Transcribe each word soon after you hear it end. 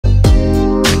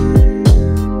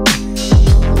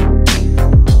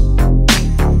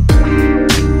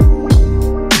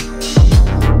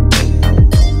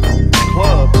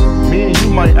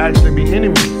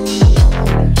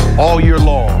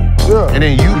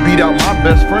beat out my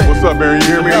best friend. What's up, Aaron? You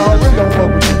hear me?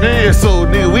 Yeah, so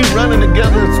nigga, we running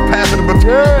together, it's passing the baton.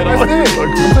 Yeah, that's it.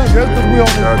 Just because we on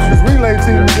this relay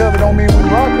team together don't mean we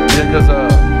rocking. Yeah, because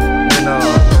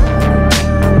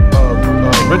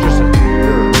Richardson,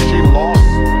 she lost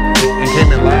and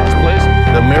came in last place,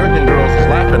 the American girls was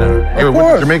laughing at her. Of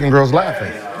course. Jamaican girls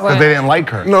laughing because they didn't like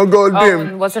her. No, go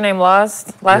dim. What's her name?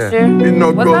 Last year?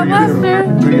 No, was go that last year?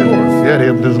 2 years ago. Yeah,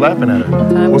 they just laughing at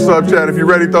her. What's up, Chad? If you're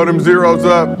ready, throw them zeros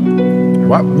up.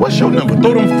 What's your number?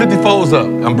 Throw them 54s up.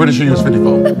 I'm pretty sure you was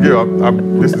 54. Yeah,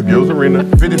 this is Gil's Arena.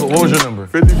 54. What was your number?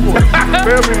 54.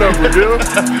 Family number, Gil.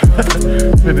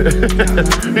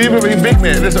 Even big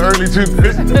man. This early two.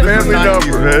 This Family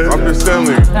number, man. I'm just telling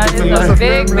you. That is a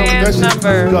big man's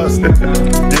number.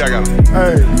 Yeah, I got it.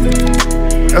 Hey,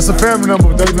 that's a family number,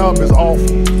 but that number is awful.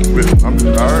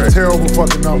 All right. Terrible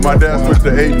fucking number. My dad switched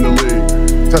to 8 in the league.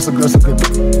 That's a good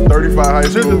number. 35 high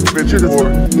school,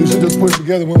 54. You should just put it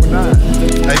together when we're 9.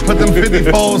 Hey, put them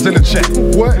 54s in the chat.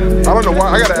 What? I don't know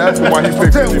why. I gotta ask him why he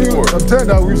picked 54. I'm telling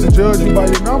you, we used to judge you by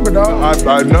your number, dog.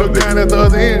 I know this. Down at the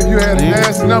other end, if you had a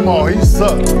nasty number, oh, he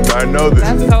sucked. I know this.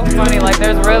 That's so funny. Like,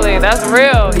 that's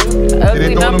real.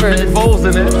 Ugly numbers. They throw them 54s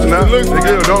in there. No,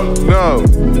 Gil, don't, no.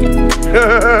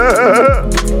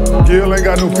 Gil ain't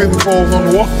got no 54s on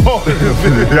the wall.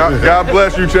 God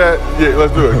bless you, chat. Yeah,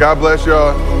 let's do it. God bless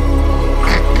y'all.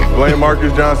 Blame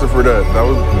Marcus Johnson for that.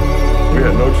 We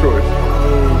had no choice.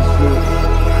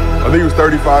 I think it was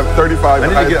 35 I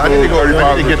need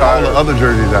to get all the other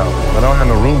jerseys out. I don't have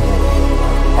no room for them.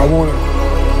 I wanted,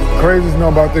 craziest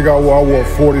number, I think I wore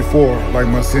 44, like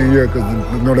my senior year, because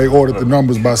they ordered the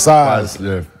numbers by size.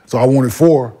 Yeah. So I wanted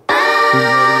 4.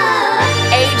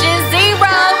 Agent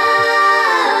Zero.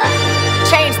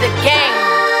 Change the game.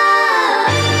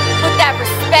 Put that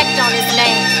respect on his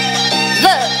name.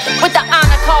 Look, with the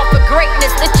honor call for greatness,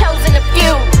 the chosen of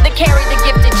few that carry the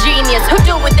gift of genius, who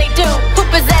do what they do, who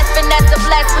possess finesse and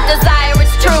blessed with desire,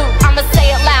 it's true. I'ma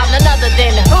say it loud, none other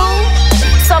than who?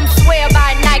 Some swear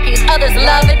by Nikes, others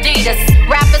love Adidas.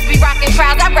 Rappers be rocking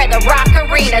crowds, I'd rather rock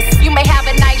arenas. You may have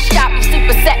a nice shop, you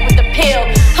super set with the pill.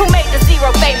 Who made the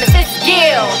zero famous? It's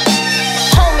Gil.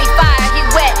 Homie fire, he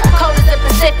wet, cold as the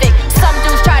Pacific. Some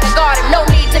dudes try to guard him, no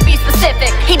need to be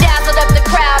specific. He dazzled up the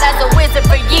crowd as a wizard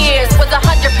for years. Was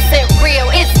 100% real,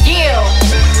 it's Gil.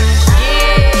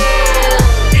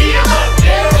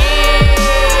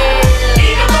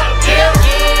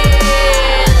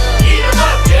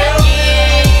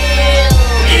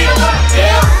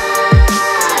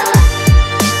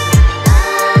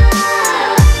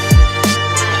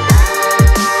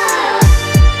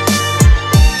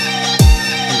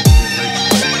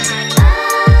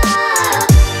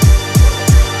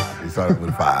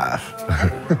 With 5.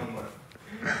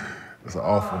 That's an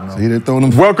awful number. See, they throwing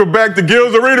them. Welcome back to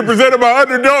Gil's Arena, presented by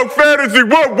Underdog Fantasy.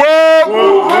 Whoop, whoop!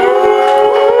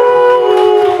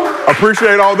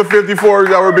 Appreciate all the 54s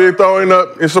that were being thrown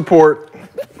up in support.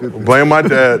 Blame my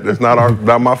dad. That's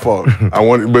not my fault.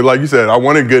 But like you said, I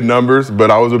wanted good numbers, but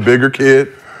I was a bigger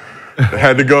kid.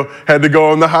 Had to go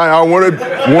on the high. I wanted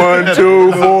 1,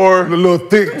 2, 4. A little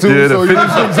thick too. Yeah, so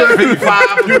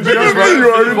 55. You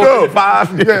already know.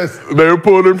 55. Yes. They were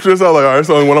pulling them shits out like, all right, it's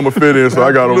the only one I'm gonna fit in, so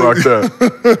I gotta rock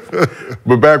that.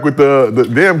 But back with the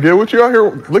damn Gil, what you out here?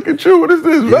 Look at you. What is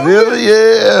this, man?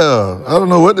 Yeah. I don't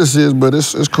know what this is, but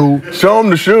it's cool. Show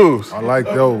them the shoes. I like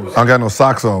those. I don't got no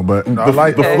socks on, but I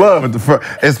like the fluff.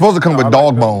 It's supposed to come with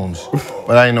dog bones,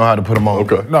 but I didn't know how to put them on.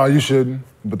 Okay. No, you shouldn't.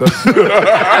 But that's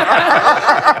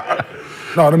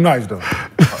no, them nice though.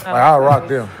 I'll rock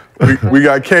them. We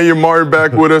got Kenyon Martin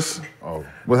back with us. Oh,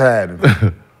 what's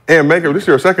happening? And makeup, this is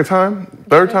your second time?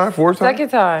 Third time? Fourth time? Second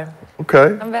time.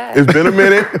 Okay. I'm back. It's been a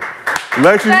minute.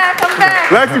 Lexie. I'm back.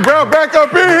 Lexie Brown back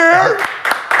up in here.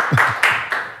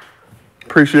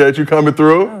 Appreciate you coming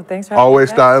through. Oh, thanks for having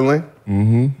Always me back.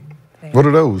 styling. What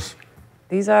are those?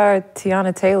 These are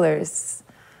Tiana Taylor's.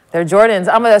 They're Jordans.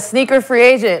 I'm a sneaker free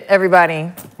agent, everybody.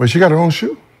 Wait, she got her own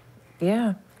shoe?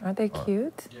 Yeah. Aren't they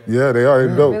cute? Yeah, they are.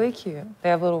 They're dope. Really cute. They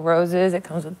have little roses. It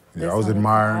comes with this Yeah, I was on the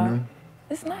admiring top. them.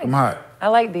 It's nice. I'm hot. I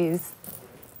like these.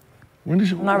 When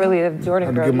did you? I'm not really a Jordan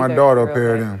I had to girl. get my either, daughter a for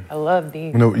pair of real, them. but I love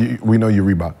these. We know you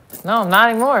Reebok. No, not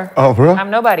anymore. Oh, for real?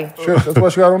 I'm nobody. Shit, that's why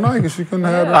she got on Nike. She couldn't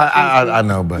have them. I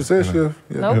know, but She said she. Yeah.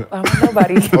 Nope, I'm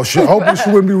nobody. Oh, shit. Hopefully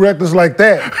she wouldn't be reckless like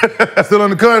that. Still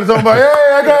in the cut, talking about, hey,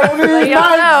 I got on Let these y'all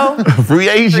Nikes. know. free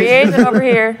agent. Free agent over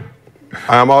here.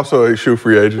 I'm also a shoe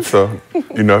free agent, so,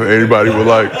 you know, if anybody would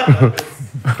like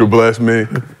to bless me.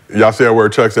 Y'all see I wear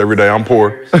Chucks every day. I'm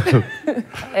poor.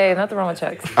 Hey, nothing wrong with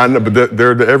Chucks. I know, but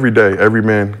they're the everyday, every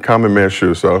man, common man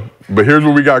shoe. So, but here's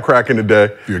what we got cracking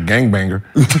today. You're a gangbanger.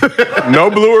 No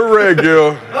blue or red,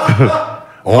 Gil.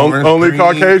 Orange, Only green,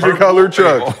 Caucasian purple. colored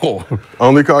Chucks. Oh.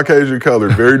 Only Caucasian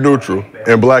colored, very neutral,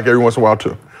 and black every once in a while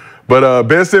too. But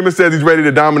Ben Simmons says he's ready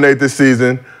to dominate this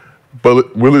season,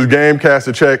 but will his game cast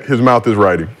a check? His mouth is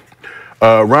writing.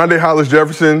 Rondae, Hollis,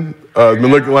 Jefferson has been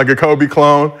looking like a Kobe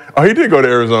clone. Oh, he did go to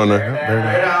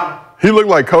Arizona. He looked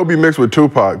like Kobe mixed with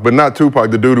Tupac, but not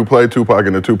Tupac, the dude who played Tupac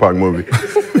in the Tupac movie.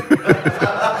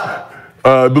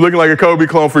 Been looking like a Kobe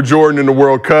clone for Jordan in the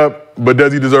World Cup, but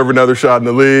does he deserve another shot in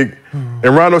the league?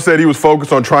 And Rondo said he was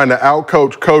focused on trying to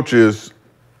outcoach coaches,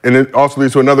 and it also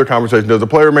leads to another conversation. Does the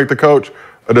player make the coach,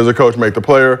 or does the coach make the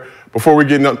player? Before we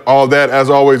get into all that, as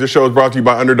always, this show is brought to you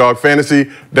by Underdog Fantasy.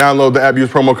 Download the app, use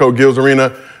promo code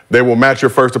GillsArena. They will match your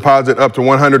first deposit up to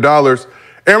 $100.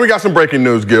 And we got some breaking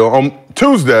news, Gil. On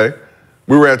Tuesday,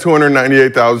 we were at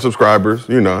 298,000 subscribers.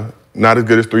 You know, not as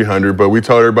good as 300, but we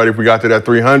told everybody if we got to that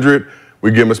 300,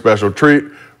 we'd give them a special treat.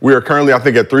 We are currently, I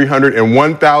think, at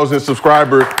 301,000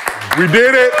 subscribers. We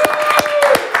did it.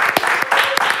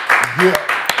 Yeah.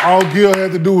 All Gil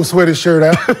had to do was sweat his shirt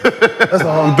out. That's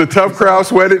all. The tough crowd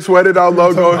sweated our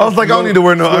logo. I was like, I don't need to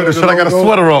wear no undershirt. I got a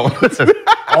sweater on.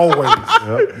 Always.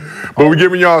 But we're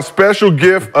giving y'all a special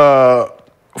gift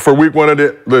for week 1 of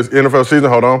the NFL season.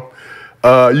 Hold on.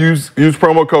 Use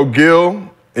promo code GIL,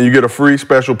 and you get a free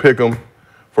special pick'em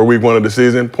for week 1 of the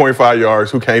season. 0.5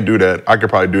 yards. Who can't do that? I could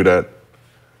probably do that.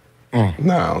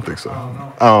 No, I don't think so.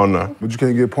 I don't know. But you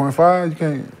can't get 0.5? You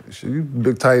can't. Shit, you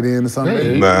big tight end or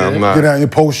something. Nah, I'm not. Get out and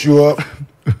post you up.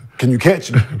 Can you catch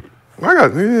me? I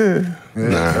got, Nah,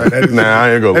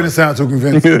 I ain't gonna. That didn't sound too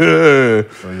convincing. So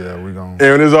yeah, we gonna.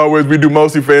 And as always, we do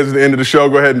Mostly Fans at the end of the show.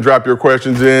 Go ahead and drop your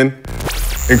questions in.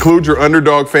 Include your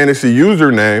Underdog Fantasy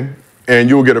username, and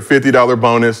you will get a $50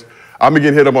 bonus. I've been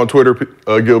getting hit up on Twitter,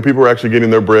 Gil. People are actually getting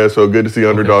their bread, so good to see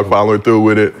Underdog following through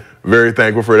with it. Very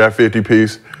thankful for that 50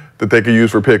 piece that they could use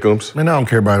for pick'ems. Man, I don't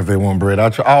care about if they want bread. I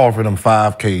offered them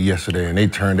 $5K yesterday, and they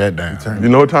turned that down. You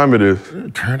know what time it is?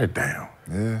 Turn it down.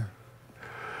 Yeah.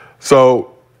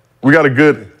 So we got a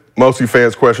good Mostly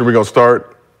Fans question. We're going to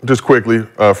start just quickly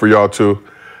for y'all too.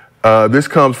 This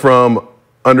comes from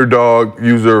Underdog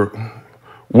user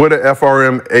Would a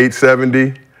FRM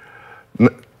 870.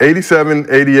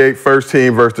 87-88 first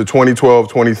team versus the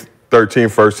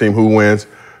 2012-2013 first team. Who wins?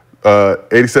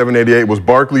 87-88 was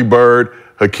Barkley, Bird,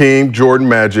 Hakeem, Jordan,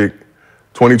 Magic.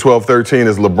 2012-13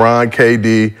 is LeBron,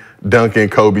 KD, Duncan,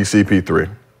 Kobe, CP3.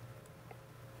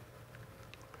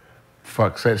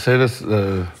 Fuck, say this.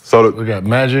 So We got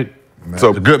Magic.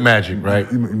 So The good Magic,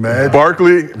 right? Magic.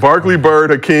 Barkley,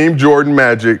 Bird, Hakeem, Jordan,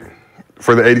 Magic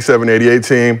for the 87-88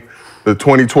 team. The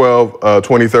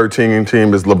 2012-2013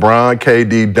 team is LeBron,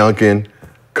 KD, Duncan,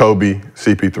 Kobe,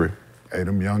 CP3. Hey,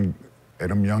 them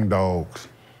young dogs.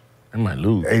 They might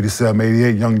lose. 87,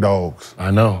 88 young dogs. I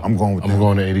know. I'm going with them. I'm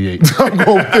going to 88. I'm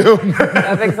going with them.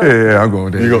 I think so. Yeah, I'm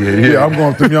going to 88. Yeah, I'm going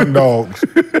with them young dogs.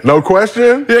 No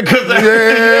question? Yeah, because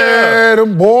Yeah,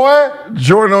 them boy.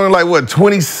 Jordan only like, what,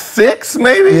 26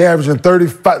 maybe? He averaging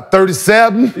 35,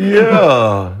 37.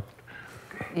 Yeah.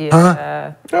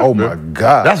 Yeah. Oh my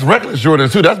God. That's reckless Jordan,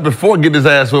 too. That's before getting his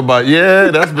ass whipped by. Yeah,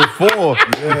 that's before.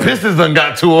 The Pistons done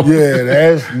got to him.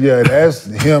 that's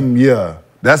him, yeah.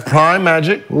 That's prime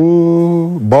Magic.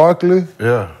 Ooh, Barkley,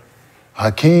 Yeah.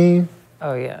 Hakeem.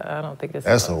 Oh yeah, I don't think it's.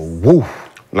 That's a woof.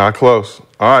 Not close.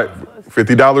 All right,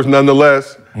 $50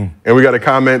 nonetheless. And we got a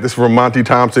comment. This is from Monty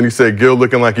Thompson. He said, Gil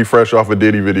looking like he fresh off a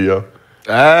Diddy video.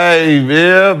 Hey,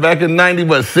 yeah, back in 90,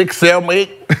 what, 6, 7, 8?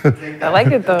 I like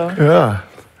it though. Yeah.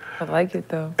 I like it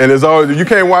though. And as always, if you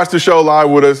can't watch the show live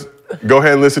with us, go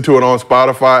ahead and listen to it on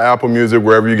Spotify, Apple Music,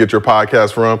 wherever you get your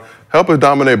podcast from. Help us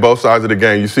dominate both sides of the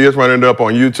game. You see us running it up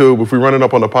on YouTube. If we run it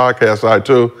up on the podcast side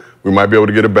too, we might be able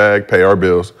to get a bag, pay our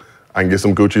bills. I can get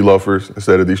some Gucci loafers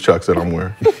instead of these Chucks that I'm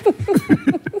wearing.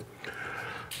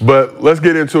 But let's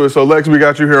get into it. So Lex, we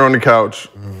got you here on the couch.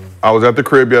 I was at the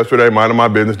crib yesterday, minding my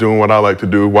business, doing what I like to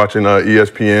do, watching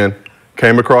ESPN.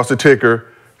 Came across the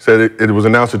ticker, said it was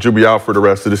announced that you'll be out for the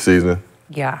rest of the season.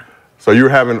 Yeah. So you're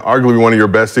having arguably one of your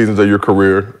best seasons of your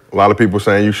career. A lot of people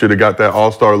saying you should have got that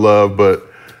all-star love, but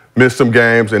missed some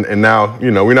games, and now,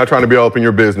 you know, we're not trying to be all up in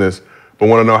your business, but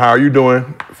want to know how are you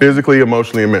doing physically,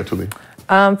 emotionally, and mentally?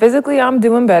 Physically, I'm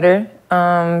doing better.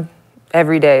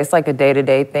 Every day, it's like a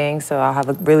day-to-day thing, so I'll have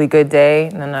a really good day,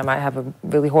 and then I might have a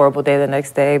really horrible day the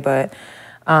next day, but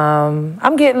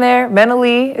I'm getting there.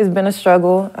 Mentally, it's been a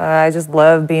struggle. I just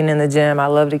love being in the gym. I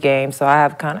love the game, so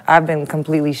I've been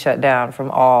completely shut down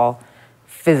from all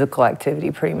physical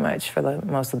activity pretty much for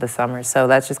most of the summer. So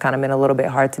that's just kind of been a little bit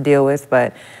hard to deal with,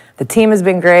 but the team has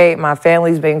been great. My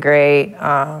family's been great.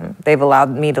 They've allowed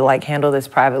me to handle this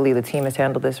privately. The team has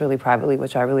handled this really privately,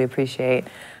 which I really appreciate.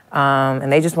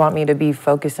 And they just want me to be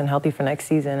focused and healthy for next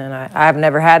season. And I've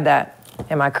never had that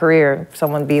in my career.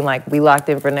 Someone being like, we locked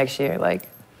in for next year. Like,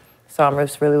 so I'm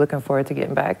just really looking forward to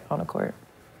getting back on the court.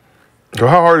 So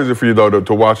how hard is it for you, though,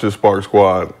 to watch this Spark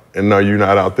squad and know you're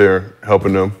not out there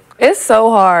helping them? It's so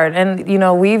hard. And, you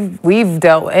know, we've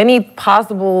dealt any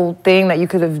possible thing that you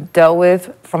could have dealt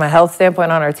with from a health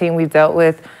standpoint on our team, we've dealt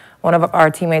with. One of our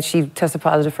teammates, she tested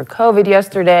positive for COVID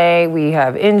yesterday. We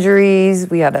have injuries.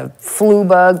 We had a flu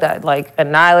bug that, like,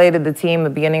 annihilated the team at the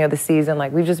beginning of the season.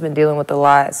 Like, we've just been dealing with a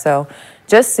lot. So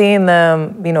just seeing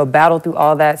them, you know, battle through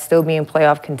all that, still be in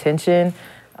playoff contention,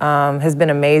 has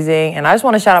been amazing. And I just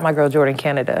want to shout out my girl, Jordan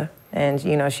Canada. And,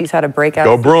 you know, she's had a breakout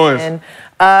Go Bruins.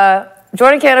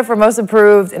 Jordan Canada for most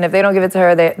improved, and if they don't give it to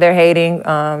her, they're hating.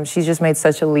 She's just made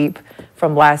such a leap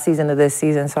from last season to this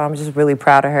season, so I'm just really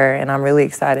proud of her, and I'm really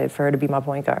excited for her to be my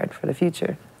point guard for the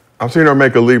future. I've seen her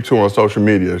make a leap too on social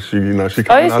media. She, you know, she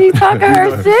coming she's talking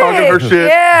her shit. Talking her shit.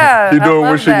 Yeah, She's doing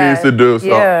what she needs to do.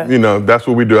 So, you know, that's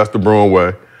what we do. That's the Bruin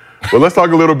way. But let's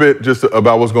talk a little bit just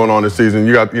about what's going on this season.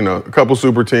 You got, you know, a couple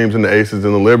super teams in the Aces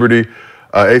and the Liberty.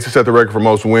 Aces set the record for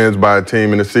most wins by a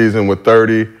team in the season with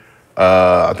 30.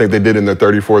 I think they did in their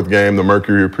 34th game. The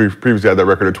Mercury previously had that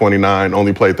record of 29,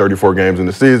 only played 34 games in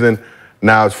the season.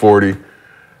 Now it's 40.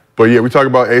 But yeah, we talk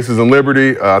about Aces and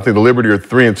Liberty. I think the Liberty are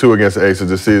 3-2 against the Aces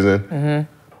this season.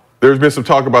 Mm-hmm. There's been some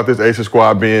talk about this Aces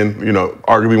squad being, you know,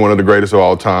 arguably one of the greatest of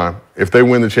all time. If they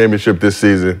win the championship this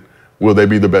season, will they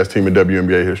be the best team in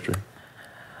WNBA history?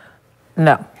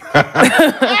 No.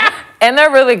 And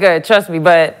they're really good, trust me,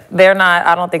 but they're not,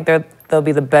 I don't think they'll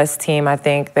be the best team. I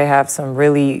think they have some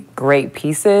really great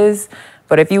pieces.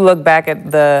 But if you look back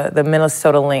at the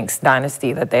Minnesota Lynx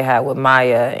dynasty that they had with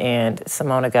Maya and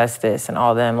Simone Augustus and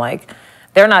all them, like,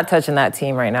 they're not touching that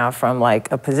team right now from,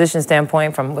 like, a position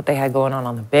standpoint, from what they had going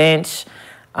on the bench.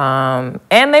 And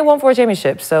they won 4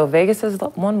 championships, so Vegas has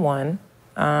won 1.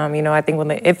 You know, I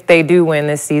think if they do win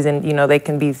this season, you know, they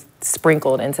can be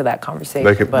sprinkled into that conversation.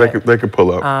 They could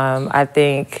pull up. I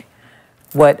think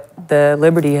what the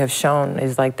Liberty have shown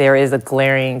is, like, there is a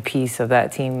glaring piece of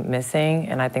that team missing,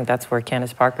 and I think that's where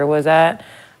Candace Parker was at.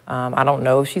 I don't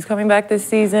know if she's coming back this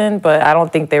season, but I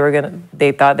don't think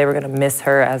they thought they were gonna miss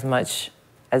her as much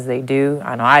as they do.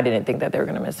 I know I didn't think that they were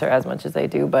gonna miss her as much as they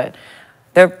do, but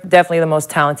they're definitely the most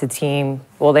talented team.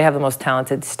 Well, they have the most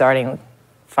talented starting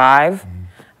 5.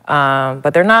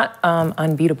 But they're not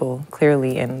unbeatable,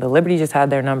 clearly, and the Liberty just had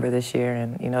their number this year,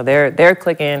 and, you know, they're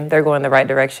clicking, they're going the right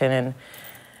direction, and,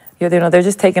 you know, they're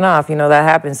just taking off. You know, that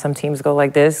happens. Some teams go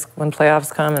like this when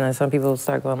playoffs come, and then some people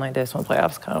start going like this when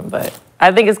playoffs come. But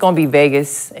I think it's going to be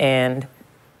Vegas and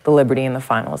the Liberty in the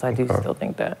finals. I do still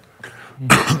think that.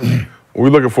 We're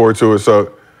looking forward to it.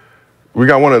 So we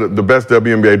got one of the best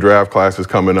WNBA draft classes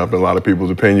coming up in a lot of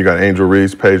people's opinion. You got Angel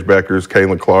Reese, Paige Beckers,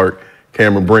 Caitlin Clark,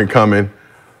 Cameron Brink coming.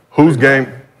 Whose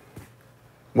game?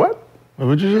 What?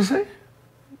 What did you just say?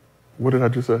 What did I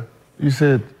just say? You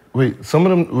said, wait, some of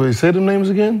them, wait, say them names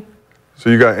again? So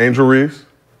you got Angel Reese?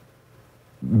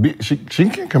 She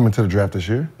can't come into the draft this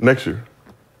year. Next year.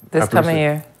 This coming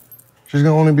year. She's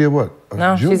going to only be a what?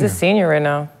 No, junior. She's a senior right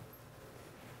now.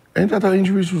 I thought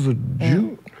Angel Reese was a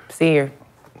junior. Senior.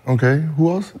 Okay, who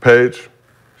else? Paige.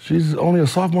 She's only a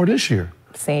sophomore this year.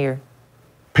 Senior.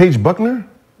 Paige Buckner?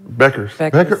 Beckers.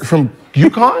 Becker from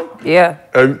UConn? Yeah.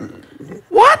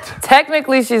 What?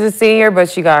 Technically, she's a senior, but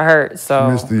she got hurt, so.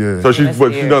 She missed the year. So she's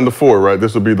done the 4, right?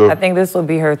 This will be the. I think this will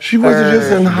be her She wasn't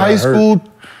just in high school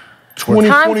 2021.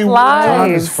 Time flies.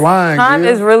 Time is flying. Time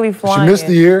is really flying. She missed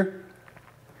the year.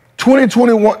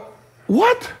 2021.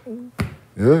 What?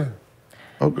 Yeah.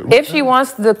 Okay. If she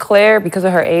wants to declare because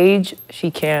of her age, she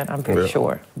can, I'm pretty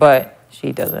sure. But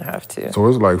she doesn't have to. So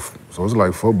it's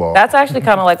like football. That's actually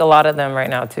kind of like a lot of them right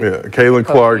now, too. Yeah, Caitlin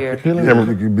Clark. You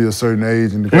could be a certain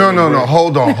age. And No.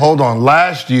 Hold on.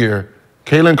 Last year,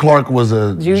 Caitlin Clark was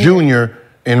a junior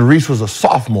and Reese was a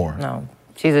sophomore. No,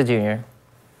 she's a junior.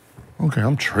 Okay,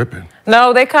 I'm tripping.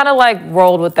 No, they kind of like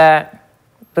rolled with that.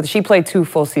 But she played 2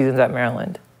 full seasons at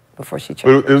Maryland before she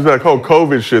changed. It was that whole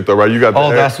COVID shit, though, right? You got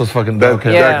that's what's fucking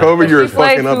okay. Yeah. That COVID year is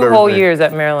fucking up everything. She played 2 whole years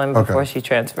at Maryland before she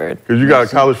transferred. Because you got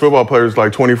college football players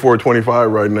like 24,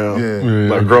 25 right now. Yeah.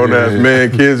 Like grown-ass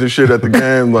men, kids and shit at the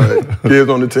game, like kids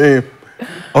on the team.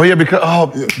 Oh, yeah,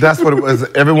 because, that's what it was.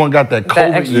 Everyone got that COVID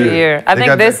That extra year. I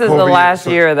think this is the last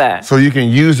year of that. So you can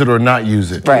use it or not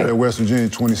use it. Right. At West Virginia,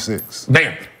 26.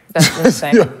 Damn. That's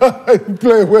insane. You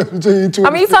play West Virginia too. I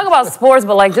mean, you talk about sports,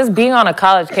 but like just being on a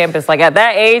college campus, like at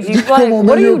that age, you like, Come on, man,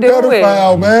 what are you you're a doing?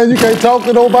 pedophile, man. You can't talk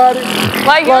to nobody.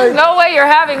 Like, there's no way you're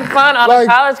having fun on a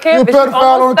college campus. You're a pedophile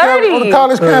almost on 30. the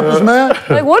college campus, man.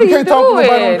 Like, what are you can't talk to nobody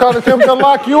on doing? the college campus. They'll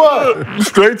lock you up.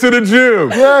 Straight to the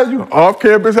gym. Yeah, you.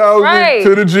 Off-campus housing Right.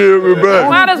 to the gym and back.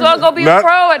 Might as well go be a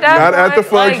pro at that Not point. at the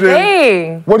function. Like,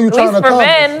 dang. What are you At trying least to for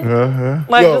accomplish? men,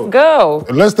 like, Yo, just go.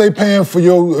 Unless they paying for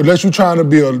unless you're trying to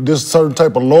be this certain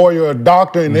type of lawyer or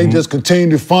doctor and they just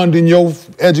continue funding your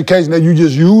education that you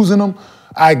just using them,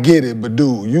 I get it. But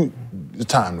dude, it's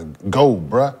time to go,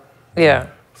 bruh. Yeah.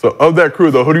 So of that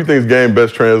crew though, who do you think's game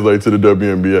best translates to the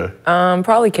WNBA?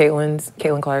 Probably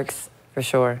Caitlin Clark's for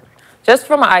sure. Just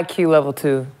from an IQ level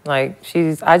too. Like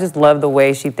I just love the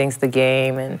way she thinks the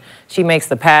game and she makes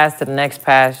the pass to the next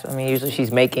pass. I mean, usually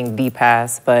she's making the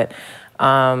pass, but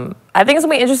I think it's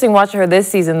gonna be interesting watching her this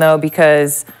season though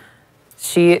because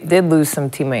she did lose some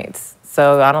teammates.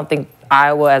 So I don't think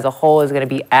Iowa as a whole is gonna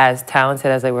be as talented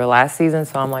as they were last season.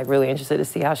 So I'm like really interested to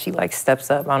see how she like steps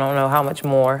up. I don't know how much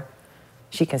more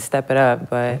she can step it up,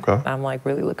 but I'm like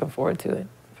really looking forward to it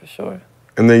for sure.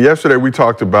 And then yesterday we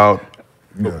talked about.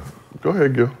 Go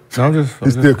ahead, Gil.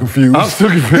 He's still confused. I'm still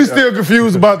confused. He's still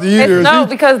confused about the years. No,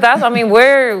 because that's, I mean,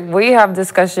 we have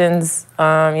discussions,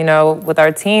 you know, with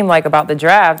our team, like, about the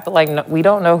draft, but, like, no, we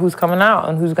don't know who's coming out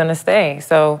and who's going to stay.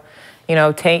 So, you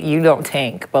know, you don't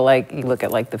tank, but, like, you look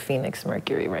at, like, the Phoenix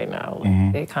Mercury right now.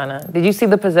 Like, they kind of, did you see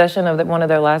the possession of one of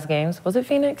their last games? Was it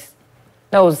Phoenix?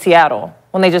 No, it was Seattle.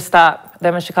 When they just stopped,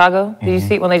 them in Chicago. Did you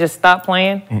see when they just stopped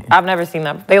playing? I've never seen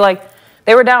that.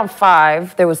 They were down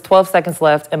 5, there was 12 seconds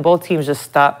left, and both teams just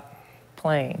stopped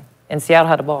playing. And Seattle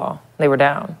had the ball. They were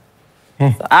down.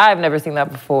 So I've never seen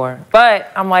that before.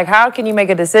 But I'm like, how can you make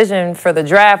a decision for the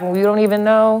draft when we don't even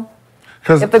know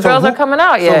if the girls are coming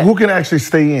out yet? So who can actually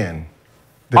stay in?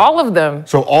 All of them.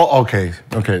 So okay.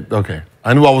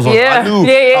 I knew I was on. I knew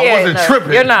I wasn't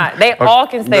tripping. You're not. They all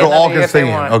can stay in. So all can stay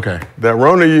in. Okay. That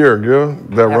Rona year, Gil.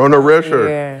 That Rona red shirt.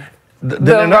 Yeah. The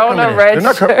Rona red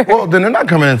shirt. Well, then they're not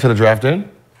coming into the draft then.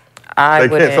 I They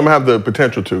wouldn't. can't. Some have the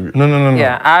potential to. No.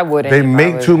 Yeah, I wouldn't. They if I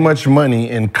make was- too much money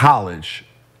in college.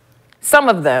 Some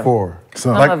of them.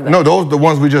 Some of them. No, those the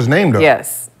ones we just named. Though.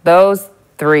 Yes. Those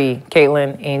 3,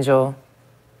 Caitlin, Angel,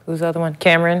 who's the other one?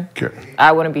 Cameron.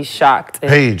 I wouldn't be shocked.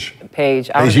 Paige.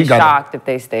 I would be shocked if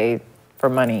they stayed for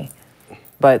money.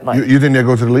 But like You think they'll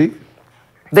go to the league?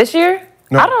 this year?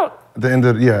 No. I don't. At the end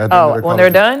of at the end of When college. they're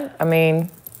done? I mean,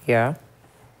 yeah.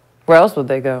 Where else would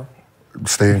they go?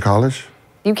 Stay in college.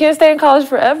 You can't stay in college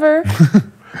forever.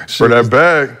 For that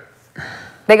bag.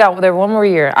 They got their one more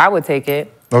year. I would take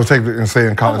it. No, take and stay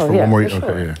in college for yeah, one more for year. sure.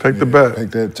 Okay, yeah. Take the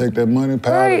bet. Take that money,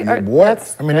 pal. Right, and what?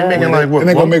 what? I mean, they're making like what? And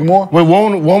they gonna make more? Wait,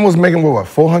 one was making what?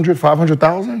 400,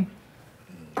 500,000?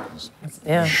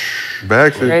 Yeah.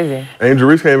 Bag shit. Crazy. Angel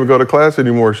Reese can't even go to class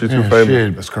anymore. She's too famous.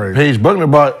 Shit. That's crazy. Paige Buckner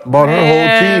bought her whole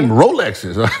Man. team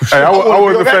Rolexes. Hey, I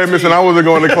wasn't famous and I wasn't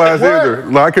going to class either.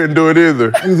 No, I couldn't do it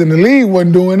either. He was in the league,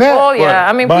 wasn't doing that. Oh yeah.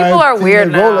 I mean, Buying people are weird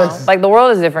teammate now. Rolexes. Like the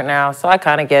world is different now, so I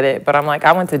kind of get it. But I'm like,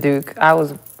 I went to Duke. I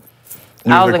was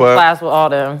You in class with all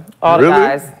them, all Really? the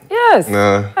guys. Yes.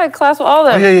 Nah. I had class with all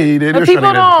them. Oh, yeah, you did. But They're people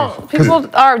trying to get people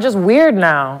are just weird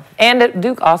now. And at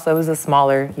Duke also is a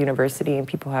smaller university, and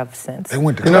people have sense. They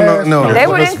went to No, class. no. They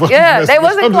were in, they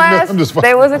was in class.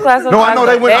 They was in class. No, I know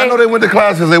they went. I know they went to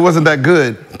class because they wasn't that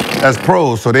good as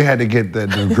pros, so they had to get that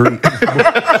degree.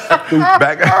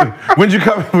 Back. When'd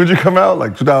you come out?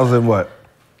 Like 2000 what?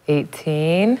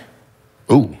 18.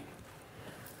 Ooh.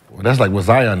 Well, that's like with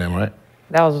Zion then, right?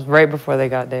 That was right before they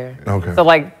got there. Okay. So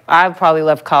like, I probably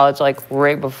left college like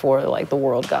right before like the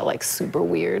world got like super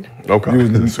weird.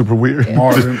 Okay. Super weird.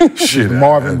 Marvin, Shit.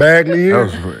 Marvin Bagley That year.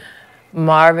 was great.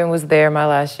 Marvin was there my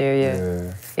last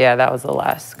year. Yeah, that was the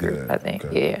last group, I think.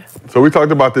 okay. Yeah. So we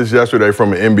talked about this yesterday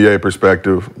from an NBA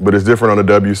perspective, but it's different on the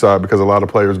W side because a lot of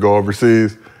players go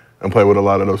overseas and play with a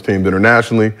lot of those teams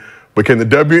internationally. But can the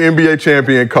WNBA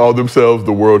champion call themselves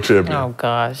the world champion? Oh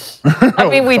gosh. I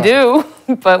mean, we do,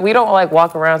 but we don't like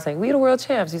walk around saying we the world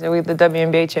champs. You say we the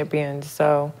WNBA champions.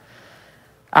 So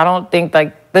I don't think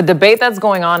like the debate that's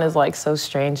going on is like so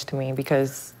strange to me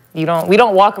because we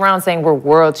don't walk around saying we're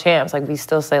world champs. Like we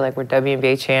still say like we're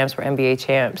WNBA champs, we're NBA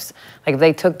champs. Like if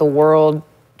they took the world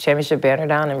championship banner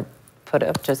down and put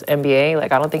up just NBA,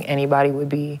 like I don't think anybody would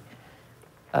be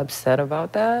upset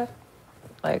about that.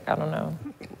 Like I don't know.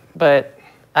 But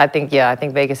I think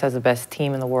Vegas has the best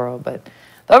team in the world. But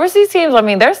the overseas teams, I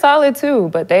mean, they're solid too,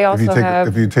 but they also have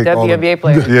WNBA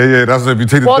players. Yeah, that's if you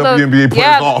take the WNBA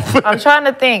players off. I'm trying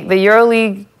to think. The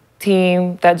EuroLeague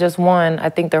team that just won, I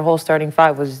think their whole starting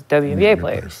 5 was WNBA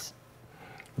players.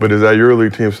 But is that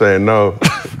EuroLeague team saying no?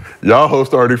 Y'all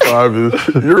host 35 is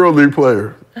EuroLeague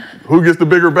player. Who gets the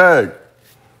bigger bag?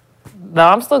 No,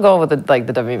 I'm still going with the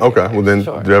WNBA. Okay, well then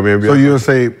sure. WNBA. So you'll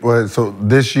say, well, so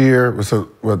this year,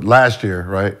 last year,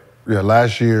 right? Yeah,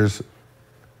 last year's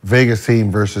Vegas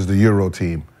team versus the Euro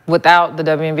team. Without the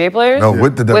WNBA players? No,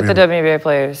 with the WNBA. With the WNBA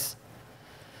players.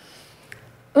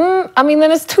 I mean,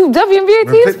 then it's two WNBA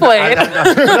teams playing. It's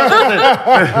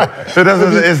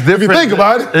different. If you think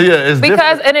about it. Yeah, it's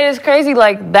Because, different. and it is crazy,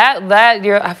 like that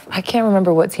year, I can't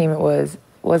remember what team it was.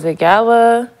 Was it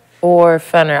Gala or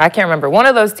Fenner? I can't remember. One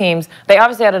of those teams, they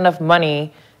obviously had enough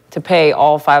money to pay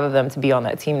all 5 of them to be on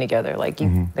that team together. Like,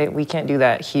 we can't do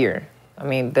that here. I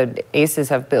mean, the Aces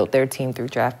have built their team through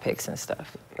draft picks and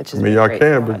stuff, which is y'all great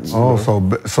to can, but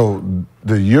watch. So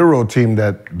the Euro team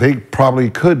that they probably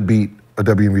could beat a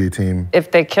WNBA team.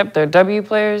 If they kept their W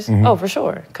players, oh, for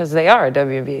sure, because they are a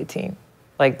WNBA team.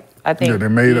 Like, I think. Yeah, they're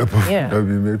made up of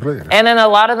WNBA players. And then a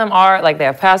lot of them are, like, they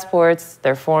have passports,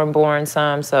 they're foreign born,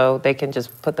 some, so they can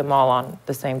just put them all on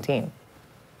the same team.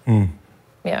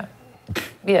 Yeah.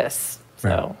 Yes.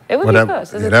 So it would be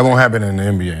us. Yeah, that won't happen in the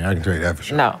NBA. I can tell you that for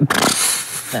sure. No.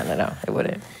 No, it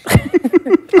wouldn't.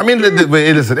 I mean,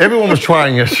 listen, everyone was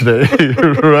trying yesterday,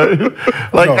 right?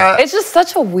 Like, It's just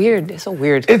such a weird, it's a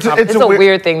weird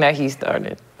thing that he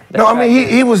started. No, I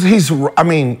mean, I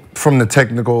mean, from the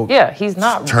technical he's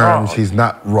not terms, wrong. he's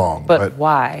not wrong. But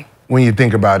why? When you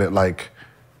think about it, like,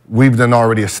 we've done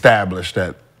already established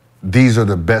that these are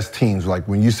the best teams. Like,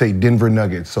 when you say Denver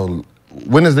Nuggets, so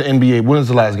when is the NBA, when is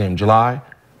the last game? July?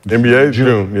 NBA?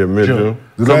 June. Yeah, mid-June.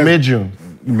 So mid-June.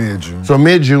 Mid-June. So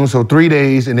mid-June, so 3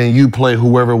 days, and then you play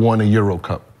whoever won the Euro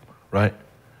Cup, right?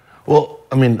 Well,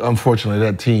 I mean, unfortunately,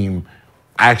 that team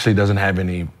actually doesn't have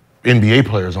any NBA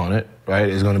players on it, right?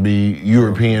 It's going to be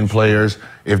European players.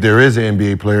 If there is an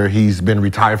NBA player, he's been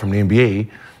retired from the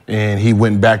NBA, and he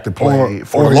went back to play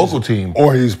for the local team.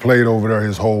 Or he's played over there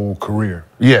his whole career.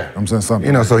 Yeah. I'm saying something.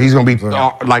 You know, so he's going to be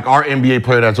like our NBA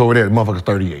player that's over there, the motherfucker's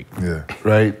 38. Yeah.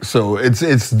 Right? So it's an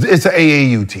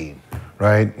AAU team.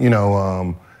 Right? You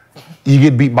know, you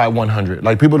get beat by 100.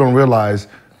 Like, people don't realize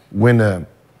when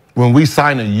we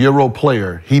sign a Euro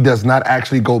player, he does not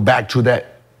actually go back to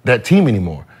that team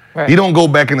anymore. Right. He don't go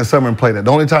back in the summer and play that.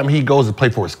 The only time he goes to play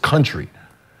for his country.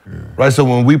 Yeah. Right? So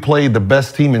when we play the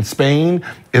best team in Spain,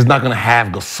 it's not going to have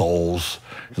Gasol's,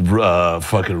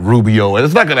 fucking Rubio.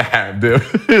 It's not going to have them.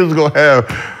 It's going to have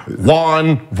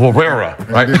Juan Rivera,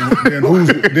 right?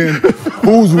 Then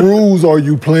whose rules are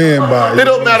you playing by? It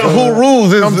don't matter who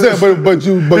rules. I'm saying, but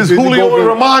it's Julio and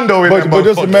Rondo in that But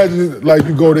just imagine, like,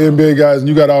 you go to NBA guys and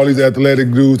you got all these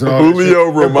athletic dudes and all Julio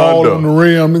Rondo. Ball on the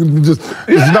rim, just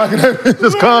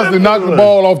constantly knocking the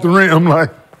ball off the rim, like.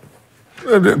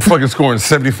 Fucking scoring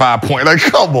 75 points. Like,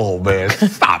 come on, man.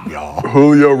 Stop, y'all.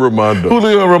 Julio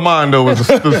Rondo was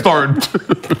the start.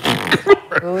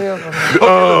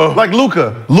 Like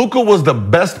Luka. Luka was the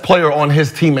best player on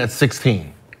his team at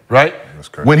 16, right? That's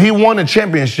crazy. When he won a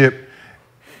championship,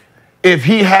 if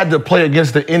he had to play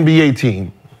against the NBA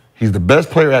team, he's the best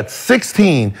player at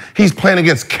 16. He's playing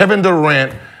against Kevin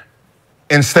Durant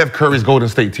and Steph Curry's Golden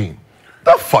State team.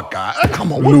 The fuck out.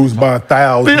 Come on. Lose by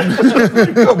 1,000.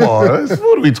 Come on.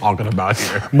 What are we talking about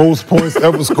here? Most points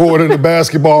ever scored in a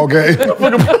basketball game. Against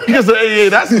the AA,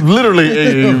 that's literally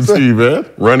AAUC, man.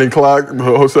 Running clock, the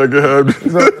whole second half.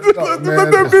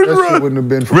 That shit wouldn't have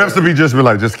been fair. Refs would be just be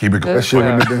like, just keep it going. That shit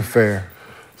wouldn't have been fair.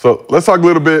 So let's talk a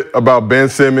little bit about Ben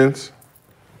Simmons.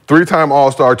 3-time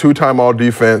All-Star, 2-time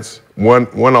All-Defense, one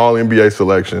All-NBA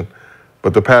selection.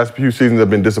 But the past few seasons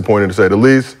have been disappointing, to say the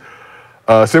least.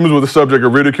 Simmons was the subject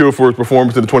of ridicule for his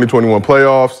performance in the 2021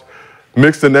 playoffs.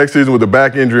 Mixed the next season with a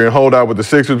back injury and holdout with the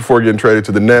Sixers before getting traded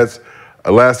to the Nets.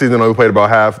 Last season, he only played about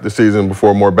half the season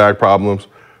before more back problems.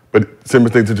 But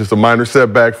Simmons thinks it's just a minor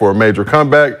setback for a major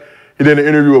comeback. He did an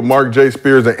interview with Mark J.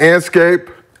 Spears at Anscape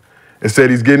and said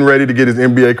he's getting ready to get his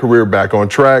NBA career back on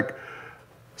track,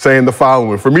 saying the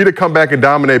following: "For me to come back and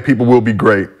dominate people will be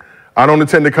great. I don't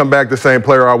intend to come back the same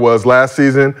player I was last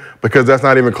season because that's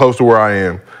not even close to where I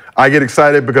am. I get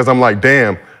excited because I'm like,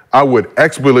 damn, I would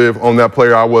expletive on that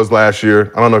player I was last year.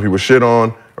 I don't know if he was shit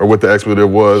on or what the expletive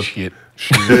was. Shit.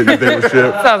 You think it was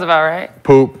shit? Sounds about right.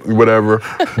 Poop, whatever.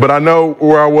 But I know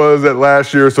where I was at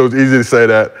last year, so it's easy to say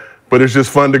that. But it's just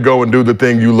fun to go and do the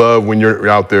thing you love when you're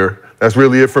out there. That's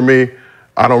really it for me.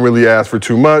 I don't really ask for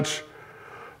too much.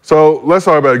 So let's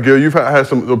talk about it, Gil. You've had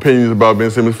some opinions about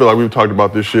Ben Simmons. I feel like we've talked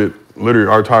about this shit literally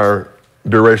our entire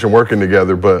duration working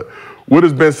together, but what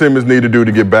does Ben Simmons need to do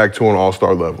to get back to an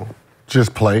all-star level?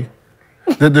 Just play.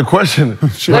 The question...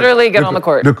 Literally get on the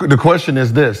court. The question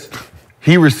is this.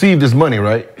 He received his money,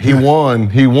 right? He won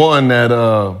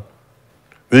that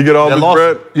Did he get all that the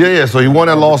lawsuit. bread? Yeah. So he won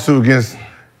that lawsuit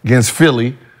against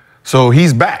Philly. So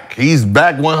he's back. He's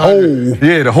back 100. Whole.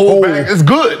 Yeah, the whole bag is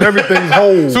good. Everything's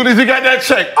whole. As soon as he got that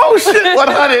check, oh shit,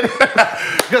 100.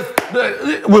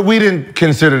 Because we didn't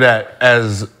consider that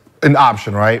as an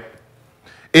option, right?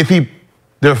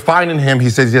 They're finding him, he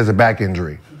says he has a back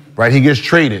injury, right? He gets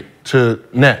traded to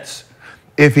Nets.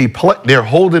 If they're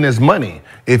holding his money.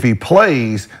 If he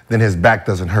plays, then his back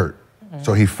doesn't hurt.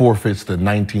 So he forfeits the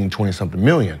 20-something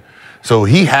million. So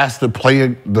he has to play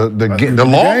the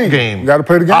long game. You got to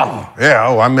play the game.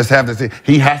 I missed half the thing.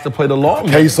 He has to play the long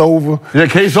game. Case over. Yeah,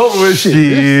 case over. Shit.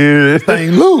 This thing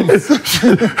loose.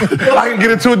 I can get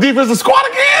into a defensive squad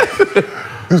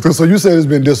again. So you said it's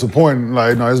been disappointing.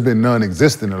 Like, no, it's been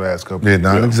non-existent the last couple of years.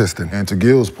 Yeah, non-existent. And to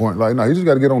Gil's point, like, no, he just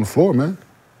got to get on the floor, man.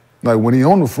 Like, when he's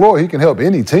on the floor, he can help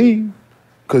any team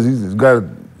because he's got a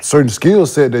certain skill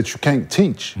set that you can't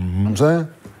teach. You know what I'm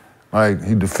saying? Like,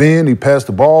 he defend, he pass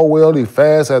the ball well, he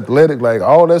fast, athletic, like,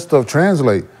 all that stuff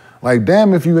translate. Like,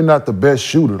 damn if you're not the best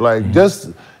shooter. Like,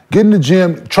 just get in the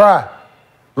gym, try.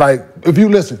 Like, if you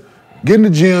listen, get in the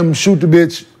gym, shoot the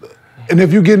bitch, and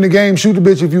if you get in the game, shoot the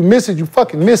bitch. If you miss it, you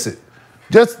fucking miss it.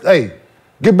 Just, hey,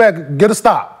 get back, get a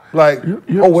stop. Like,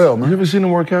 oh well, man. You ever seen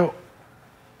him work out?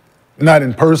 Not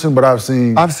in person, but I've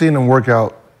seen him work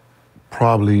out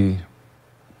probably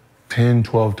 10,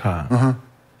 12 times.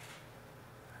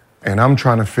 And I'm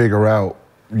trying to figure out,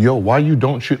 why you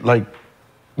don't shoot? Like,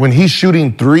 when he's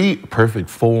shooting three, perfect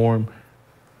form,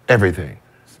 everything,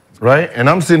 right? And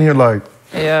I'm sitting here like,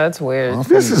 yeah, it's weird.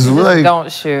 This is like,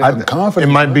 don't shoot. I'm confident.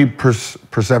 It might be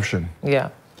perception. Yeah.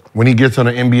 When he gets on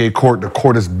an NBA court, the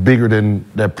court is bigger than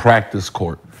that practice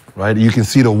court, right? You can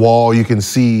see the wall, you can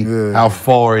see how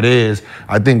far it is.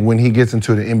 I think when he gets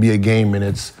into the NBA game and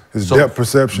his depth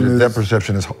perception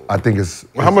is, I think is.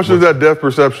 How much does that depth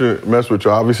perception mess with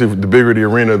you? Obviously, the bigger the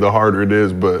arena, the harder it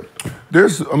is, but.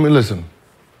 Listen,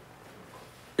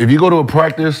 if you go to a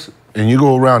practice and you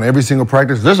go around every single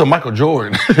practice, there's a Michael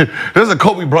Jordan, there's a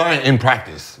Kobe Bryant in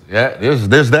practice. Yeah,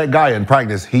 there's that guy in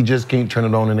practice. He just can't turn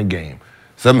it on in the game.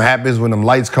 Something happens when them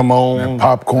lights come on. And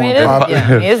popcorn.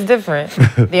 It's different.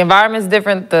 The environment's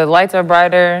different. The lights are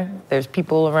brighter. There's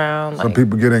people around. Some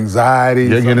people get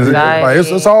anxiety.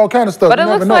 Anxiety. It's all kind of stuff. But it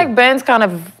looks like Ben's kind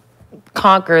of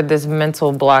conquered this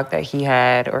mental block that he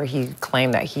had, or he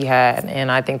claimed that he had,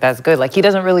 and I think that's good. Like, he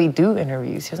doesn't really do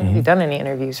interviews. He hasn't really done any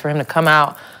interviews. For him to come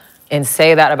out and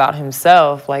say that about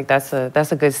himself, like, that's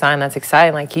a good sign. That's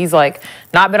exciting. Like, he's like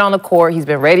not been on the court. He's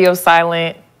been radio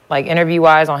silent. Like,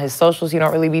 interview-wise, on his socials, he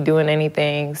don't really be doing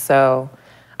anything. So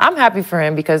I'm happy for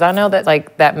him because I know that,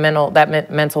 like, that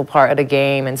mental part of the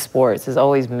game and sports is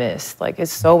always missed. Like,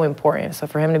 it's so important. So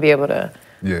for him to be able to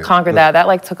conquer that,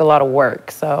 like, took a lot of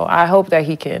work. So I hope that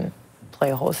he can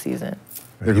play a whole season.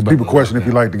 Because people question if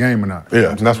he liked the game or not.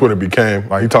 Yeah, and that's what it became.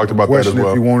 Like, he talked about that as well.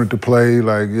 Question if he wanted to play.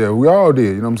 Like, we all did.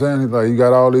 You know what I'm saying? Like, you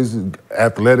got all these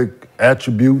athletic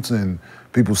attributes and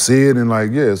people see it and,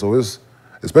 like, so it's,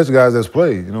 especially guys that's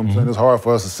played, you know what I'm saying? It's hard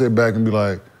for us to sit back and be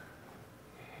like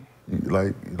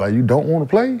you don't want to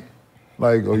play?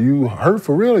 Like, are you hurt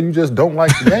for real or you just don't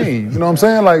like the game? You know what I'm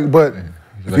saying? Like, but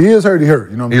if he is hurt, he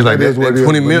hurt. You know what I'm saying? He's like,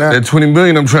 that 20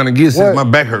 million I'm trying to get since my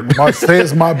back hurt.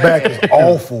 My back is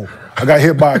awful. I got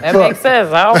hit by a truck. That makes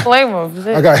sense. I don't blame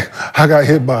him. I got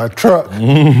hit by a truck.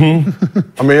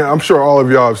 I mean, I'm sure all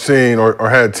of y'all have seen or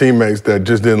had teammates that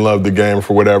just didn't love the game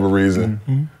for whatever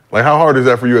reason. Like, how hard is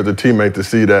that for you as a teammate to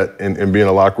see that and be in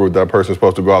a locker room with that person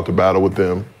supposed to go out to battle with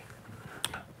them?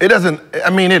 It doesn't,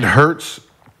 it hurts.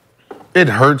 It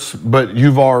hurts, but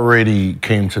you've already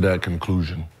came to that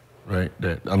conclusion, right?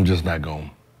 That I'm just not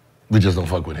going. We just don't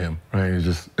fuck with him, right? It's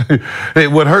just,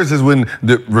 what hurts is when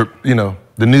the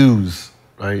news,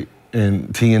 right, and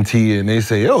TNT, and they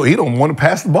say, he don't want to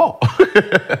pass the ball.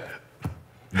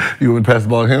 You want to pass the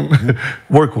ball to him?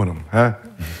 Work with him, huh?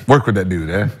 Work with that dude,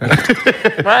 huh?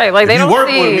 Right, like they don't work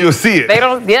with him, you'll see it. They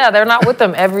don't, they're not with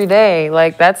them every day.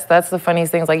 Like, that's the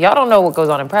funniest thing. Like, y'all don't know what goes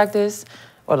on in practice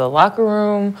or the locker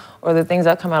room or the things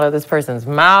that come out of this person's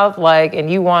mouth. Like, and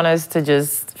you want us to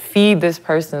just feed this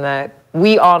person that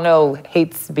we all know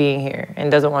hates being here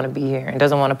and doesn't want to be here and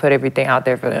doesn't want to put everything out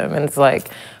there for them. And it's like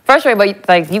frustrating, but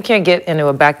like you can't get into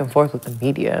a back and forth with the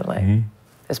media. Like,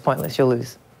 it's pointless. You'll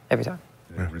lose every time.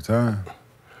 Every time.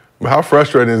 How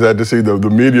frustrating is that to see the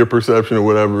media perception of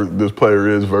whatever this player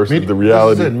is versus the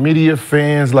reality? Media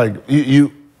fans, like,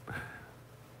 you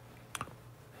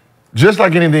just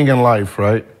like anything in life,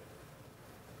 right?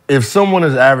 If someone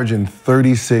is averaging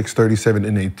 36, 37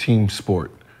 in a team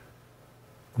sport,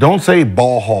 don't say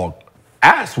ball hog.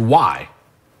 Ask why.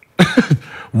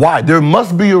 Why? There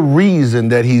must be a reason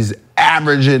that he's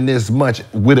averaging this much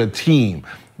with a team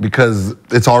because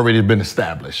it's already been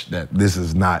established that this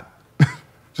is not.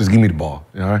 Just give me the ball,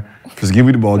 all right? Just give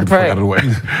me the ball, get the fuck out of the way.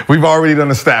 We've already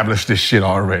done established this shit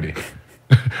already.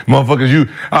 Motherfuckers, you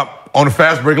on a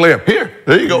fast break layup. Here,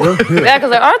 there you go. Yeah, because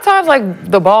there are times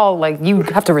like the ball, like you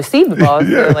have to receive the ball.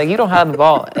 So, like you don't have the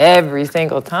ball every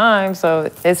single time, so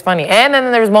it's funny. And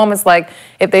then there's moments like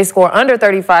if they score under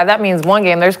 35, that means one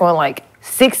game they're scoring like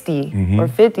 60 or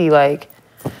 50. Like,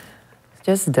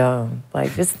 just dumb.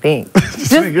 Like, just think.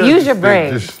 Just use your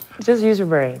brain. Just use your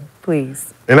brain,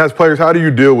 please. And as players, how do you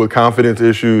deal with confidence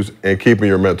issues and keeping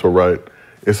your mental right?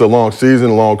 It's a long season,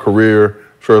 a long career.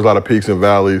 I'm sure there's a lot of peaks and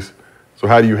valleys. So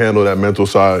how do you handle that mental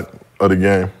side of the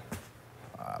game?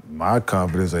 My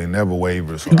confidence ain't never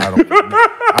wavered, so I don't.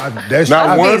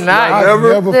 Not once, I've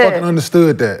never? never fucking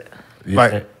understood that.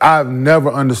 Like, I've never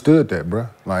understood that, bro.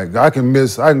 Like, I can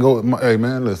go, hey,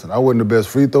 man, listen, I wasn't the best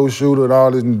free throw shooter and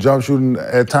all this jump shooting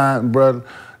at times, brother.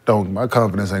 My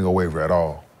confidence ain't gonna waver at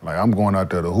all. Like, I'm going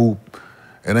out there to hoop.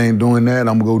 It ain't doing that,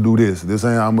 I'm gonna go do this. This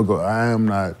ain't, I'm gonna go, I am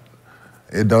not,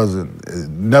 it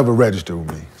never registered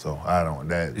with me. So I don't,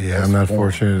 Yeah, I'm not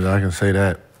fortunate that I can say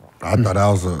that. I thought I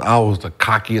was the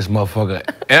cockiest motherfucker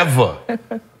ever.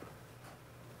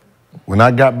 When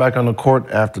I got back on the court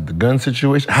after the gun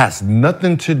situation, has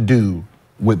nothing to do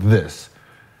with this.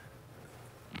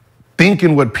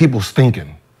 Thinking what people's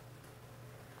thinking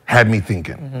had me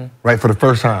thinking, right, for the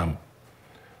first time.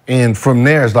 And from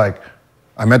there, it's like,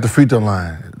 I'm at the free throw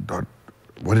line.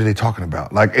 What are they talking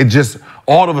about? Like, it just,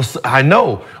 all of a sudden, I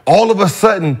know, all of a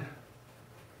sudden,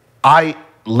 I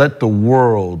let the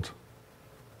world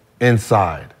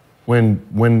inside.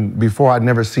 When before I'd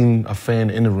never seen a fan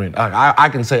in the ring. I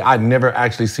can say I'd never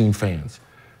actually seen fans.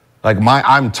 Like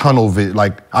I'm tunnel vision.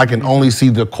 Like I can only see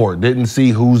the court. Didn't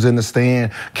see who's in the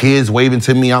stand. Kids waving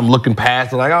to me. I'm looking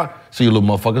past. Like, oh, see you little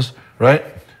motherfuckers, right?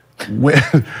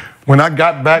 When I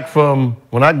got back,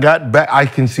 I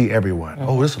can see everyone.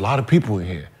 Oh, there's a lot of people in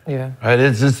here. Yeah. Right.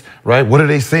 It's just right. What are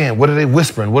they saying? What are they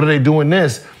whispering? What are they doing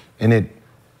this? And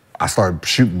I started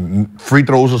shooting. Free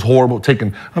throws was horrible. I'm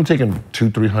taking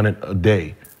 200-300 a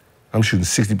day. I'm shooting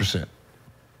 60%.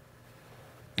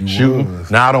 Shooting.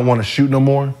 Now I don't want to shoot no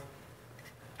more.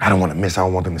 I don't want to miss. I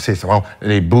don't want them to say something.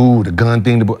 They booed the gun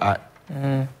thing. I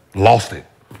lost it.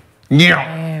 Yeah.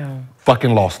 Damn.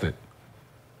 Fucking lost it.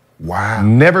 Wow.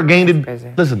 Never gained it.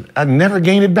 Crazy. Listen, I never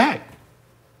gained it back.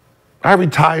 I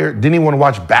retired. Didn't even want to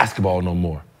watch basketball no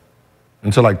more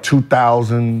until like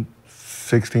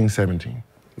 2016, 17.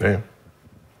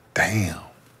 Damn.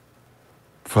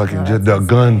 Fucking just the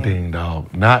gun thing,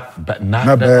 dog. Not bad.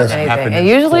 Anything. And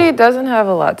usually it doesn't have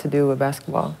a lot to do with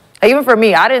basketball. Even for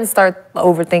me, I didn't start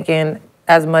overthinking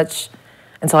as much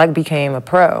until I became a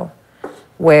pro,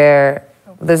 where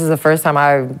this is the first time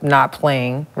I'm not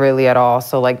playing really at all.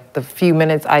 So like the few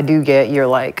minutes I do get, you're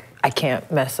like, I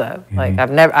can't mess up. Like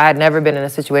I had never been in a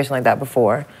situation like that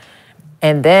before.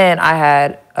 And then I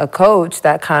had a coach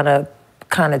that kind of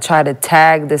tried to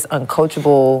tag this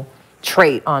uncoachable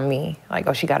trait on me. Like,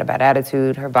 oh, she got a bad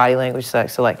attitude, her body language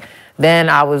sucks. So like, then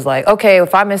I was like, okay,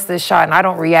 if I miss this shot and I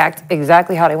don't react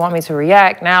exactly how they want me to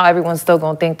react, now everyone's still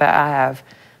gonna think that I have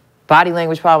body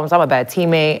language problems, I'm a bad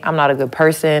teammate, I'm not a good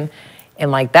person.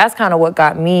 And like, that's kind of what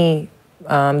got me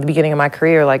the beginning of my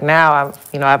career. Like now,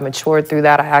 I've matured through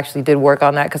that. I actually did work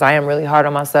on that because I am really hard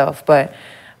on myself. But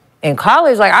in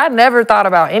college, like I never thought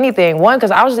about anything. One,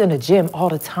 because I was just in the gym all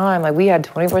the time. Like we had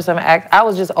 24/7 act. I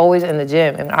was just always in the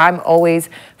gym. And I'm always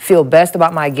feel best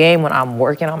about my game when I'm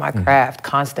working on my craft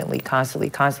constantly.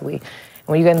 And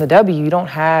when you get in the W, you don't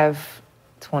have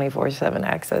 24/7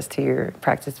 access to your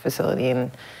practice facility.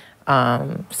 And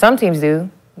some teams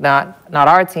do, not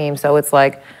our team. So it's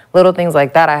like little things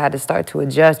like that I had to start to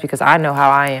adjust because I know how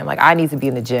I am. Like I need to be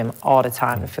in the gym all the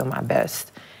time to feel my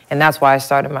best. And that's why I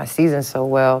started my season so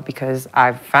well, because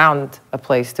I found a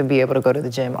place to be able to go to the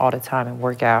gym all the time and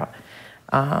work out.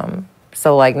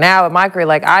 So like now in my career,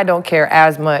 like I don't care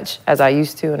as much as I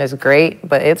used to, and it's great,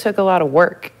 but it took a lot of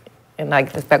work. And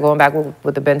like going back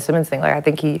with the Ben Simmons thing, like I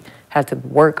think he had to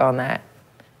work on that.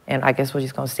 And I guess we're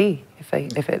just gonna see if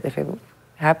it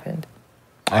happened.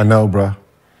 I know, bro.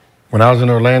 When I was in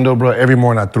Orlando, bro, every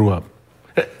morning I threw up.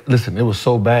 Listen, it was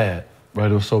so bad,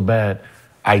 right? It was so bad.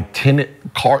 I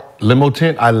limo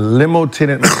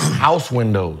tinted house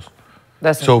windows. So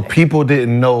insane. people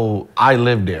didn't know I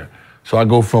lived there. So I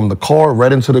go from the car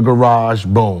right into the garage,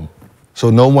 boom. So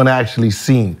no one actually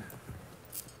seen.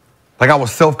 Like I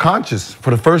was self-conscious for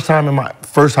the first time in my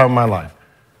life.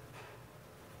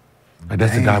 Like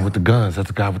that's the guy with the guns. That's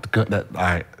the guy with the gun.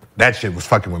 That shit was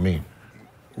fucking with me.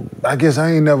 I guess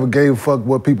I ain't never gave a fuck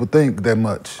what people think that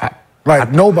much.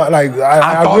 Like nobody, like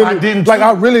I thought really I didn't like too.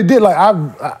 I really did. Like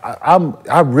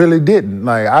I really didn't.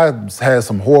 Like I had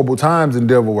some horrible times in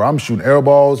Denver where I'm shooting air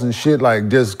balls and shit, like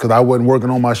just because I wasn't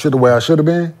working on my shit the way I should have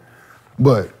been.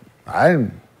 But I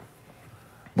didn't.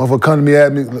 Motherfucker come to me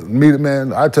at me,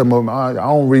 man. I tell him, I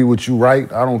don't read what you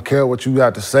write. I don't care what you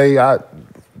got to say.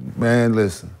 Man,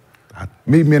 listen.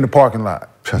 Meet me in the parking lot.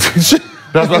 That's what I said.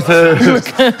 That's what I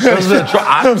said.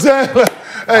 I'm saying, like,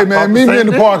 hey man, meet me in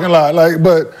the parking lot. Like,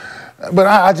 but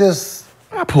I just.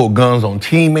 I pulled guns on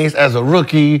teammates as a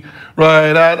rookie,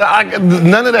 right?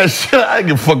 None of that shit. I didn't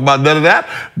give a fuck about none of that.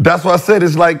 That's why I said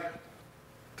it's like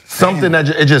something that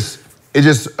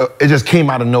it just came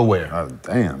out of nowhere.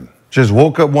 Damn. Just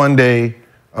woke up one day,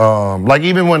 like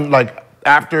even when like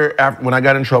after when I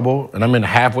got in trouble and I'm in the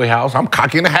halfway house, I'm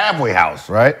cocky in the halfway house,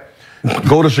 right?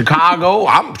 Go to Chicago,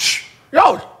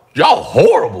 y'all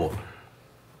horrible.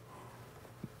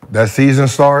 That season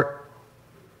start,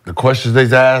 the questions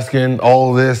they's asking,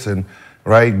 all this, and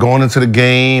right, going into the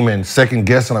game and second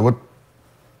guessing, like what?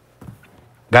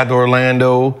 Got to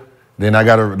Orlando, then I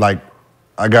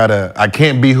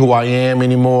can't be who I am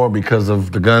anymore because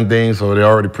of the gun thing, so they're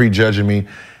already prejudging me.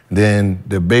 Then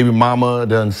the baby mama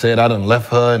done said I done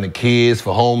left her and the kids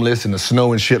for homeless in the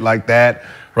snow and shit like that,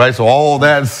 right? So all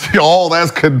that's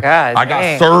I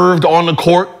got served on the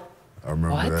court. I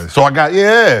remember that. So I got,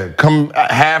 come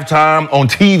at halftime on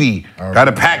TV. Got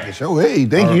a package. Oh, hey,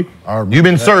 thank you. You've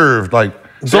been served. Like,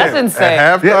 so That's insane.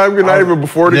 At halftime, you're not even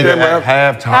before the game. At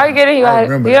halftime. How are you getting? You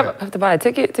remember have to buy a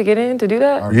ticket to get in to do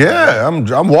that? Yeah,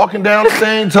 I'm walking down the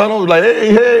same tunnel like,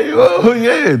 hey, oh,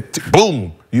 yeah.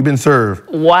 Boom, you've been served.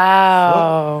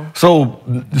 Wow. So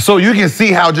you can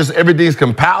see how just everything's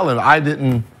compiling. I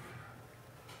didn't.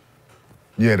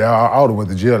 Yeah, I would have went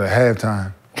to jail at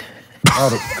halftime.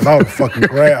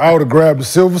 I would have grabbed the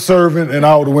silver servant and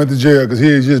I would have went to jail because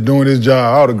he was just doing his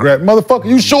job. I would have grabbed, motherfucker,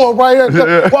 you show up right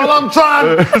here while I'm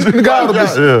trying. The guy would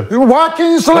have been, why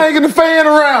can't you slanging the fan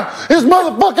around? This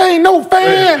motherfucker ain't no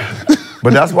fan.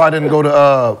 But that's why I didn't go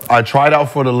to, I tried out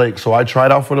for the Lakers. So I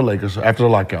tried out for the Lakers after the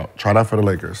lockout. Tried out for the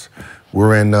Lakers.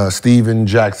 We're in Steven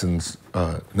Jackson's,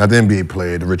 not the NBA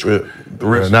player, the rich one.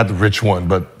 Not the rich one,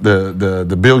 but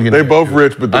the billionaire. They both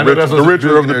rich, but the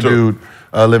richer of the two. Dude,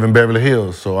 live in Beverly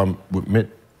Hills, so I'm with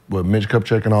Mitch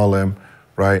Kupchak and all them,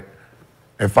 right?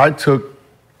 If I took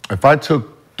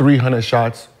 300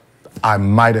 shots, I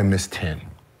might have missed 10.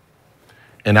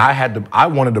 And I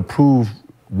wanted to prove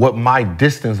what my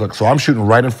distance looked. So I'm shooting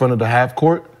right in front of the half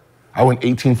court. I went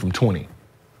 18 from 20,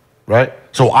 right?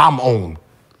 So I'm on.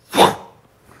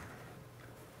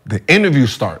 The interview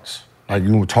starts. Like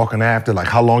you were talking after, like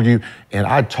how long and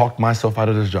I talked myself out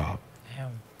of this job.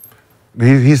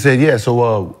 He said, yeah,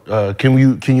 so can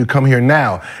you come here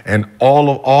now? And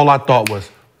all I thought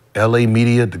was, LA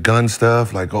media, the gun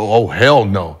stuff, like, oh hell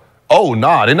no. Oh,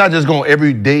 nah, they're not just gonna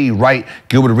every day write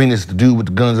Gilbert Arenas the dude with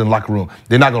the guns in the locker room.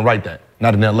 They're not gonna write that,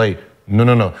 not in LA.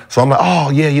 No. So I'm like, oh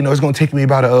yeah, it's gonna take me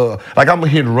about like I'm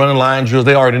here to run line drills.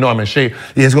 They already know I'm in shape.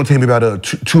 Yeah, it's gonna take me about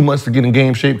 2 months to get in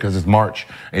game shape because it's March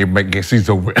and everybody gets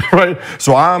season over, right?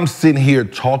 So I'm sitting here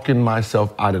talking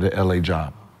myself out of the LA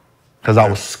job because I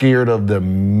was scared of the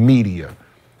media.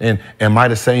 And am I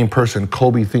the same person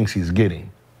Kobe thinks he's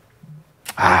getting?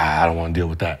 I don't want to deal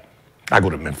with that. I go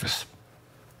to Memphis.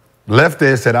 Left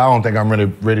there, said, I don't think I'm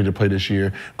ready to play this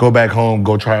year. Go back home,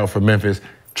 go try out for Memphis.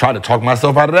 Try to talk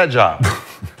myself out of that job.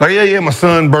 Like, yeah, my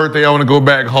son's birthday, I want to go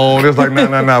back home. It's like,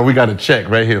 no, we got a check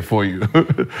right here for you.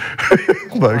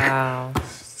 Like, Wow.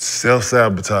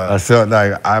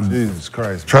 Self-sabotage. Jesus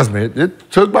Christ. Trust me,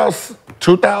 it took about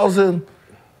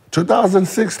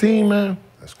 2016, man.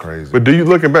 That's crazy. But do you,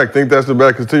 looking back, think that's the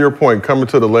best? Because to your point, coming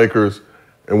to the Lakers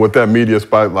and what that media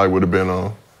spotlight would have been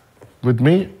on. With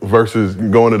me? Versus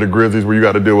going to the Grizzlies where you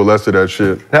got to deal with less of that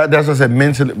shit. That's what I said,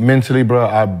 mentally, bro,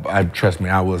 I trust me,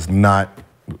 I was not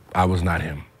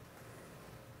him.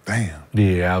 Damn.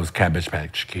 Yeah, I was Cabbage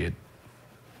Patch Kid.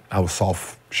 I was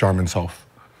soft, Charmin soft.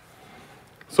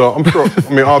 So I'm sure,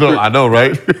 I know,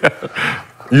 right?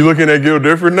 You looking at Gil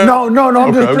different now? No,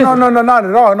 I'm just, no, not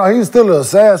at all. No, he's still an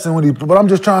assassin but I'm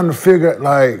just trying to figure,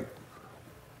 like,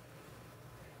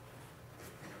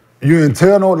 you didn't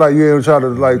tell no, like you didn't try to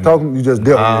like talk, you just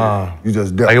dealt with it. You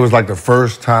just dealt. Like it was like the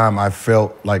first time I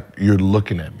felt like you're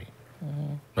looking at me.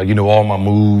 Like all my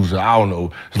moves, I don't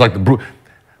know. It's like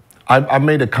I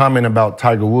made a comment about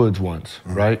Tiger Woods once,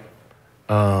 right?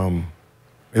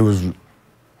 It was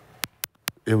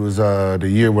the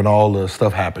year when all the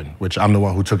stuff happened, which I'm the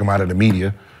one who took him out of the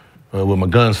media with my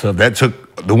gun stuff. That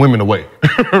took the women away.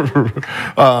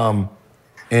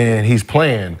 And he's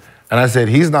playing, and I said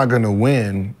he's not gonna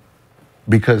win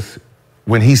because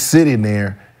when he's sitting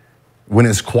there, when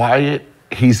it's quiet,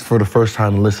 he's for the first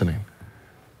time listening.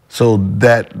 So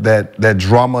that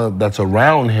drama that's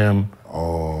around him,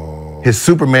 his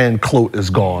Superman cloak is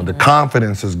gone. The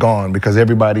confidence is gone because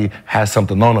everybody has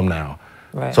something on him now.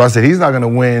 Right. So I said he's not gonna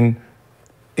win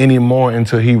anymore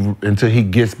until he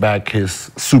gets back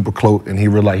his super cloak and he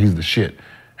realizes he's the shit.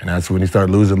 And that's when he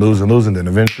started losing. Then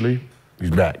eventually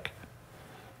he's back.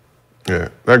 Yeah,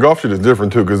 that golf shit is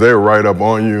different too because they were right up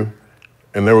on you.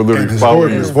 And they were literally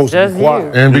following you. Supposed to be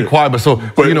quiet. And be quiet, but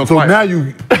you know, so quiet. now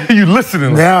you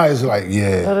listening. Now it's like,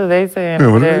 yeah. What are they saying? Yeah,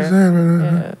 what are they saying?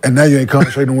 Yeah. And now you ain't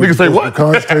concentrating on what Niggas say what?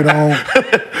 Concentrate on.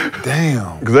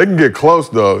 Damn. Because they can get close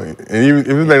though, and even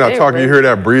if they're not talking, you hear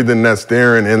that breathing, that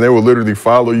staring, and they will literally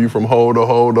follow you from hole to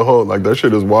hole to hole. Like that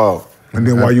shit is wild. And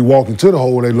then while you walking to the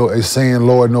hole, they saying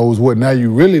Lord knows what. Now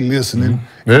you really listening.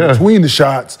 Yeah. In between the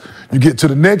shots, you get to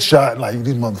the next shot, like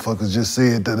these motherfuckers just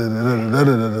said da da da da da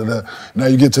da da da. Now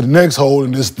you get to the next hole,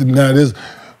 and this.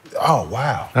 Oh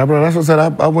wow. Yeah, bro, that's what I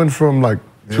said. I went from like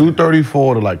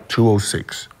 234 to like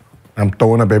 206. I'm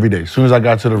throwing up every day. As soon as I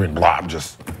got to the ring, blah, I'm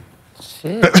just.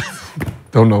 Shit. I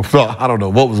don't know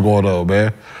what was going on,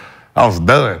 man. I was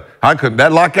done. I couldn't.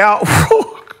 That lockout.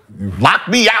 Lock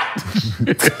me out.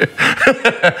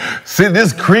 Sit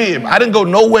this crib. I didn't go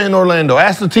nowhere in Orlando.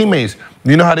 Ask the teammates.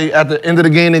 You know how they, at the end of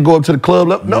the game, they go up to the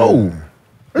club? No.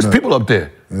 There's people up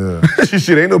there. Yeah.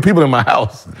 Shit, ain't no people in my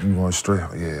house. You going straight?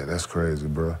 Yeah, that's crazy,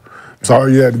 bro.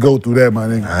 Sorry you had to go through that, my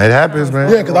nigga. It happens,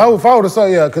 man. Yeah, because if I would have said,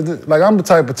 yeah, because like I'm the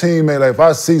type of teammate, like if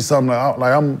I see something,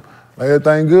 like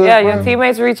everything good. Yeah, bro. your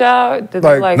teammates reach out. Did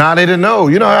Like, Nah, they didn't know.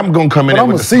 You know, I'm gonna come in there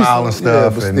with the smile and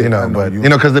stuff, but and still, you know, I know but you. you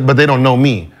know, but they don't know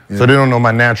me, so they don't know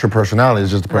my natural personality.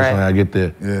 It's just the personality I get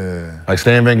there. Yeah. Like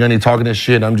Stan Van Gundy talking this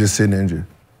shit, I'm just sitting there, just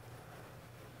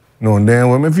knowing damn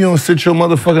well, if you don't sit your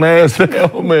motherfucking ass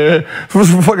down, man, what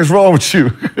the fuck is wrong with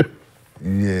you?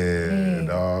 Yeah,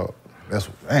 dog. That's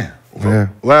man. Yeah.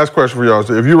 Last question for y'all.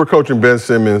 So if you were coaching Ben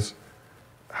Simmons,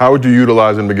 how would you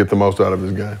utilize him to get the most out of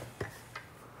his game?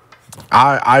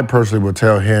 I personally would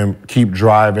tell him, keep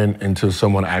driving until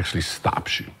someone actually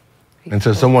stops you.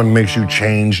 Until someone makes you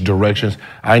change directions.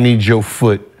 I need your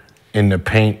foot in the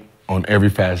paint on every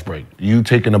fast break. You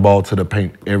taking the ball to the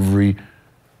paint every.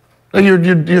 Like you're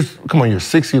come on, you're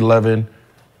 6'11",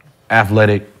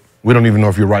 athletic. We don't even know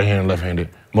if you're right-handed or left-handed.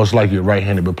 Most likely you're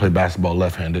right-handed, but play basketball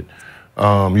left-handed.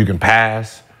 You can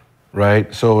pass,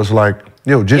 right? So it's like,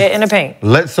 yo, just get in the paint.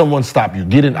 Let someone stop you.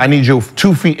 Get in. I need your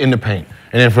 2 feet in the paint.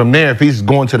 And then from there, if he's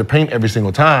going to the paint every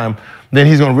single time, then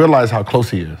he's gonna realize how close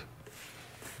he is.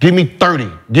 Give me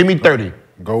 30. Give me 30.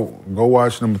 Go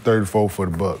watch number 34 for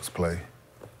the Bucks play.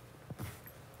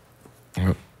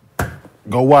 Yep.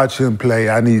 Go watch him play.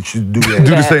 I need you to do that.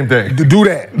 Do the same thing. Do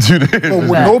that. Do that. So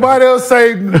when nobody else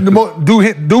say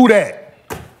do that.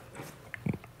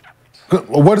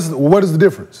 What is the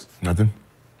difference? Nothing.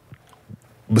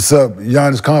 But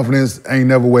Giannis' confidence ain't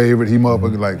never wavered. He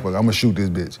motherfucker like, fuck, I'm gonna shoot this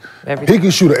bitch. He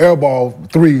can shoot an air ball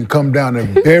 3 and come down the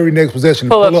very next possession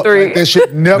and Pull up 3. Like that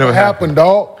shit never happened,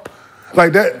 dog.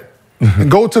 Like that. And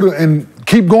go to the and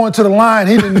keep going to the line.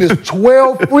 He done missed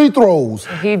 12 free throws.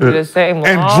 He do the same.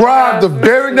 And drive the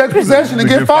very next possession and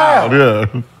get fouled.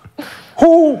 Yeah.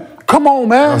 Who? Come on,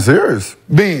 man. I'm serious.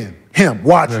 Ben, him,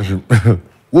 watch him.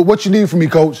 What you need from me,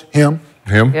 coach? Him.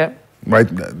 Him? Yep.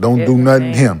 Right? Don't do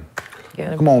nothing. Him.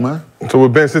 Come on, man. So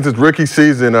with Ben, since it's rookie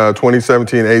season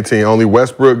 2017-18, only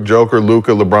Westbrook, Joker,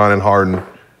 Luka, LeBron, and Harden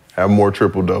have more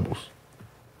triple-doubles.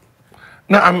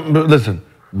 No, but listen,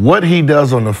 what he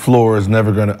does on the floor is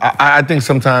never gonna. I think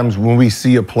sometimes when we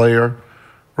see a player,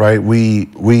 right, we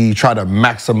try to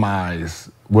maximize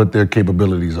what their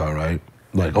capabilities are, right?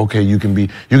 Like, okay, you can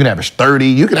average 30,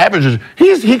 you can average.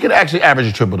 He could actually average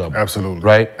a triple-double. Absolutely.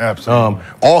 Right? Absolutely.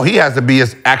 All he has to be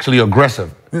is actually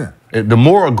aggressive. Yeah. The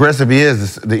more aggressive he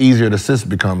is, the easier the assist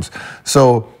becomes.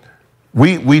 So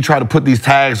we try to put these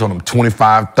tags on him,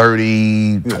 25,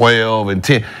 30, 12, and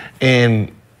 10.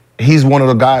 And he's one of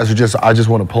the guys who I just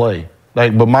want to play.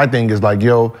 Like, but my thing is like,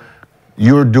 yo,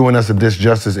 you're doing us a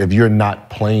disjustice if you're not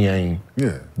playing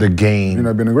the game You're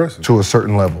not being aggressive. to a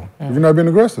certain level. If you're not being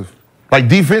aggressive. Like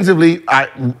defensively,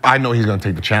 I know he's gonna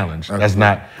take the challenge. That's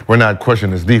not, we're not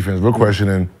questioning his defense. We're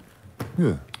questioning,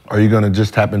 are you gonna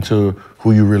just tap into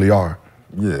who you really are?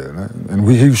 Yeah, and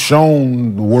he's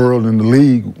shown the world and the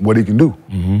league what he can do.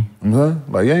 You know what I'm saying?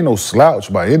 Like, he ain't no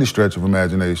slouch by any stretch of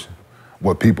imagination,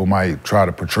 what people might try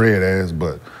to portray it as,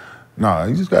 but nah,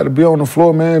 you just gotta be on the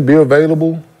floor, man, be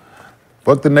available.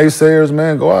 Fuck the naysayers,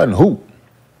 man, go out and hoop.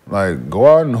 Like, go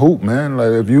out and hoop, man.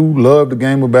 Like, if you love the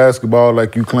game of basketball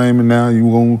like you claiming now, you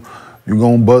gonna you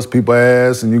gonna bust people's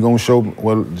ass and you gonna show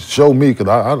me, because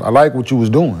I like what you was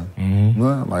doing.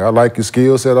 Yeah, like I like your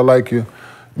skill set, I like your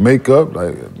makeup.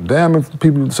 Like, damn if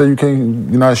people say you're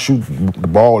not shoot the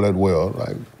ball that well.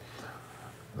 Like,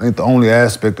 ain't the only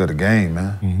aspect of the game,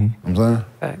 man. You know what I'm saying?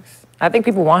 Facts. I think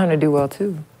people want him to do well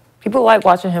too. People like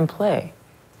watching him play.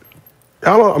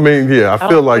 I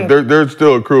feel like there's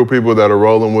still a crew of people that are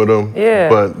rolling with him. Yeah.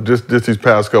 But just these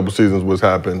past couple seasons, what's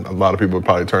happened, a lot of people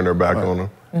probably turn their back on him.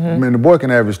 I mean, the boy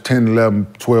can average 10, 11,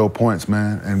 12 points,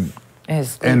 man,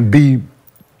 and be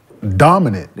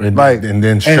dominant. And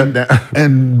then shut down.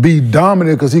 And be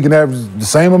dominant because he can average the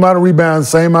same amount of rebounds,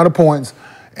 same amount of points,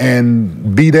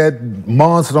 and be that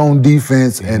monster on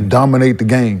defense and dominate the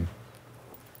game.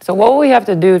 So what would we have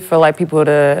to do for like people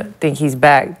to think he's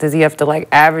back? Does he have to like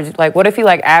average, like what if he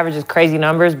like averages crazy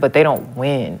numbers but they don't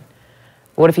win?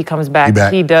 What if he comes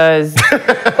back? He does.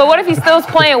 But what if he still's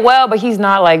playing well but he's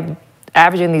not like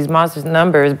averaging these monstrous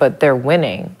numbers but they're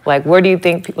winning? Like what do you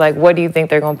think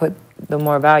they're gonna put the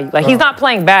more value? Like he's not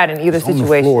playing bad in either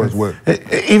situation. On the floor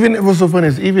Even what's so funny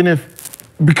is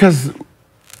because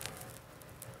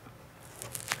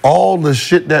all the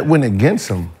shit that went against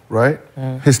him, right?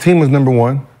 His team was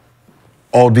 #1.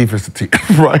 All defensive team,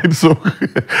 right? So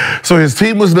his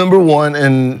team was #1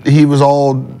 and he was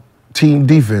all team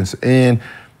defense. And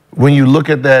when you look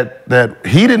at that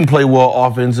he didn't play well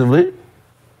offensively,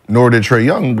 nor did Trae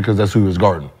Young, because that's who he was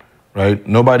guarding, right?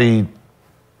 Nobody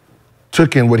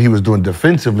took in what he was doing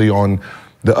defensively on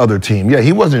the other team. Yeah,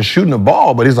 he wasn't shooting the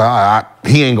ball, but he's like,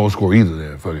 he ain't gonna score either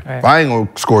then. Fuck it. Right. If I ain't gonna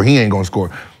score, he ain't gonna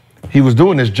score. He was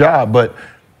doing his job, but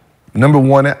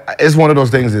 #1, it's one of those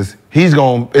things this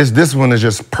one is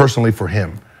just personally for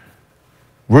him.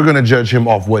 We're gonna judge him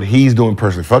off what he's doing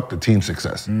personally. Fuck the team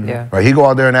success. Yeah. Right? He go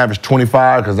out there and average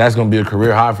 25, because that's gonna be a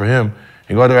career high for him.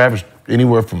 He go out there and average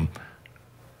anywhere from,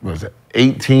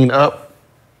 18 up,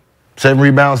 7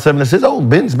 rebounds, 7 assists. Oh,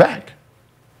 Ben's back.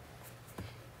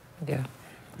 Yeah,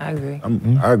 I agree.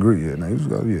 I agree,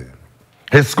 yeah.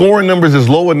 His scoring numbers is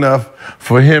low enough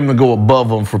for him to go above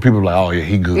him, for people to be like, oh yeah,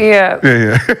 he good. Yeah.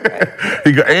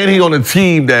 And he on a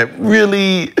team that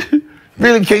really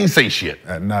can't say shit.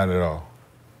 Not at all.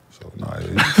 So, no.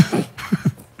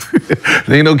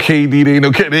 There ain't no KD, there ain't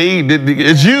no KD.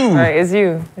 It's you. Right, it's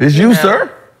you. It's you,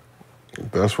 sir.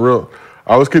 That's real.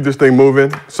 Let's keep this thing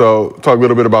moving. So talk a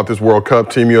little bit about this World Cup.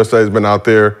 Team USA has been out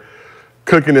there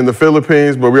cooking in the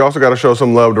Philippines, but we also got to show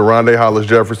some love to Rondae, Hollis,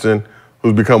 Jefferson,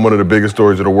 who's become one of the biggest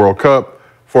stories of the World Cup.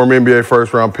 Former NBA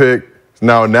first-round pick. He's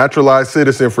now a naturalized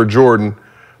citizen for Jordan,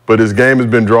 but his game has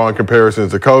been drawing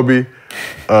comparisons to Kobe.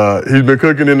 He's been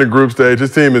cooking in the group stage.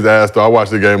 His team is ass, though. I watched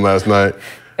the game last night.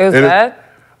 It was bad?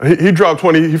 He dropped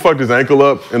 20. He fucked his ankle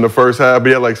up in the first half, but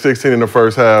he had like 16 in the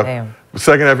first half. Damn. The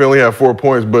second half, he only had 4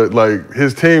 points, but like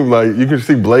his team, like you can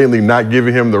see blatantly not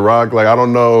giving him the rock. Like I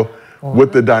don't know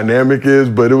what the dynamic is,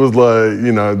 but it was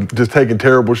like, just taking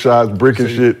terrible shots, bricking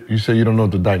shit. You say you don't know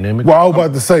what the dynamic is? Well, I was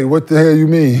about to say, what the hell you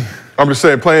mean? I'm just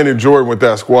saying, playing in Jordan with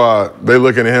that squad, they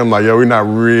looking at him like, yo, we're not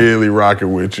really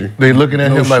rocking with you. They looking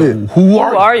at him shit. like, who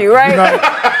are you? Right?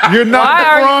 You're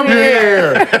not from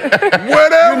here.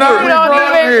 Whatever.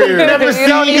 You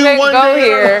don't even go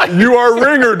here. You our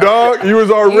ringer, dog. You was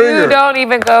our ringer. You don't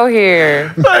even go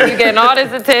here. You getting all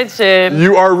this attention.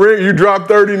 You are ringer. You dropped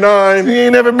 39. He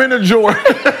ain't never been to Jordan.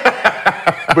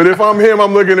 But if I'm him,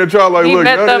 I'm looking at y'all like, He look,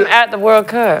 met them at the World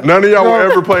Cup. none of y'all will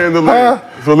ever play in the league.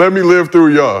 So let me live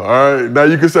through y'all, all right? Now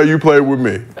you can say you played with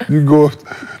me. You go up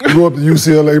to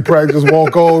UCLA practice,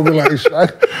 walk over,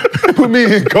 like, put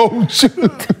me in, coach.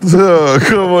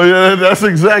 Come on, yeah, that's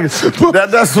exactly.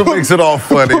 That's what makes it all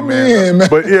funny, Put me in, man.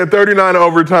 But he had 39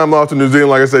 overtime loss to New Zealand.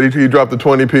 Like I said, he dropped the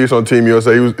 20 piece on Team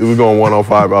USA. He was going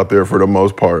 105 out there for the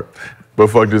most part, but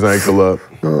fucked his ankle up.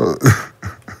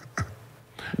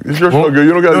 It's your show, girl.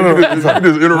 You don't got to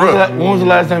just interrupt. When was the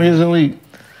last time he was in the league?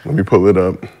 Let me pull it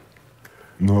up.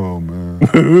 No, man.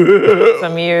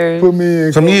 Some years. Put me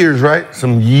in. Some years, right?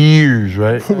 Some years,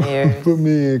 right? Some years. Put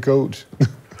me in, coach.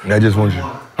 I just want you.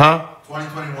 Huh?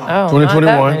 2021. Oh, not 2021.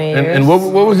 that many years. And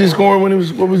what was he scoring when he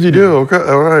was? What was he Yeah, doing? okay,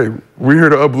 all right. We're here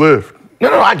to uplift.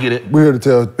 No, I get it. We're here to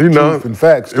tell truth and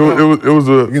facts. It was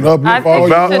a You can uplift all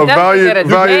you I think want. you should definitely get a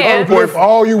valiant chance. Uplift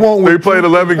all you want. They with played truth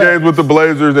 11 and games with the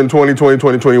Blazers in 2020,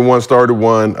 2021, started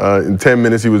one. In 10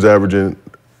 minutes, he was averaging,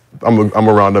 I'm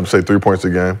gonna round up and say 3 points a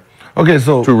game. Okay,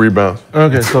 so 2 rebounds.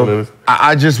 Okay, so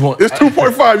I just want. It's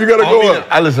 2.5, you gotta go up.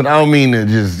 I don't mean to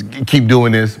just keep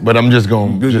doing this, but I'm just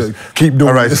going to just keep doing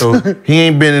All right, this. so he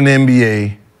ain't been in the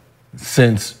NBA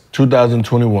since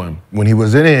 2021. When he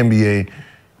was in the NBA,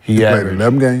 he played averaged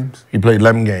 11 games. He played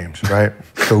 11 games, right?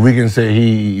 So we can say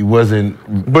he wasn't.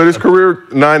 But his career,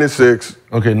 9-6,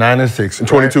 Okay, 9 and 6. In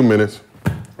 22 minutes.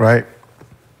 Right?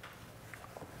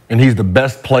 And he's the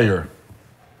best player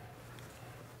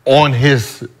on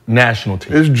his national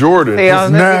team. It's Jordan. See,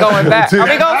 I'm going back. Are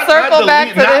we going to circle back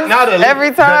to this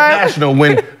every time? National,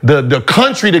 when the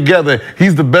country together,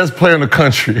 he's the best player in the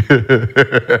country.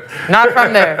 Not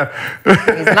from there.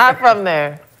 He's not from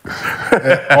there.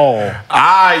 At all. All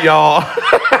right, y'all.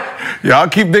 Y'all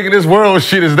keep thinking this world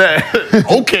shit is that.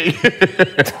 Okay.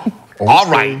 All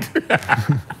right.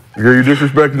 Girl, you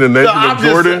disrespecting the nation of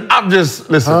Jordan? I'm just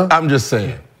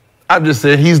saying. I'm just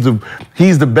saying he's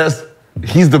the best.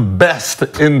 He's the best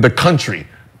in the country.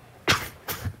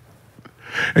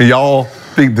 And y'all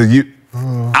think that you.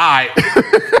 All right.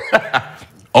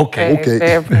 Okay.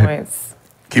 Fair points.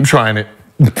 Keep trying it.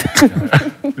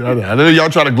 I know y'all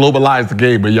try to globalize the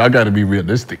game, but y'all got to be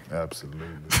realistic. Absolutely.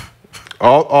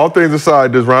 All things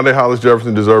aside, does Rondae Hollis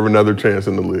Jefferson deserve another chance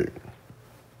in the league?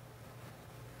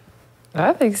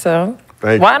 I think so.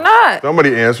 Thank Why you. not?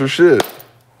 Somebody answer shit.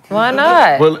 Why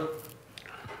not? Well,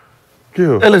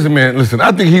 Kill. hey, listen, man. Listen,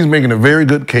 I think he's making a very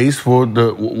good case for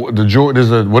the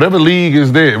Jordan. Whatever league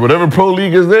is there, whatever pro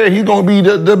league is there, he's gonna be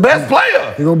the best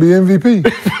player He's gonna be MVP.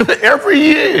 every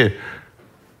year.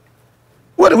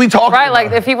 What are we talking Right, about?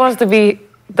 like if he wants to be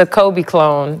the Kobe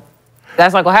clone,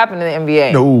 that's not gonna happen in the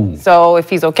NBA. No. So if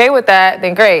he's okay with that,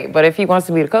 then great. But if he wants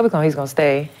to be the Kobe clone, he's gonna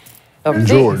stay overseas.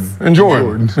 Jordan. And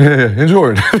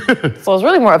Jordan. So it's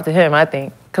really more up to him, I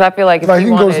think. Because I feel like if Like he he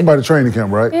can go to wanted, somebody's training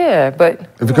camp, right? yeah, but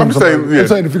If it comes I'm saying, I'm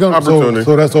saying if it comes opportunity.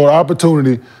 so that's an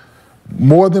opportunity.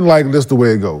 More than likely, that's the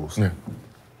way it goes. Yeah.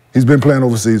 He's been playing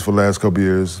overseas for the last couple of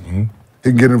years. He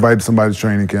can get invited to somebody's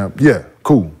training camp. Yeah,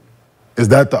 cool. Is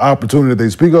that the opportunity that they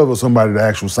speak of, or somebody the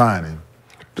actual signing?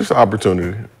 Just an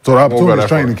opportunity. So the Won't go opportunity that is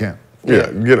training far. camp.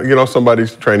 Yeah, get on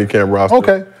somebody's training camp roster.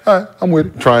 Okay, all right, I'm with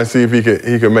it. Try and see if he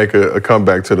can make a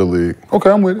comeback to the league. Okay,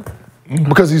 I'm with it.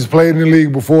 Because he's played in the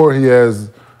league before, he has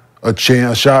a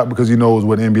shot because he knows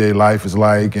what NBA life is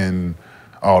like and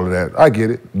all of that. I get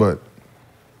it, but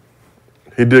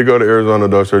He did go to Arizona,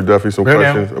 though, so there's definitely some Right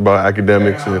now. questions about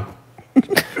academics and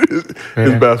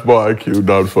his basketball IQ.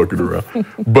 No, I'm fucking around.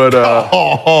 But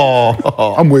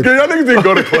I'm with yeah, it. y'all niggas didn't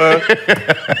go to class.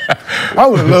 I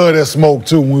would have loved that smoke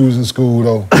too when we was in school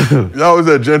though. Y'all was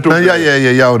that gentle. Yeah.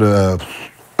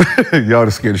 Y'all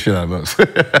would scared the shit out of us.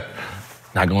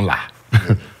 Not gonna lie.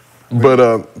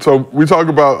 But so we talk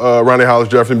about Rondae Hollis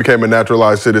Jefferson became a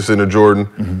naturalized citizen of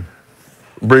Jordan.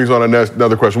 Brings on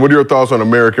another question. What are your thoughts on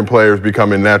American players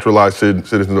becoming naturalized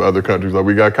citizens of other countries? Like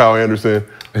we got Kyle Anderson.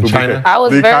 In who China? became- I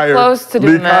was Lee very Kyer- close to Lee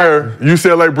doing that. Kyer,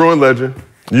 UCLA Bruin legend.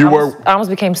 You were I almost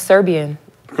became Serbian.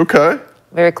 okay.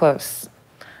 Very close.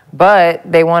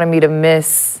 But they wanted me to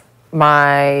miss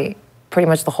pretty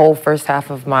much the whole first half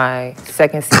of my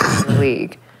second season in the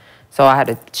league. So I had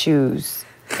to choose.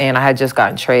 And I had just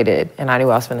gotten traded, and I knew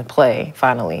I was going to play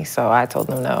finally. So I told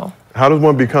them no. How does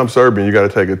one become Serbian? You got to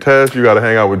take a test. You got to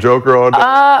hang out with Joker all day.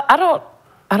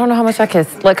 I don't know how much I can,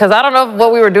 because I don't know if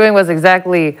what we were doing was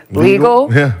exactly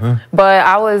legal. Yeah. But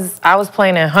I was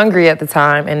playing in Hungary at the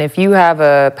time, and if you have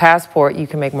a passport, you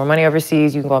can make more money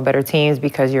overseas. You can go on better teams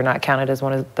because you're not counted as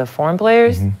one of the foreign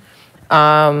players.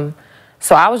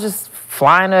 So I was just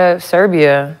flying to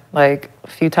Serbia like a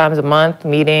few times a month,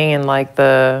 meeting in like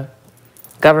the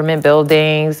government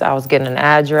buildings. I was getting an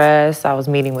address. I was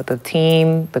meeting with the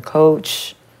team, the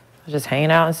coach. I was just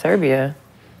hanging out in Serbia.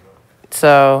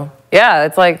 So yeah,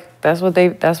 it's like that's what they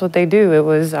do. It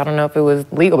was, I don't know if it was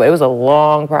legal, but it was a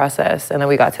long process. And then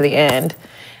we got to the end.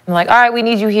 And like, all right, we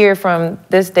need you here from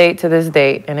this date to this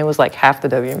date. And it was like half the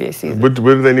WNBA season. What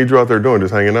do they need you out there doing?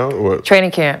 Just hanging out? Or what?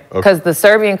 Training camp. Because the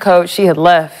Serbian coach, she had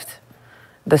left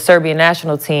the Serbian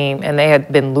national team, and they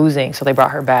had been losing, so they brought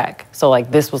her back. So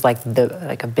like this was like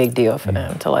a big deal for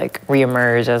them to like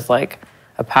reemerge as like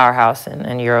a powerhouse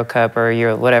in Euro Cup or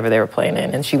Euro whatever they were playing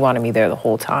in, and she wanted me there the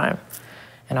whole time,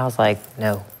 and I was like,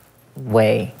 no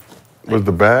way. Was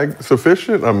the bag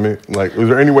sufficient? I mean, like, was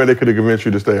there any way they could have convinced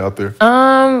you to stay out there?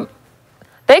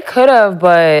 They could have,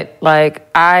 but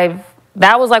like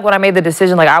that was like when I made the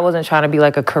decision. Like I wasn't trying to be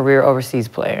like a career overseas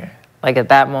player. Like at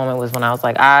that moment was when I was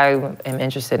like, I am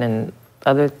interested in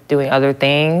doing other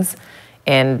things,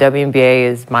 and WNBA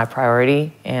is my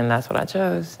priority, and that's what I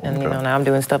chose. And you know, now I'm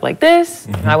doing stuff like this.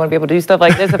 And I wouldn't be able to do stuff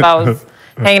like this if I was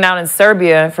hanging out in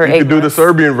Serbia for 8 months. You could do the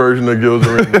Serbian version of Gil's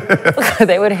Arena.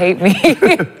 They would hate me.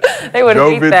 They would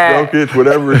hate that. Jokic,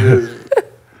 whatever it is.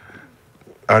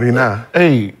 Arina.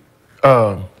 Hey,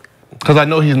 because I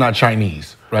know he's not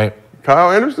Chinese, right?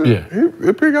 Kyle Anderson? Yeah.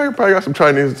 He probably got some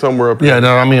Chinese somewhere up Yeah,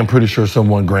 no, I mean, I'm pretty sure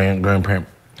someone grandparent.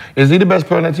 Is he the best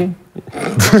player on that team?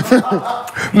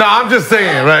 No, I'm just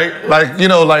saying, right? Like, you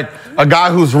know, like a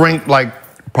guy who's ranked like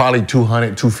probably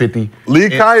 200, 250. Lee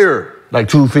Kyer. Like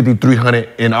 250, 300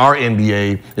 in our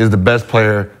NBA is the best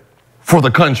player for the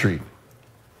country.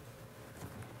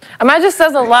 I mean, it just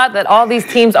says a lot that all these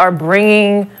teams are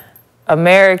bringing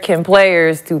American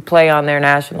players to play on their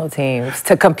national teams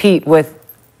to compete with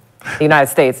the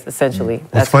United States, essentially.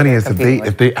 What's funny is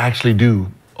if they actually do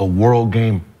a world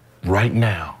game right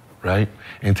now, right,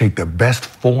 and take the best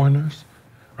foreigners,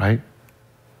 right?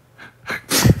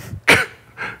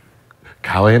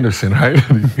 Kyle Anderson, right?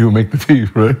 He would make the team,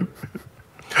 right?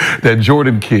 That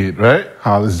Jordan kid, right?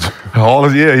 Hollis,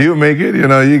 yeah, he would make it. You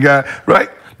know, you got right.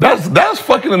 That's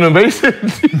fucking an amazing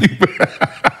team.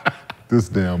 This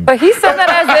damn. But he said that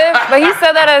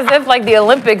as if like the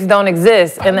Olympics don't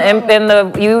exist and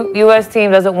the U.S.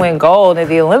 team doesn't win gold at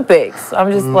the Olympics.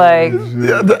 I'm just like.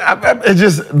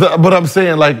 But I'm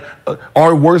saying like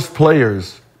our worst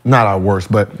players, not our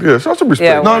worst, but yeah, show some respect.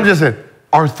 Yeah, no, I'm just saying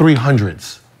our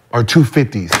 300s, our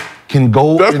 250s can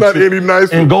go. That's not any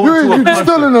nice. And go You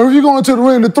still in there. If you go into the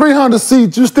ring, the 300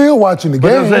 seats, you still watching the game.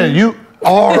 But I'm saying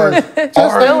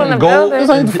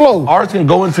ours can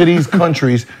go into these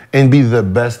countries and be the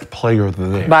best player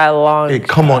there. By a long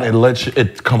Come on,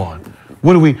 come on.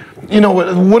 What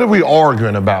are we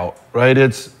arguing about, right?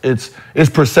 It's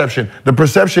perception. The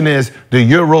perception is the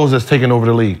Euros is taking over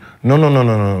the league.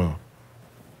 No.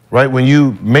 Right? When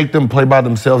you make them play by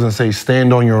themselves and say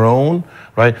stand on your own,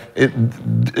 right?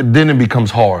 Then it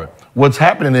becomes hard. What's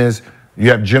happening is you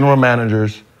have general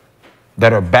managers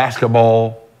that are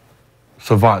basketball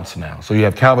savants now. So you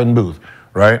have Calvin Booth,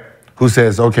 right? Who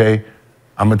says, okay,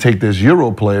 I'm gonna take this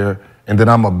Euro player and then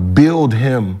I'm gonna build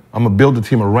the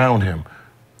team around him.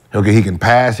 Okay, he can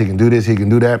pass, he can do this, he can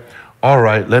do that. All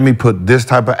right, let me put this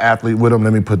type of athlete with him,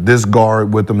 let me put this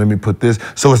guard with him, let me put this,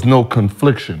 so it's no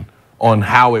confliction on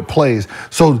how it plays.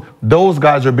 So those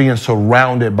guys are being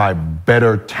surrounded by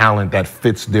better talent that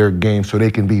fits their game so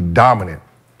they can be dominant.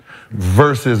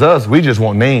 Versus us, we just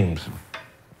want names.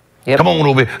 Yep. Come on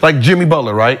over here. Like Jimmy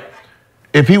Butler, right?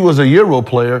 If he was a Euro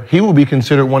player, he would be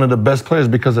considered one of the best players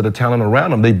because of the talent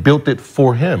around him. They built it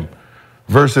for him.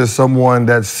 Versus someone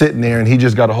that's sitting there and he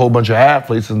just got a whole bunch of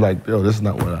athletes and like, yo, this is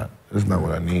not what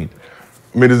I need.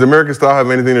 I mean, does American style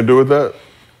have anything to do with that?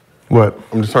 What?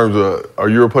 In terms of, are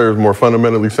Euro players more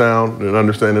fundamentally sound and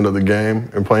understanding of the game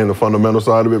and playing the fundamental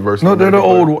side of it versus? No, they're the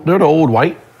old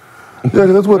white. Yeah,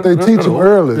 that's what they teach them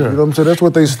early. Yeah. You know what I'm saying? That's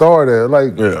what they start at.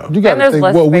 Like, you got to think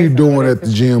what we doing at the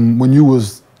gym when you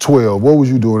was 12. What was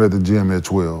you doing at the gym at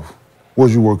 12? What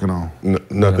was you working on?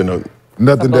 Nothing.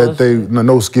 Nothing that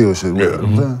no skill shit. Yeah. You know what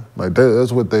I'm saying? Like,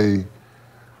 that's what they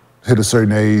hit a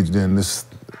certain age, then it's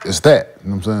that. You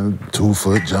know what I'm saying? 2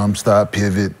 foot, jump, stop,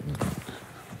 pivot.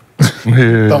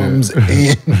 Thumbs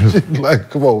in. Like,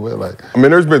 come on, man. Like, I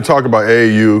mean, there's been talk about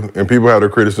AAU, and people have their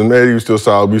criticism. AAU's still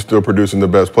solid. We're still producing the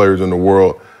best players in the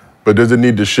world. But does it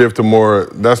need to shift to more?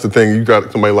 That's the thing. You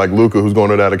got somebody like Luka who's going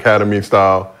to that academy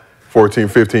style, 14,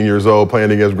 15 years old,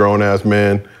 playing against grown-ass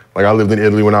men. Like, I lived in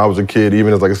Italy when I was a kid,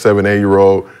 even as like a 7,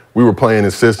 8-year-old. We were playing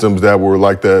in systems that were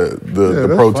like the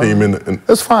pro fine. team.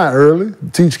 That's fine early.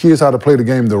 Teach kids how to play the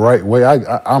game the right way.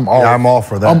 I'm all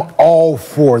for that. I'm all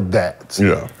for that.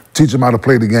 Yeah. Teach them how to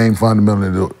play the game fundamentally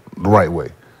the right way.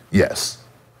 Yes.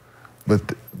 But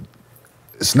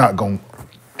it's not going to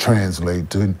translate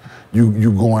to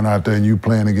you going out there and you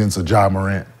playing against a Ja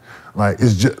Morant. Like,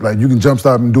 it's just like you can jump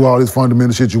stop and do all this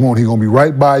fundamental shit you want. He's gonna be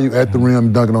right by you at the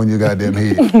rim dunking on your goddamn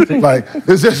head. Like,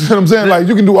 it's just what I'm saying. Like,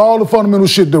 you can do all the fundamental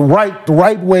shit the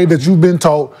right way that you've been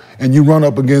taught, and you run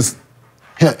up against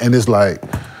him, and it's like,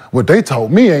 what they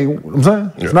taught me ain't, you know what I'm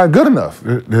saying? It's not good enough.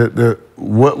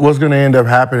 What's gonna end up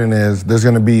happening is there's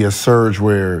gonna be a surge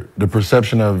where the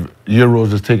perception of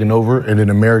Euros is taking over, and then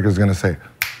America's gonna say,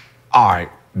 all right,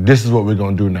 this is what we're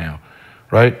gonna do now,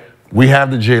 right? We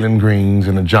have the Jalen Greens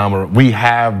and the John Morant. We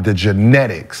have the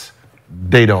genetics.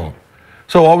 They don't.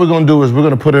 So all we're gonna do is we're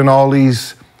gonna put in all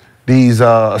these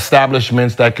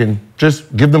establishments that can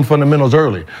just give them fundamentals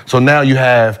early. So now you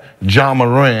have John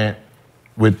Morant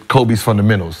with Kobe's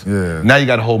fundamentals. Yeah. Now you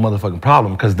got a whole motherfucking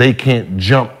problem because they can't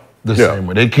jump the same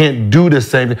way. They can't do the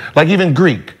same thing. Like even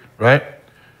Greek, right?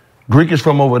 Greek is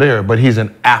from over there, but he's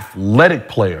an athletic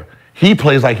player. He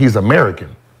plays like he's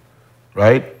American,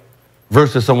 right?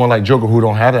 Versus someone like Joker who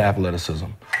don't have the athleticism,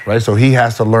 right? So he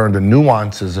has to learn the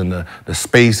nuances and the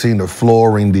spacing, the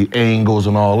flooring, the angles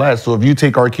and all that. So if you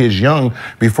take our kids young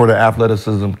before the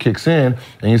athleticism kicks in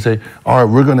and you say, all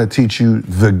right, we're gonna teach you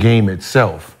the game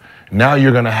itself. Now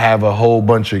you're gonna have a whole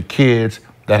bunch of kids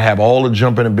that have all the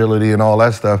jumping ability and all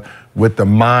that stuff with the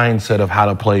mindset of how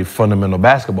to play fundamental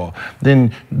basketball.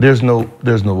 Then there's no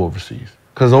overseas.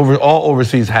 Because all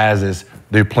overseas has is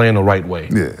they're playing the right way.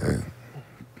 Yeah.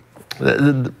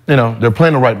 you know, they're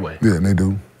playing the right way. Yeah, and they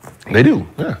do. They do,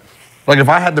 yeah. Like if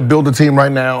I had to build a team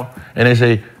right now and they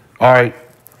say, all right,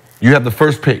 you have the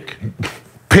first pick.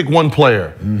 Pick one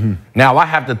player. Now I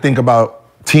have to think about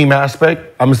team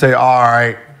aspect. I'm gonna say, all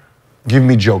right, give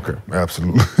me Joker.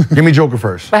 Absolutely. Give me Joker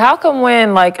first. But how come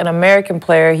when like an American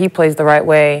player, he plays the right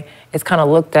way, it's kind of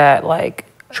looked at like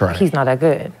he's not that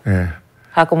good? Yeah.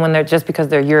 How come when they're just because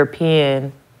they're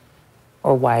European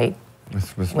or white?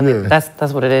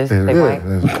 That's what it is. They white.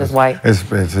 It's white.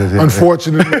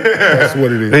 Unfortunately, that's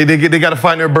what it is. They got to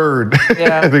find their bird.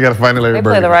 Yeah. They got to find their bird. They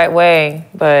play the right way,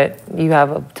 but you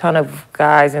have a ton of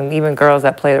guys and even girls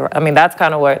that play the right. I mean, that's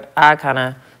kind of what I kind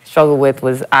of struggled with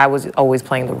was I was always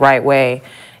playing the right way.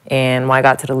 And when I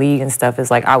got to the league and stuff,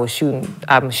 it's like I'm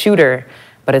a shooter,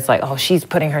 but it's like, oh, she's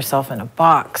putting herself in a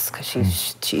box because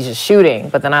she's just shooting.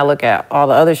 But then I look at all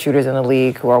the other shooters in the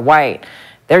league who are white.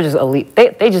 They're just elite.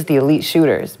 They just the elite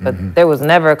shooters. But there was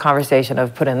never a conversation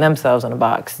of putting themselves in a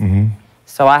box.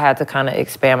 So I had to kind of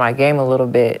expand my game a little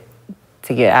bit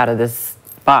to get out of this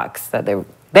box that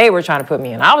they were trying to put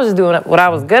me in. I was just doing what I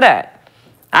was good at.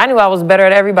 I knew I was better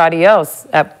at everybody else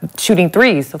at shooting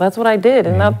threes, so that's what I did.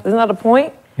 Isn't that a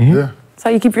point? Yeah. That's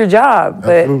how you keep your job.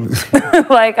 But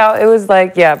like it was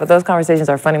like, yeah, but those conversations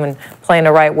are funny when playing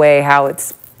the right way, how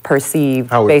it's perceived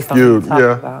based on what you're talking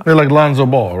about. They're like Lonzo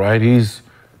Ball, right? He's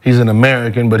an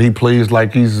American, but he plays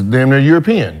like he's damn near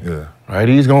European. Yeah. Right?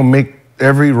 He's gonna make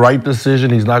every right decision.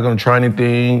 He's not gonna try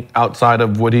anything outside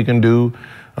of what he can do.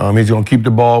 He's gonna keep the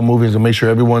ball moving. He's gonna make sure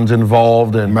everyone's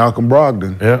involved. And Malcolm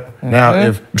Brogdon. Yeah. Now,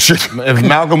 if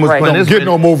Malcolm was playing don't get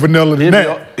no more vanilla than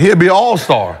that. He'd be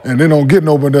all-star. And they don't get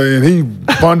no vanilla. And he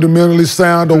fundamentally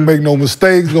sound, don't make no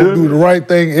mistakes, gonna do the right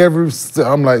thing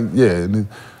I'm like,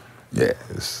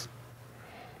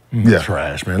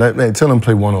 Trash, man. Tell him to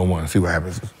play one-on-one. See what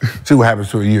happens. See what happens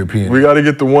to a European. We got to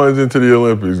get the ones into the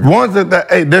Olympics.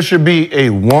 There should be a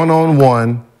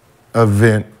one-on-one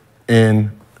event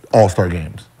in All-Star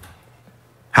games.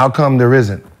 How come there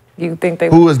isn't? You think they?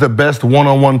 Who is the best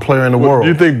one-on-one player in the world? Do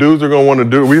you think dudes are going to want to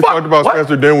do it? We talked about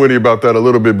Spencer Dinwiddie about that a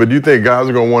little bit, but do you think guys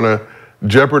are going to want to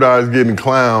jeopardize getting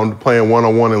clowned playing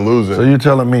one-on-one and losing? So you're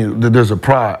telling me that there's a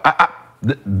pride.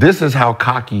 This is how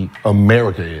cocky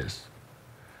America is.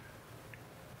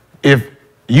 If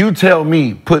you tell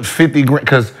me put 50 grand,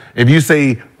 because if you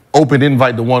say open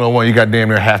invite to one-on-one, you got damn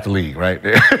near half the league, right?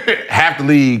 Half the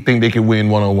league think they can win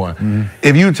one-on-one.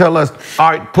 If you tell us, all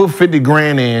right, put 50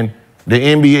 grand in, the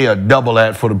NBA will double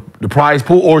that for the prize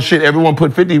pool, or shit, everyone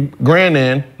put 50 grand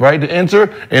in, right, to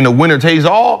enter, and the winner takes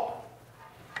all,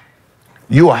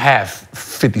 you'll have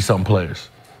 50-something players.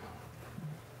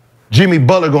 Jimmy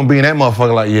Butler gonna be in that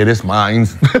motherfucker like, yeah, this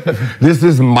mine's. This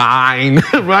is mine,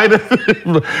 right?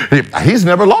 He's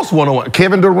never lost one-on-one.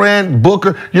 Kevin Durant,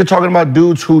 Booker, you're talking about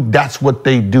dudes who that's what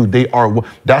they do.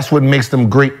 That's what makes them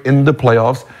great in the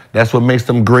playoffs. That's what makes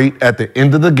them great at the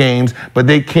end of the games, but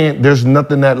they can't, there's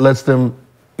nothing that lets them,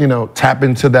 tap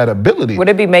into that ability. Would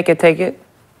it be make it, take it?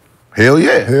 Hell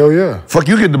yeah. Hell yeah. Fuck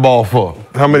you get the ball for?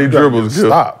 How many dribbles?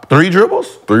 Stop. 3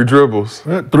 dribbles? 3 dribbles.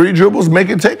 3 dribbles, make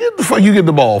it, take it? The fuck you get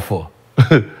the ball for?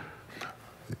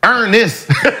 Earn this.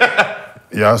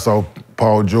 Yeah, I saw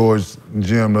Paul George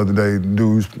gym the other day.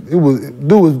 Dude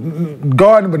was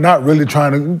guarding, but not really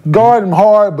trying to guard him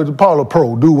hard. But Paul a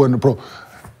pro. Dude wasn't a pro.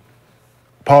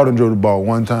 Paul done drove the ball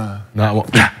one time. Not one.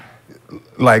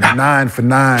 Like 9 for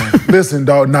 9. Listen,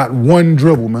 dog, not one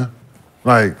dribble, man.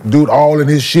 Like, dude, all in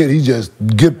his shit, he just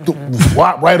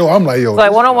whop right over. I'm like, yo. So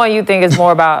like one-on-one, you think is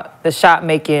more about the shot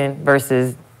making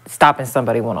versus stopping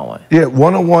somebody one-on-one? Yeah,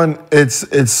 one-on-one, it's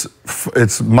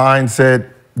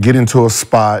mindset, get into a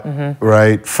spot,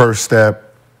 right? First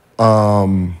step.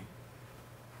 Somebody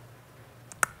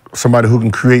who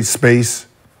can create space,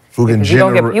 who can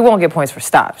generate. You won't get points for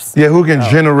stops. Yeah, who can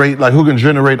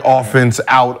generate offense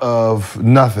out of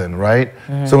nothing, right?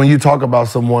 So when you talk about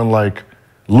someone like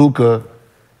Luka,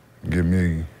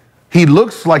 he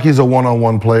looks like he's a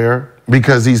one-on-one player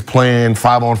because he's playing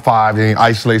 5-on-5 and he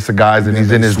isolates the guys and he's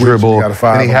in his dribble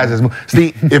and he has his.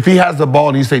 See, if he has the ball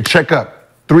and you say check up,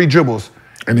 3 dribbles,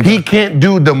 and he can't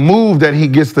do the move that he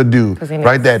gets to do,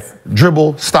 right? That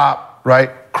dribble, stop, right?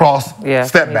 Cross,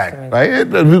 step back, right?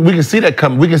 We can see that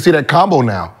come. We can see that combo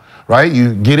now, right?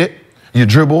 You get it, you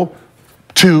dribble,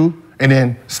 2. And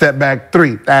then step back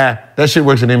 3. That shit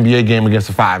works in an NBA game against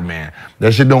a 5-man.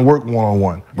 That shit don't work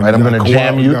one-on-one. Right? I'm gonna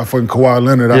jam you. You got fucking Kawhi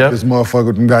Leonard out this motherfucker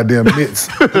with them goddamn mitts.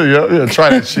 yeah,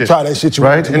 try that shit. Try that shit,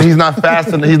 right? And he's not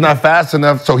fast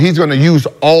enough, so he's gonna use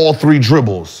all 3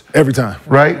 dribbles. Every time.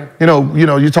 Right? You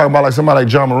talking about like somebody like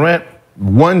John Morant,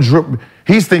 one dribble,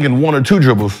 he's thinking 1 or 2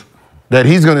 dribbles that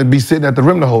he's gonna be sitting at the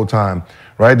rim the whole time.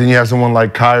 right? Then you have someone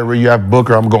like Kyrie, you have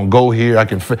Booker, I'm gonna go here, I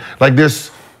can fit. Like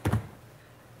this.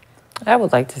 I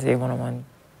would like to see one-on-one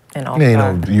in all. It ain't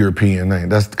no European thing.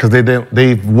 That's because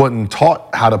they wasn't taught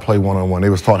how to play one-on-one.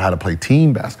 They was taught how to play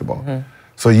team basketball. Mm-hmm.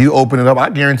 So you open it up, I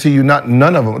guarantee you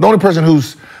none of them. The only person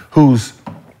who's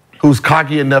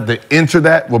cocky enough to enter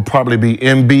that will probably be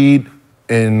Embiid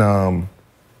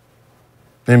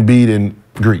and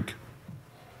Greek.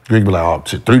 Greek be like, oh,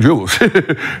 shit, 3 dribbles.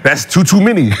 That's too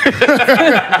many.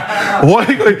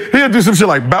 He'll do some shit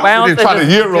like bounce and try to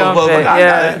Euro. Like, I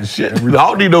got that shit. I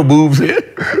don't need no moves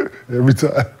here. Every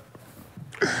time.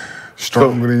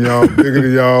 Stronger than y'all, bigger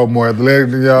than y'all, more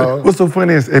athletic than y'all. What's so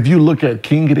funny is if you look at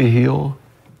King of the Hill,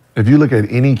 if you look at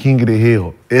any King of the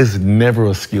Hill, it's never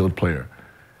a skilled player.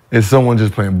 It's someone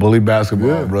just playing bully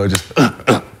basketball, bro. Just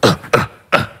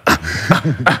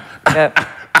Yep.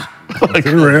 like,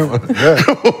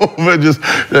 but just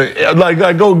like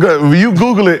go. When you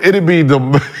Google it, it'd be the.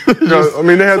 I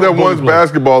mean, they had that once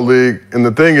basketball league, and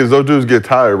the thing is, those dudes get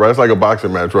tired, right? It's like a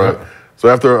boxing match, right? Yeah. So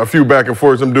after a few back and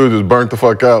forth, some dudes just burnt the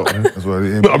fuck out. That's what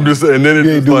I'm just saying. Then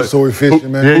it's like, so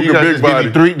efficient, man. Yeah, you big body.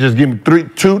 Just give me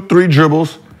 2, 3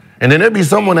 dribbles. And then there'd be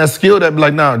someone that's skilled that'd be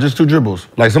like, nah, just 2 dribbles.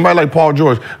 Like somebody like Paul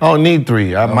George, I don't need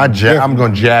 3. I'm gonna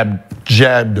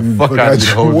jab the fuck out of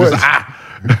the hole.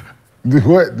 What?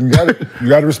 You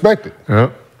gotta respect it.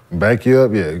 Yeah. Back you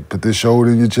up, yeah. Put this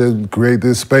shoulder in your chest, create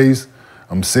this space.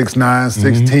 I'm 6'9",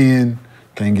 6'10",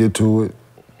 can't get to it.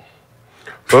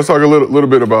 So let's talk a little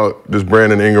bit about just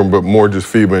Brandon Ingram, but more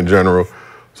just FIBA in general.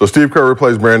 So Steve Kerr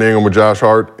replaced Brandon Ingram with Josh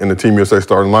Hart in the Team USA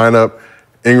starting lineup.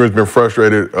 Ingram's been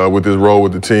frustrated with his role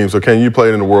with the team. So Ken, you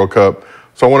played in the World Cup.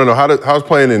 So I want to know, how's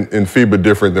playing in FIBA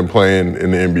different than playing in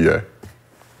the NBA?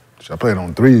 I played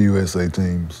on 3 USA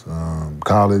teams,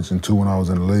 college and 2 when I was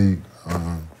in the league.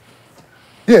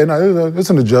 It's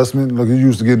an adjustment. Like, you're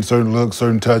used to getting certain looks,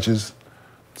 certain touches,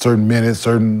 certain minutes,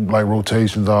 certain like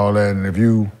rotations, all that. And if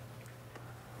you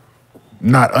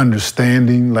not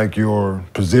understanding like your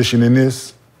position in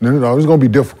this, then it's gonna be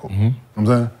difficult. You know what I'm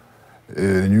saying?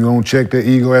 And you don't check the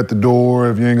ego at the door.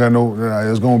 If you ain't got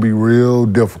it's gonna be real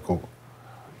difficult.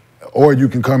 Or you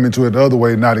can come into it the other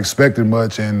way, not expecting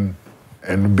much, and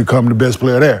become the best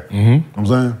player there. You know what I'm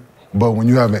saying? But when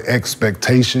you have an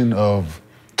expectation of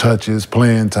touches,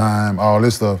 playing time, all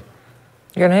this stuff,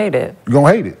 You're gonna hate it. You're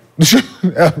gonna hate it.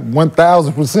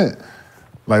 1,000%.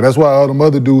 Like, that's why all them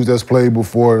other dudes that's played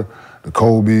before, the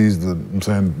Kobe's,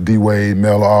 D Wade,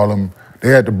 Melo, all them, they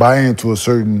had to buy into a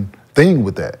certain thing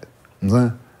with that. You know what I'm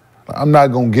saying? Like, I'm not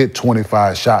gonna get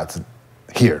 25 shots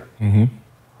here. I'm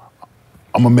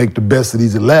gonna make the best of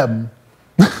these 11.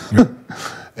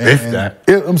 If that.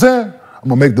 You know what I'm saying? I'm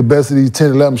gonna make the best of these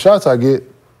 10, 11 shots I get,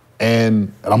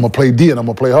 and I'm gonna play D and I'm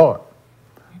gonna play hard.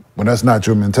 When that's not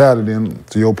your mentality, then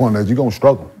to your point, that you're gonna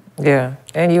struggle. Yeah,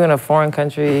 and you in a foreign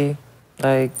country,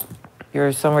 like,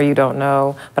 you're somewhere you don't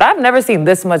know. But I've never seen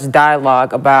this much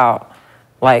dialogue about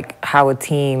like how a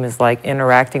team is like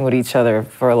interacting with each other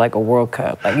for like a World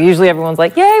Cup. Like, usually everyone's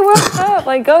like, yay, World Cup,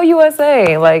 like, go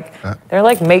USA. Like, they're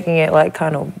like making it like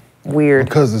kind of weird.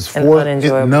 Because it's 4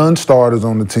 non-starters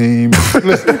on the team.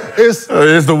 it's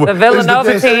the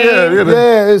Villanova team.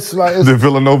 It's like the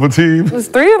Villanova team. There's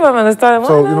 3 of them in the starting lineup.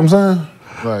 So, you know what I'm saying?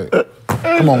 Like,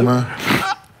 come on, man.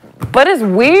 But it's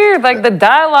weird, like the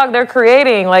dialogue they're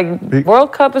creating. Like,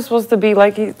 World Cup is supposed to be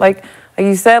like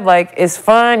you said, like, it's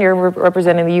fun. You're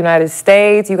representing the United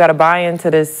States. You got to buy into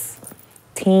this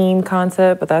team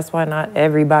concept, but that's why not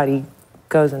everybody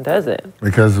goes and does it.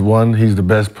 Because one, he's the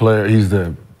best player. He's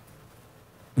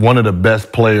one of the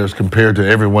best players compared to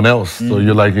everyone else. So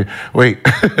you're like, wait,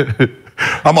 I'm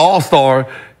an all-star.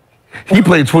 He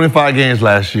played 25 games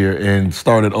last year and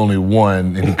started only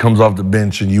 1, and he comes off the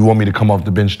bench, and you want me to come off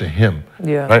the bench to him.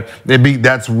 Yeah. Right?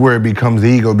 That's where it becomes the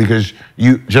ego, because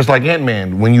you, just like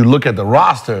Ant-Man, when you look at the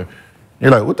roster,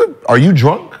 you're like, are you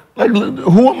drunk? Like,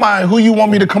 who am I? Who you want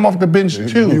me to come off the bench to?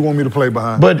 Who you want me to play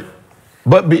behind?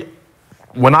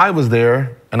 When I was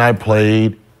there and I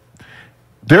played,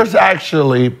 there's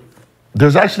actually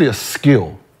a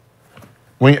skill.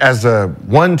 As a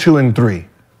 1, 2, and 3,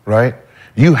 right?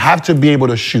 You have to be able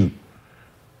to shoot.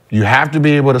 You have to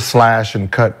be able to slash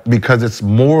and cut, because it's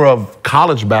more of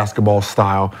college basketball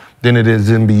style than it is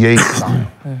NBA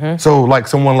style. So like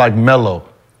someone like Melo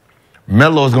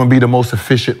is gonna be the most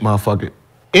efficient motherfucker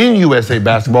in USA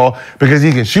basketball, because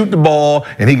he can shoot the ball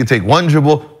and he can take 1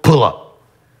 dribble, pull up,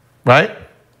 right?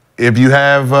 If you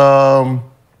have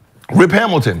Rip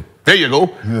Hamilton, there you go,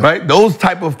 right? Those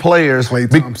type of players.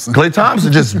 Klay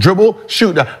Thompson, just dribble,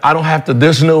 shoot. I don't have to,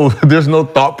 there's no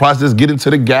thought process, get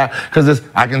into the gap, because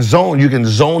I can zone, you can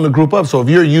zone the group up. So if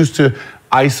you're used to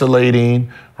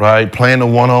isolating, right, playing a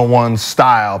one-on-one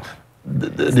style,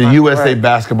 the USA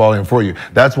basketball in for you.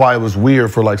 That's why it was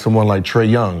weird for like someone like Trae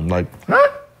Young. Like, huh?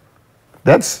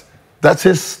 That's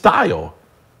his style,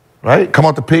 right? Come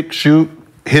out the pick, shoot,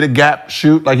 hit a gap,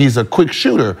 shoot. Like he's a quick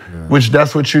shooter, which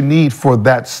that's what you need for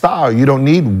that style. You don't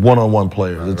need one-on-one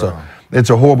players. It's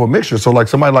a horrible mixture. So like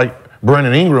somebody like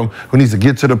Brandon Ingram who needs to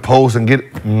get to the post and get,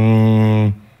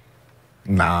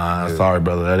 sorry,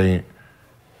 brother, that ain't.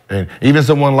 And even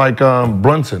someone like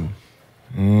Brunson,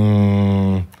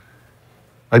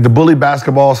 like the bully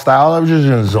basketball style, I'm just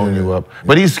gonna zone you up.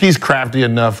 But he's crafty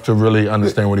enough to really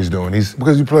understand what he's doing.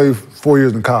 Because you played 4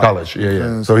 years in college. College,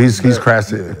 yeah. So he's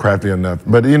crafty enough.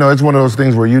 But you know, it's one of those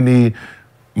things where you need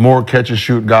more catch and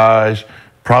shoot guys.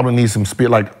 Probably need some speed.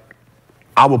 Like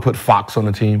I would put Fox on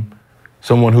the team,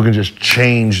 someone who can just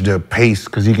change the pace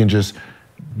because he can just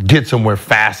get somewhere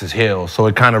fast as hell. So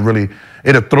it kind of really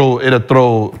it'll throw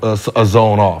a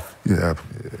zone off. Yeah.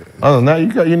 Other than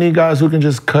that, you need guys who can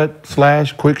just cut,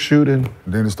 slash, quick shoot, and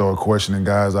then they start questioning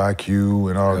guys' IQ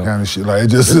and all kind of shit. Like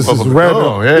it's just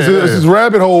it's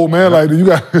rabbit hole, man. Like you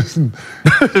guys,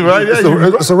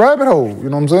 it's a rabbit hole. You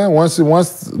know what I'm saying?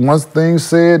 Once things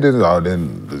said, then like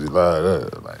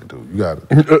dude, you got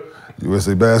it.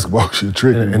 USA basketball shit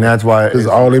tricky, and that's why it's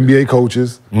all NBA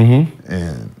coaches, and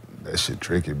that shit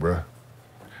tricky, bro.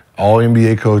 All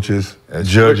NBA coaches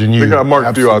judging you. They got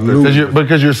marked you out there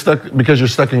because you're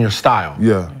stuck in your style.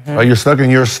 Yeah, right? You're stuck in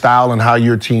your style and how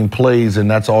your team plays, and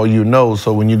that's all you know.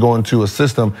 So when you go into a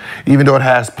system, even though it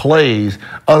has plays,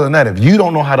 other than that, if you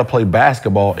don't know how to play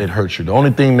basketball, it hurts you. The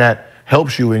only thing that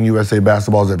helps you in USA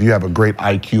basketball is if you have a great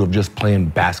IQ of just playing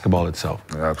basketball itself.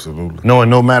 Yeah, absolutely. Knowing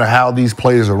no matter how these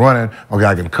players are running, okay,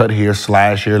 I can cut here,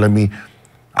 slash here,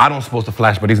 I don't supposed to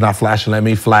flash, but he's not flashing. Let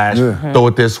me flash, throw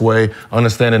it this way,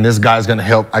 understanding this guy's gonna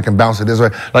help, I can bounce it this way.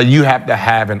 Like you have to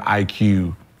have an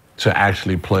IQ to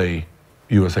actually play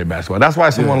USA basketball. That's why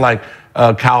someone like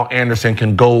Kyle Anderson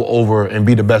can go over and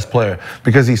be the best player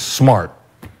because he's smart,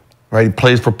 right? He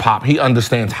plays for Pop. He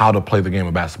understands how to play the game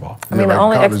of basketball. I mean, the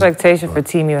only expectation for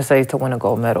Team USA is to win a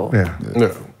gold medal.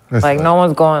 Like no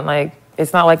one's going like,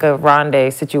 it's not like a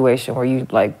Rondae situation where you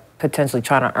like, potentially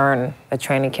trying to earn a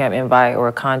training camp invite or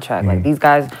a contract. Like these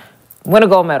guys win a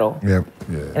gold medal. And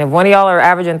if one of y'all are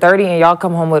averaging 30 and y'all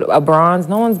come home with a bronze,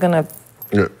 no one's gonna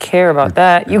care about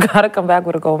that. You gotta come back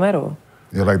with a gold medal.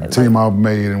 Yeah, like the team I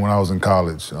made when I was in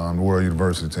college, the World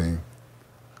University team.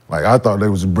 Like I thought they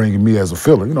was bringing me as a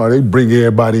filler. You know, they bring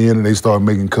everybody in and they start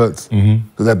making cuts.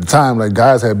 Because at the time, like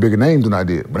guys had bigger names than I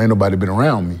did, but ain't nobody been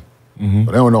around me.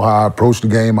 But they don't know how I approach the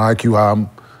game, my IQ, how I'm,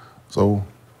 so.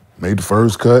 Made the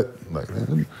first cut, like,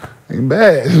 ain't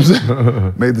bad.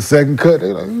 Made the second cut,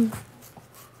 they like,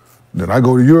 then I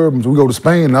go to Europe, we go to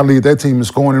Spain, and I lead that team in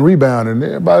scoring and rebounding. And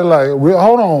everybody like,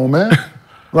 hold on, man.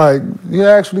 Like, you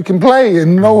actually can play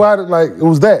and know how to, like, it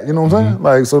was that, you know what I'm saying?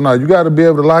 Like, so now you got to be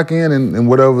able to lock in and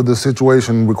whatever the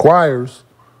situation requires,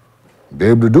 be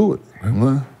able to do it.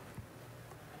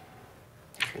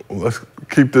 Let's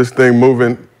keep this thing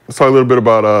moving. Let's talk a little bit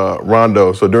about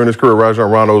Rondo. So during his career, Rajon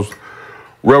Rondo's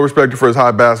well respected for his high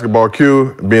basketball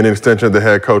IQ, being an extension of the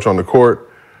head coach on the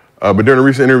court. But during a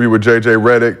recent interview with JJ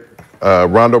Redick,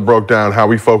 Rondo broke down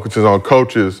how he focuses on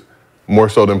coaches more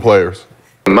so than players.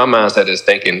 My mindset is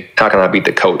thinking, how can I beat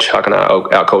the coach? How can I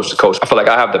outcoach the coach? I feel like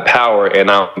I have the power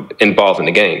and I'm involved in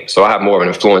the game. So I have more of an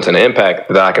influence and an impact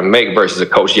that I can make versus a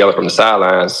coach yelling from the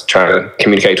sidelines, trying to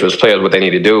communicate to his players what they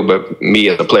need to do. But me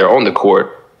as a player on the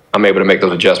court, I'm able to make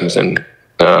those adjustments and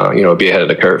be ahead of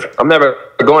the curve. I'm never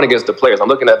going against the players. I'm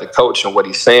looking at the coach and what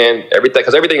he's saying, everything,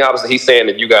 because everything obviously he's saying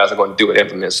that you guys are going to do and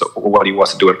implement what he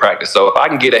wants to do in practice. So if I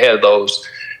can get ahead of those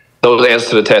answers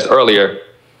to the test earlier,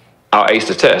 I'll ace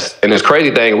the test. And this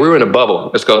crazy thing, we were in a bubble.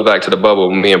 This goes back to the bubble.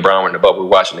 When me and Brown were in the bubble, we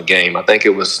were watching the game. I think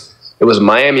it was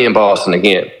Miami and Boston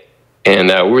again. And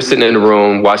we were sitting in the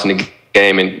room watching the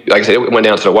game, and like I said, it went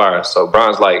down to the wire. So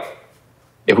Brown's like,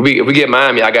 if we get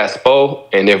Miami, I got Spo,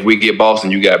 and if we get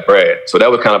Boston, you got Brad. So that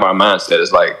was kind of our mindset.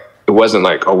 It's like, it wasn't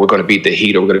like, oh, we're going to beat the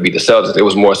Heat or we're going to beat the Celtics. It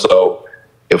was more so,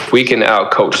 if we can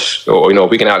outcoach, or if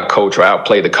we can outcoach or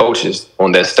outplay the coaches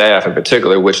on that staff in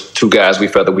particular, which two guys we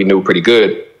felt that we knew pretty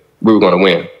good, we were going to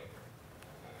win.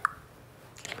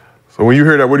 So when you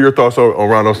hear that, what are your thoughts on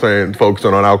Rondo saying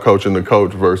focusing on outcoaching the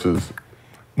coach versus?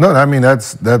 No, I mean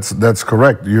that's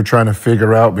correct. You're trying to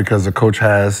figure out because the coach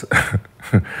has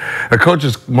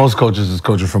most coaches is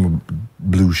coaching from a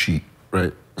blue sheet,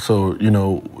 right? So,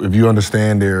 if you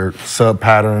understand their sub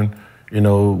pattern,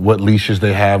 what leashes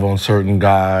they have on certain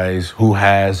guys, who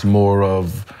has more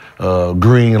of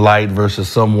green light versus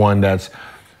someone that's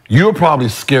you're probably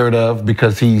scared of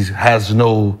because he has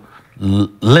no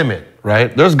limit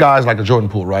right? There's guys like a Jordan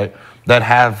Poole, right,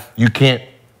 that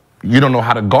you don't know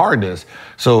how to guard this.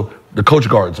 So the coach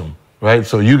guards him, right?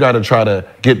 So you got to try to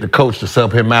get the coach to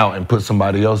sub him out and put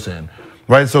somebody else in,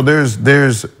 right? So it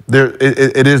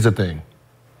is a thing,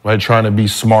 right? Trying to be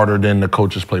smarter than the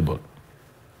coach's playbook.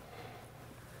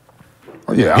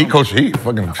 Oh, yeah, he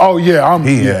fucking. Oh yeah, I'm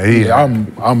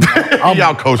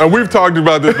y'all coach. And we've talked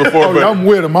about this before. Oh, yeah, I'm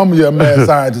with him. I'm a mad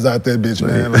scientist out there, bitch,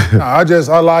 man. Like,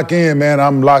 I lock in, man.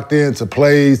 I'm locked into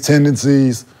plays,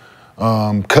 tendencies.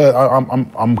 Cut.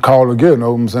 I'm calling good. You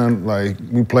know what I'm saying? Like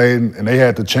we played, and they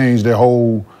had to change their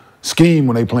whole scheme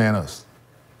when they playing us.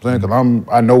 Because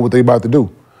I know what they about to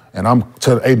do, and I'm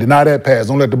telling, hey, deny that pass.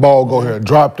 Don't let the ball go here.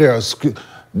 Drop there.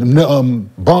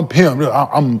 Bump him.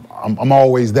 I'm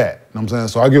always that. You know what I'm saying?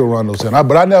 So I get what Rondo saying.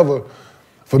 But I never,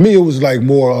 for me, it was like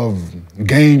more of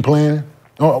game planning.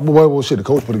 Oh, well, shit, the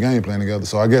coach put a game plan together.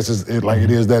 So I guess it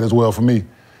is that as well for me.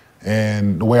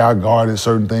 And the way I guarded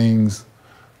certain things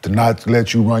to not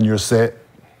let you run your set.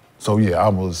 So yeah,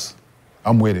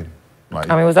 I'm with him. Like,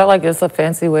 I mean, was that like just a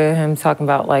fancy way of him talking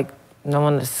about like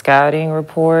knowing the scouting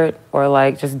report or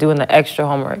like just doing the extra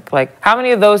homework? Like how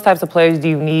many of those types of players do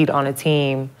you need on a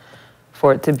team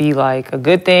for it to be like a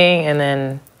good thing, and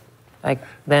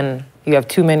then you have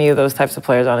too many of those types of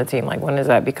players on a team? Like when does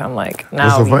that become like now?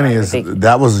 What's so funny is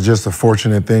that was just a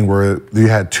fortunate thing where you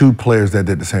had two players that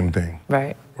did the same thing.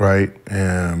 Right. Right?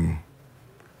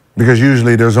 Because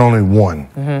usually there's only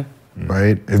one,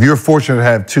 right? If you're fortunate to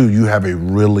have two, you have a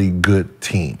really good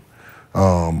team.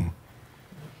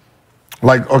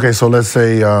 Like, okay, so let's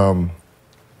say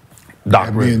Doc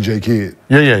Rivers. Me and J Kidd.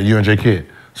 Yeah, you and J Kidd.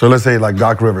 So let's say like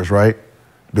Doc Rivers, right?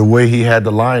 The way he had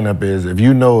the lineup is if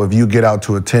you get out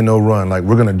to a 10-0 run, like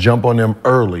we're gonna jump on them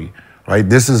early, right?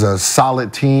 This is a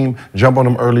solid team. Jump on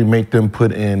them early, make them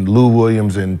put in Lou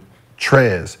Williams and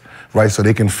Trez, right? So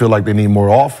they can feel like they need more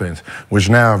offense, which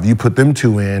now if you put them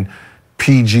two in,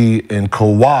 PG and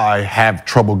Kawhi have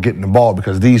trouble getting the ball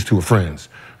because these two are friends,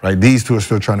 right? These two are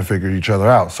still trying to figure each other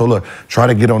out. So look, try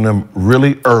to get on them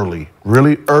really early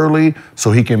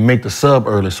so he can make the sub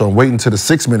early. So I'm waiting to the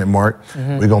 6-minute mark.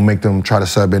 We're gonna make them try to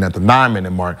sub in at the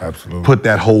 9-minute mark. Absolutely. Put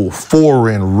that whole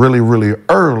 4 in really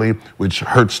early, which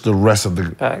hurts the rest of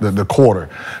the quarter.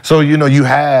 So, you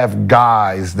have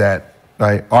guys that,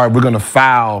 like, all right, we're gonna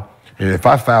foul. If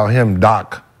I foul him,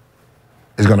 Doc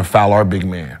is gonna foul our big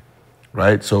man.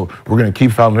 Right, so we're gonna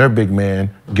keep fouling their big man,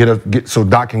 so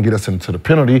Doc can get us into the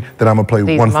penalty. Then I'm gonna play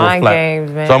 1-4 flat.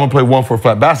 Games, man. So I'm gonna play 1-4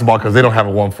 flat basketball because they don't have a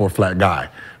 1-4 flat guy.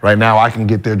 Right now, I can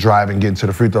get their drive and get into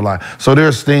the free throw line. So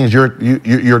there's things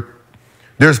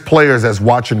there's players that's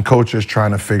watching coaches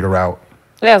trying to figure out.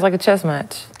 Yeah, it's like a chess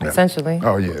match, essentially.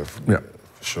 Oh yeah, for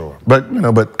sure.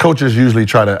 But coaches usually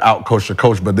try to out-coach the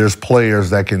coach. But there's players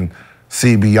that can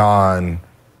see beyond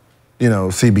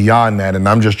that, and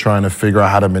I'm just trying to figure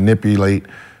out how to manipulate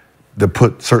to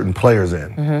put certain players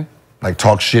in. Like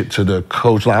talk shit to the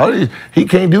coach, like, oh, he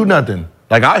can't do nothing.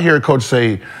 Like I hear a coach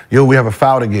say, yo, we have a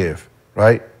foul to give,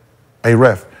 right? Hey,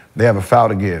 ref, they have a foul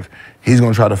to give. He's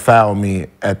gonna try to foul me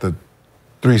at the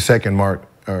 3-second mark,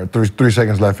 or 3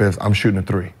 seconds left if I'm shooting a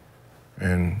 3.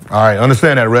 And all right,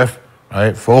 understand that, ref. All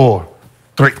right, 4,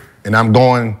 3. And I'm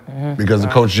going because the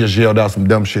coach just yelled out some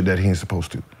dumb shit that he ain't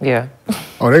supposed to. Yeah.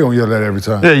 Oh, they gonna yell that every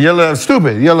time. Yeah, yell out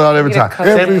stupid. Yell out every time.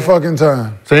 Every fucking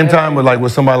time. Same time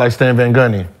with somebody like Stan Van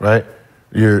Gundy, right?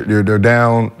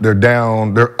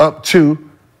 They're up 2.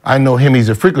 I know him, he's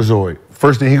a freakazoid.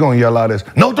 First thing he gonna yell out is,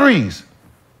 no threes.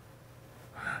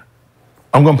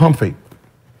 I'm gonna pump fake.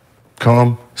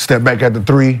 Come, step back at the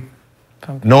 3.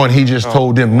 Knowing he just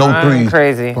told them no threes.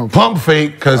 Crazy. Pump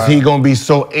fake, because he gonna be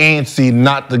so antsy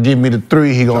not to give me the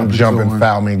 3, he gonna jump and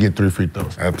foul me and get 3 free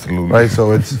throws. Absolutely. Right,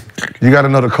 so you gotta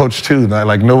know the coach too,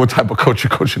 like know what type of coach you're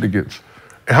coaching against.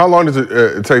 And how long does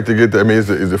it take to get there? I mean,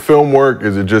 is it film work?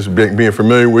 Is it just being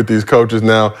familiar with these coaches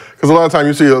now? Because a lot of times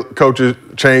you see coaches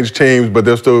change teams, but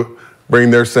they'll still bring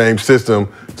their same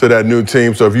system to that new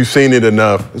team. So if you've seen it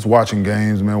enough. It's watching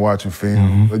games, man, watching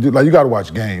film. Like you gotta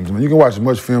watch games, man. You can watch as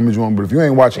much film as you want, but if you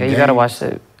ain't watching games. You gotta watch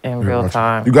it in real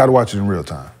time. You gotta watch it in real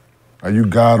time. Like, you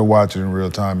gotta watch it in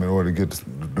real time in order to get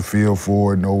the feel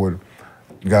for it, know what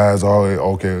guys are.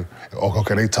 Okay,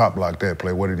 they top blocked that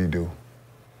play. What did he do?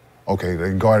 Okay,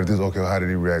 they guarded this. Okay, how did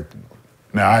he react?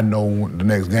 Now I know the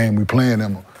next game we playing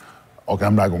them. Okay,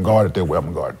 I'm not gonna guard it that way. I'm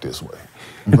gonna guard it this way.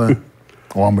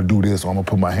 Or I'm gonna do this, or I'm gonna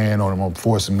put my hand on him, I'm gonna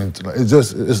force him into, like,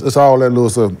 it's all that little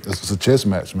stuff. It's a chess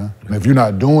match, man. And if you're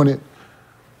not doing it,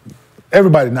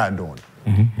 everybody's not doing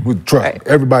it. With trust,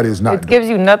 everybody is not doing it. It gives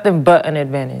you nothing but an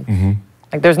advantage.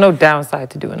 Like there's no downside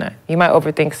to doing that. You might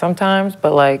overthink sometimes,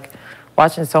 but like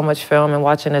watching so much film and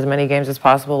watching as many games as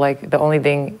possible, like the only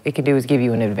thing it can do is give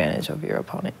you an advantage over your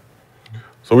opponent.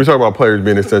 So we talk about players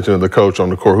being an extension of the coach on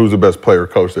the court. Who's the best player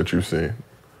coach that you've seen?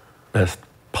 Best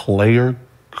player?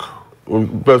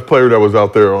 Best player that was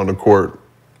out there on the court?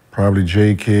 Probably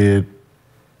J. Kidd,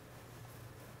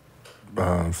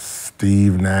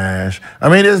 Steve Nash. I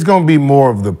mean, it's going to be more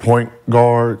of the point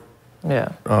guard.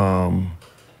 Yeah. You're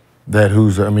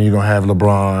going to have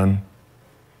LeBron,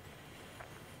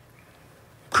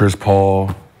 Chris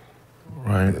Paul,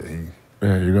 right?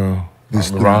 Yeah, you're going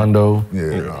to Rondo.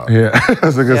 Yeah. Yeah.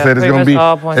 As I said, it's going to be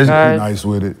nice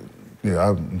with it. Yeah,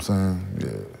 I'm saying, yeah.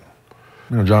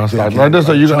 You know, John Stockton. Like this,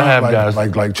 so you're going to have guys.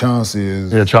 Like Chauncey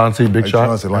is. Yeah, Chauncey, big shot.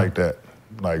 Chauncey like that.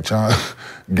 Like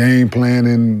game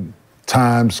planning,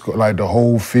 times, like the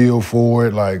whole feel for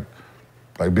it, like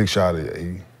Big Shot.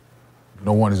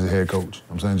 No one is a head coach.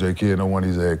 I'm saying J. Kidd, no one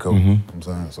is a head coach. I'm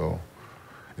saying so.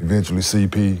 Eventually,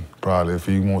 CP probably if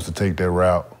he wants to take that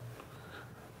route,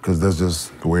 because that's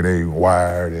just the way they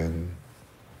wired and.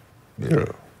 Yeah.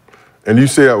 And you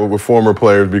see that with former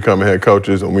players becoming head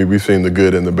coaches, and we've seen the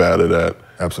good and the bad of that.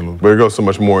 Absolutely. But it goes so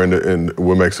much more in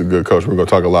what makes a good coach. We're going to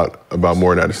talk a lot about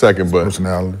more in that in a second. But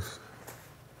personalities.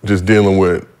 Just dealing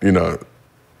with,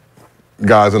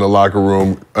 guys in the locker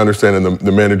room, understanding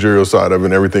the managerial side of it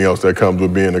and everything else that comes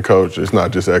with being a coach. It's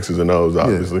not just X's and O's,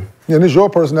 obviously. Yeah, and it's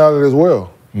your personality as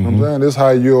well. You know what I'm saying? This is how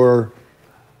you're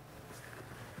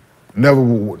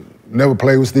never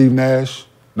played with Steve Nash,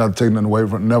 not to take nothing away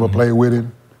from him, never played with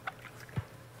him.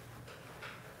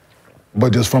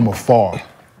 But just from afar.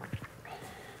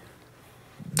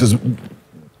 Just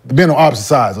being on opposite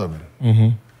sides of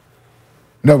it.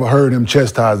 Never heard him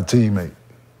chastise a teammate.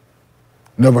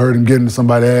 Never heard him getting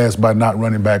somebody's ass by not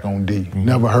running back on D.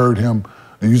 Never heard him,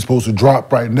 you're supposed to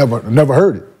drop right, never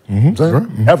heard it. You know what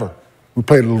I'm saying? Ever. We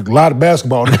played a lot of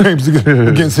basketball games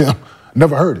against him.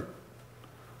 Never heard it.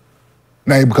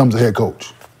 Now he becomes a head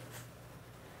coach.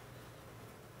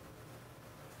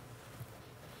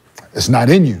 It's not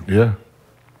in you. Yeah.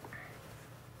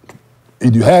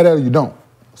 Either you had that or you don't.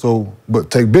 So, but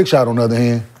take Big Shot on the other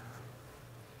hand,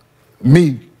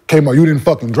 me came out, you didn't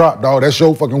fucking drop, dog. That's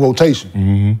your fucking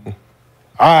rotation.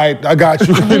 All right, I got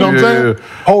you. You know what I'm saying?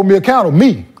 Hold me accountable, me.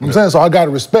 You know what I'm saying? So I got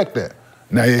to respect that.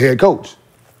 Now you're head coach.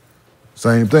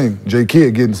 Same thing. J.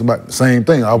 Kidd getting somebody, same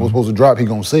thing. I was supposed to drop, he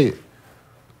gonna say it.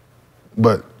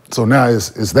 But, so now it's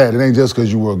that. It ain't just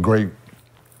because you were a great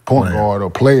point guard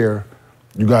or player.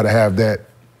 You got to have that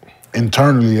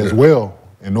internally as well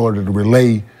in order to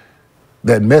relay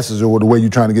that message or the way you're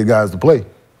trying to get guys to play.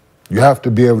 You have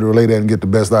to be able to relay that and get the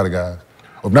best out of guys.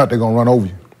 If not, they're going to run over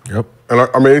you. Yep. And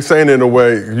I mean, he's saying it in a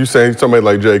way, you saying somebody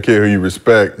like J. Kidd who you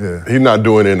respect, he's not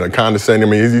doing it in a condescending,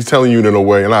 I mean, he's telling you in a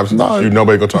way, and obviously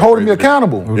nobody going to talk holding me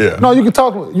accountable. Yeah. No, you can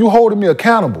talk, you holding me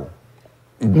accountable.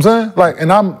 You know what I'm saying? Like,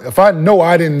 and if I know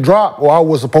I didn't drop or I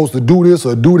was supposed to do this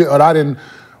or do that or I didn't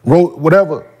wrote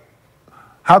whatever,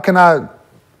 how can I,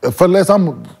 unless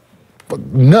I'm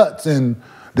nuts and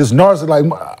this narcissist, like,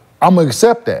 I'm gonna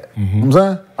accept that. You know what I'm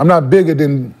saying? I'm not bigger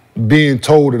than being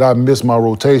told that I missed my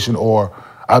rotation or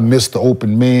I missed the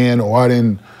open man or I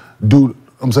didn't do,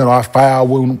 I'm saying, or I fouled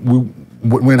when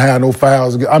we had no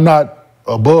fouls. I'm not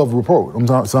above reproach. I'm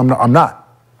not.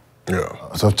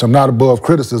 Yeah. So I'm not above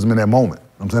criticism in that moment.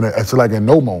 I'm saying it's like in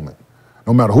no moment,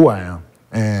 no matter who I am.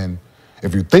 And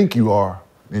if you think you are,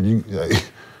 then you,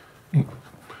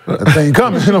 that thing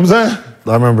coming, you know what I'm saying?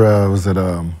 I remember I was at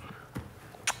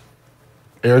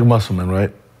Eric Musselman,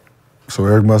 right? So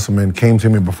Eric Musselman came to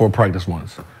me before practice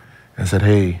once and said,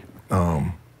 hey,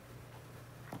 I'm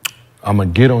gonna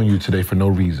get on you today for no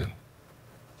reason,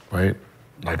 right?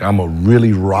 Like, I'm gonna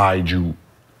really ride you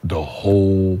the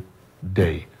whole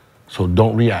day. So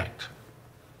don't react,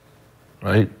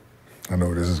 right? I know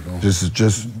where this is going.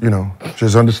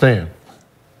 Just understand.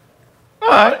 All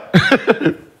right,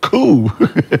 cool.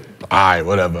 All right,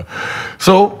 whatever.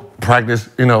 So practice,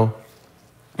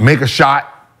 make a shot.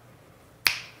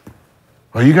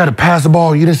 Or you gotta pass the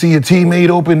ball, you didn't see your teammate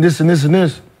open, this and this and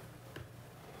this.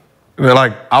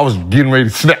 Like, I was getting ready to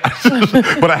snap,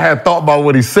 but I had thought about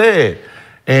what he said.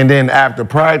 And then after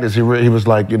practice, he was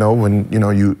like, when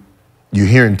you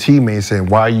hearing teammates saying,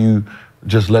 why you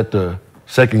just let the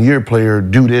second-year player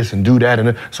do this and do that,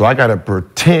 and so I gotta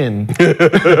pretend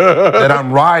that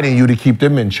I'm riding you to keep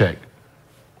them in check,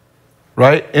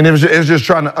 right? And it was just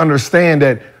trying to understand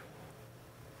that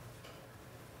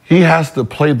he has to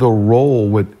play the role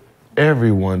with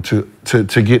everyone to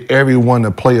get everyone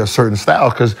to play a certain style.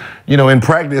 Because, you know, in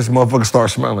practice, motherfuckers start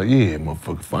smiling like, yeah,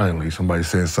 motherfucker, finally somebody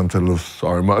saying something to the little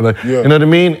sorry mother. Like, you know what I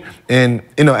mean? And,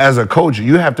 you know, as a coach,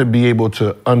 you have to be able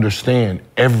to understand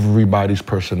everybody's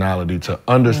personality, to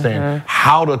understand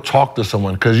how to talk to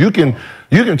someone. Because you can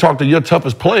talk to your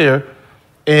toughest player,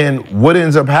 and what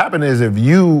ends up happening is if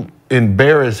you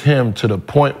embarrass him to the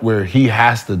point where he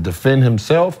has to defend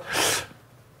himself,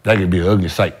 that could be an ugly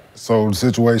sight. So the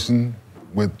situation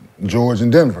with George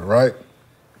and Denver, right?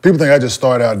 People think I just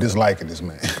started out disliking this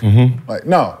man. Like,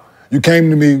 no, you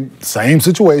came to me, same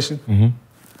situation,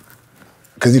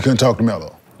 because he couldn't talk to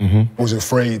Melo. Was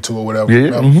afraid to or whatever.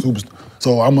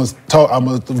 So I must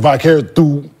vicarious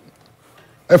through.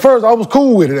 At first, I was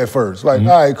cool with it at first. Like, all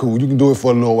right, cool, you can do it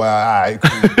for a little while, all right,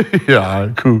 cool. Yeah, all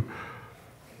right, cool.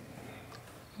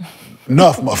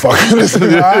 Enough, motherfucker.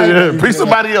 Listen, Be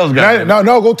somebody else, guy.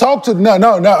 No, go talk to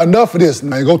no, enough of this,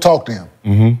 man. Go talk to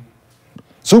him.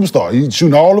 Superstar. He's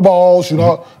shooting all the balls,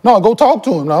 No, go talk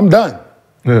to him. No, I'm done.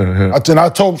 I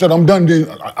told him, I'm done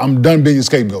being your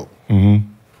scapegoat.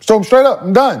 Told him straight up,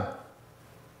 I'm done.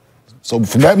 So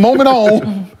from that moment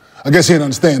on, I guess he didn't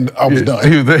understand I was done. I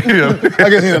guess he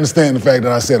didn't understand the fact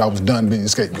that I said I was done being your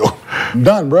scapegoat. I'm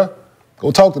done, bruh.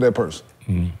 Go talk to that person.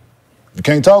 You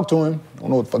can't talk to him, I don't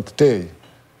know what the fuck to tell you. You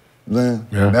know what I'm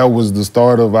saying? That was the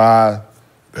start of you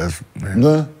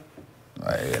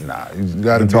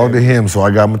gotta talk to him, so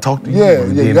I got him to talk to you. Yeah,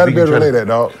 you gotta be able to relay that,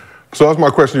 dog. So that's my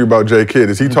question to you about J. Kidd.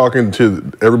 Is he talking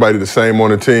to everybody the same on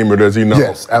the team, or does he know?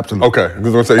 Yes, absolutely. Okay,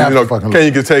 because I'm saying,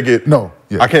 Kenyon can take it. No.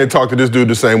 Yeah. I can't talk to this dude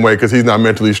the same way because he's not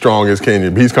mentally strong as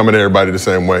Kenyon. He's coming to everybody the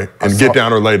same way. And get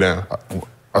down or lay down.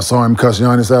 I saw him cuss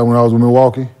Giannis out when I was with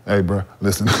Milwaukee. Hey, bro,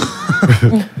 listen.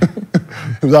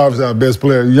 He was obviously our best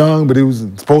player, young, but he was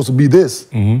supposed to be this.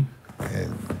 And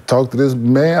talk to this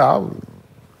man,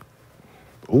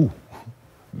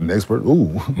 next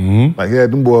person, like he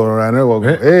had them boys around there walking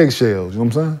eggshells, you know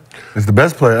what I'm saying? It's the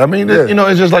best player. I mean, you know,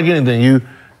 it's just like anything.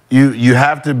 You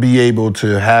have to be able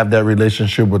to have that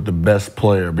relationship with the best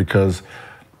player because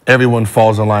everyone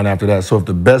falls in line after that. So if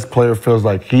the best player feels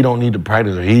like he don't need to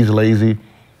practice or he's lazy,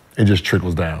 it just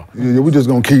trickles down. Yeah, we're just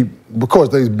gonna keep, because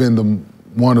they've been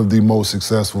one of the most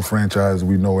successful franchises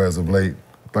we know as of late,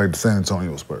 like the San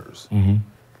Antonio Spurs.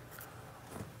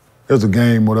 There's a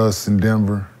game with us in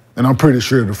Denver, and I'm pretty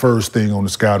sure the first thing on the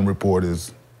scouting report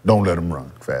is don't let them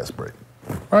run, fast break,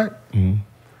 right?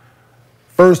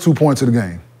 First 2 points of the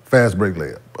game, fast break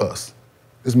layup, us.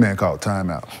 This man called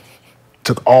timeout.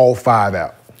 Took all 5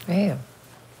 out. Damn.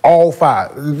 All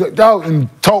 5. Y'all and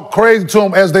talk crazy to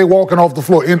them as they walking off the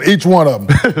floor, in each one of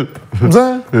them. You know what I'm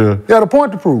saying? He had a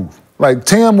point to prove. Like,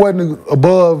 Tim wasn't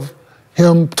above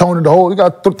him, Tony the whole. You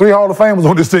got 3 Hall of Famers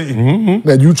on this team.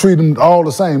 That you treat them all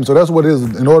the same. So that's what it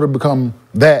is. In order to become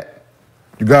that,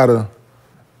 you gotta,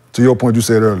 to your point you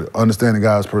said earlier, understanding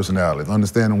guys' personalities,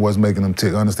 understanding what's making them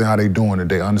tick, understand how they doing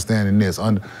today, understanding this.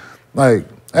 Like,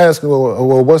 asking,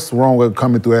 well, what's wrong with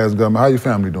coming through asking government, how your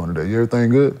family doing today? Everything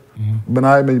good? Been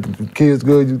all right, maybe kids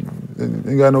good,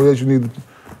 you got no issue, it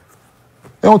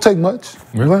don't take much,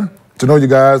 you know, to know your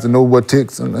guys, to know what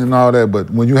ticks and all that, but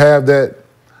when you have that,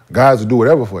 guys will do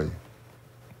whatever for you.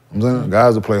 You know what I'm saying?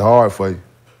 Guys will play hard for you.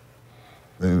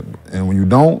 And when you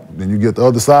don't, then you get the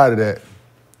other side of that.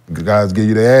 The guys give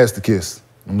you their ass to kiss.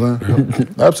 You know what I'm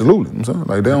saying? Absolutely. You know what I'm saying?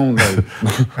 Like, they don't,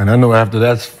 like... And I know after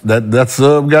that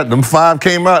sub got, them 5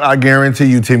 came out, I guarantee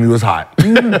you Timmy was hot.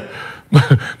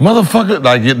 Motherfucker,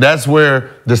 like, that's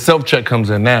where the self-check comes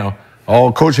in now.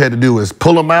 All Coach had to do is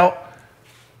pull him out.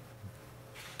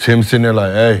 Tim sitting there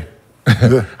like, hey,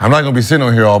 I'm not gonna be sitting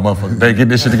on here all motherfucker. Hey, get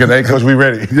this shit together. Hey, Coach, we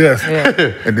ready. Yes.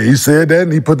 And then he said that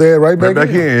and he put that right back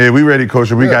in. Yeah, we ready,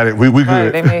 Coach. We got it. We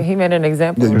good. He made an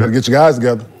example. Yeah, you gotta get your guys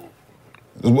together.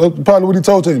 That's probably what he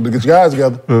told you, but get your guys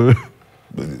together.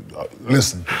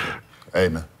 Listen, hey,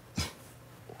 man.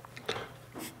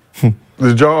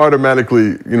 Did y'all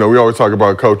automatically, we always talk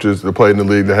about coaches that played in the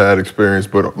league that had experience,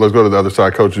 but let's go to the other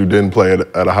side, coaches who didn't play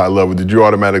at a high level. Did you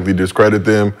automatically discredit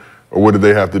them, or what did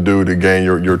they have to do to gain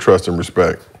your trust and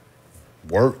respect?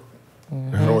 Work.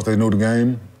 Know if they knew the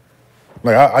game.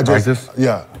 Like, I just,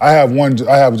 I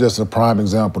have just a prime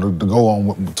example to go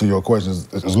on to your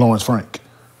questions. Is Lawrence Frank.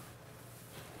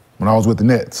 When I was with the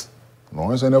Nets,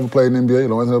 Lawrence ain't never played in the NBA.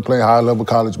 Lawrence never played high-level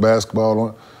college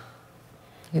basketball.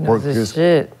 He knows his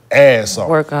shit. Ass off.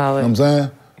 Workaholic. You know what I'm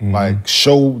saying? Like,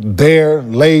 show there,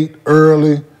 late,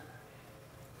 early,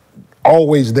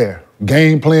 always there.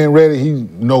 Game plan ready. He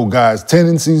know guys'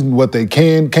 tendencies, what they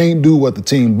can't do, what the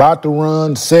team about to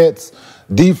run, sets,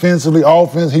 defensively,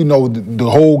 offense. He know the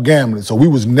whole gamut. So we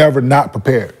was never not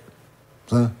prepared.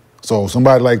 So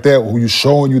somebody like that who you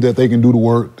showing you that they can do the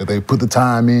work, that they put the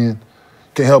time in,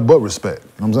 can't help but respect.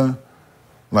 You know what I'm saying?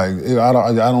 Like,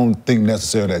 I don't think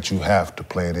necessarily that you have to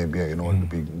play in the NBA in order to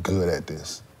be good at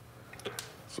this.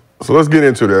 So let's get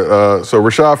into that. So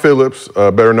Rashad Phillips,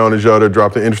 better known as Yoda,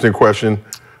 dropped an interesting question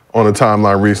on the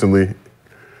timeline recently.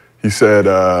 He said,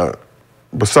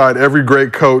 beside every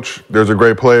great coach, there's a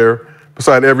great player.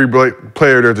 Beside every great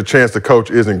player, there's a chance the coach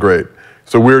isn't great.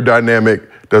 It's a weird dynamic.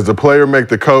 Does the player make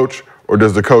the coach, or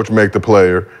does the coach make the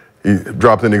player? He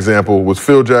dropped an example. Was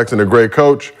Phil Jackson a great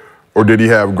coach, or did he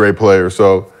have great players?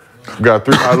 So we've got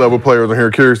 3 high-level players on here.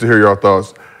 Curious to hear your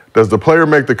thoughts. Does the player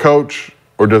make the coach,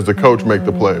 or does the coach make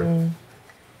the player?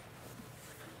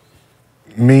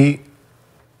 Me,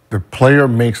 the player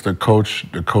makes the coach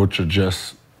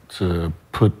adjusts to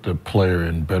put the player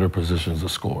in better positions to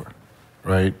score,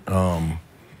 right?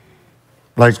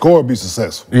 Like score, be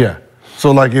successful. Yeah.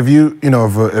 So like if you know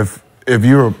if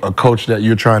you're a coach that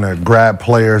you're trying to grab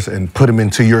players and put them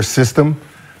into your system,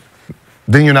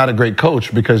 then you're not a great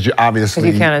coach because you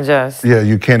obviously you can't adjust. Yeah,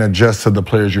 you can't adjust to the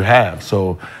players you have.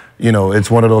 So, you know,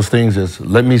 it's one of those things is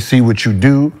let me see what you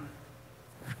do.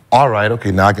 All right,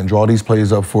 okay, now I can draw these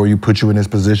plays up for you, put you in this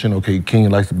position. Okay,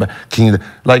 Kenyon likes the Kenyon,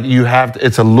 like you have to,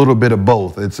 it's a little bit of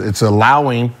both. It's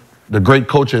allowing the great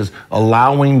coaches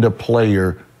allowing the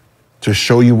player to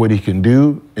show you what he can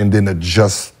do and then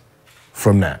adjust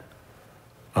from that.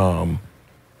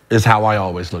 Is how I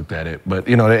always looked at it. But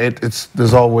you know,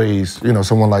 there's always, you know,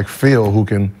 someone like Phil who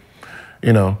can,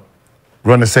 you know,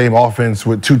 run the same offense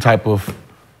with 2 type of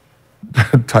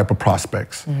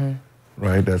prospects,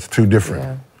 right? That's 2 different.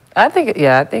 Yeah. I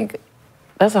think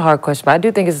that's a hard question, but I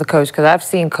do think it's the coach because I've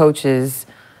seen coaches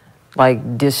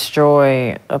like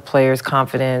destroy a player's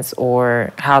confidence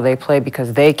or how they play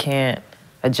because they can't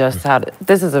adjust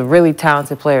this is a really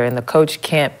talented player and the coach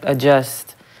can't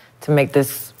adjust to make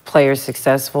this player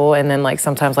successful, and then like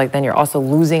sometimes like then you're also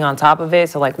losing on top of it,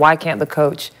 so like why can't the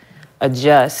coach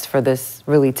adjust for this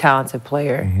really talented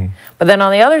player? But then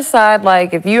on the other side,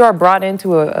 like if you are brought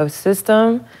into a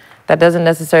system that doesn't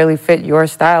necessarily fit your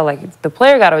style, like the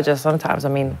player got to adjust sometimes. I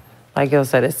mean, like Gil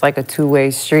said, it's like a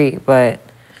 2-way street, but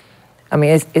I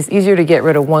mean, it's easier to get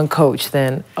rid of one coach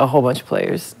than a whole bunch of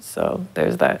players. So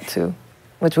there's that too,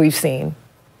 which we've seen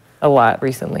a lot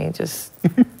recently, just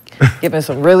giving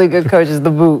some really good coaches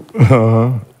the boot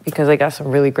because they got some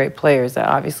really great players that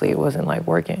obviously it wasn't like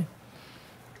working.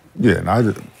 Yeah, and I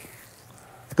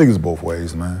think it's both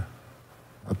ways, man.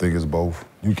 I think it's both.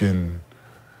 You can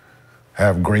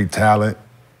have great talent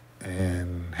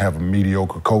and have a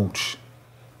mediocre coach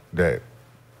that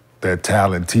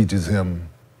talent teaches him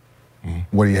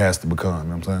what he has to become, you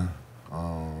know what I'm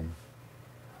saying?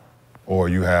 Or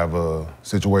you have a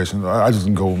situation, I just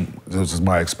can go, this is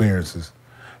my experiences.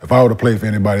 If I would have played for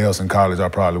anybody else in college, I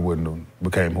probably wouldn't have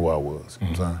became who I was, you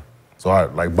know what I'm saying?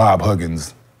 So like Bob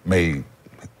Huggins made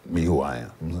me who I am, you know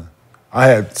what I'm saying? I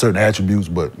had certain attributes,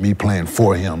 but me playing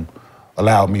for him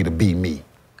allowed me to be me.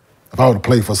 If I would have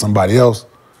played for somebody else,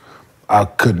 I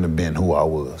couldn't have been who I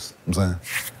was, you know what I'm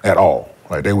saying? At all.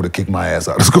 Like, they would have kicked my ass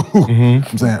out of school, you know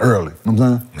what I'm saying, early, you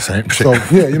know what I'm saying? Same shit. So,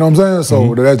 yeah, you know what I'm saying?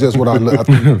 So that's just what I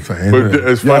think. But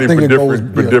it's funny,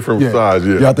 but different sides,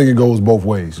 yeah. Yeah, I think it goes both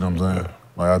ways, you know what I'm saying?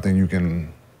 Like, I think you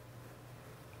can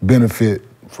benefit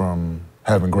from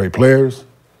having great players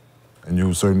and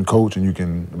you're a certain coach, and you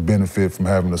can benefit from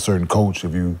having a certain coach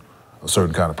if you a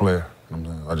certain kind of player. You know what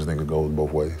I'm saying? I just think it goes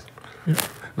both ways.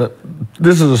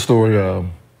 This is a story of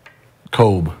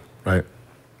Kobe, right?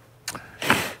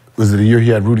 Was it the year he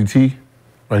had Rudy T?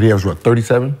 Right, he was what,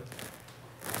 37?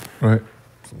 Right?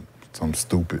 Something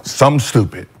stupid. Something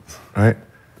stupid, right?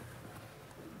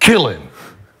 Killing.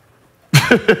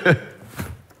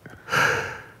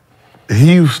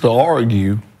 He used to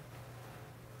argue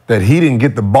that he didn't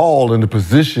get the ball in the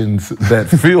positions that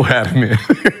Phil had him in,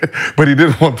 but he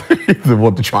didn't want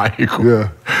the triangle. Yeah.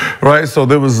 Right. So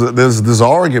there's this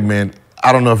argument.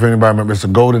 I don't know if anybody remembers. They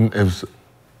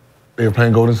were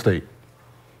playing Golden State.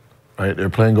 Right. They're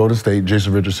playing Golden State.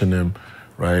 Jason Richardson them.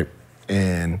 Right.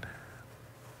 And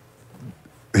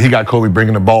he got Kobe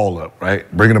bringing the ball up. Right.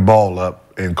 Bringing the ball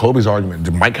up. And Kobe's argument: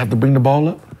 did Mike have to bring the ball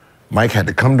up? Mike had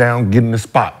to come down, get in the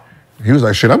spot. He was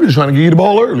like, shit, I'm just trying to give you the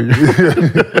ball early.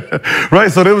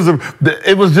 Right? So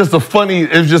it was just a funny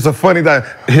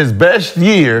that his best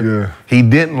year, he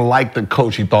didn't like the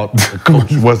coach. He thought the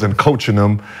coach wasn't coaching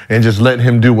him and just letting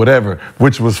him do whatever,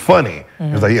 which was funny.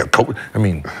 He was like, yeah, coach. I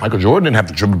mean, Michael Jordan didn't have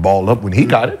to dribble the ball up when he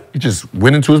got it. He just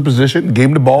went into his position, gave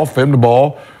him the ball, fed him the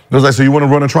ball. It was like, so you want to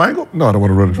run a triangle? No, I don't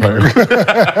want to run a triangle.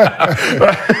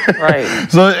 Right.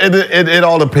 So it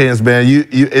all depends, man.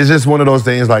 It's just one of those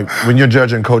things, like when you're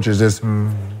judging coaches,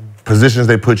 positions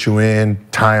they put you in,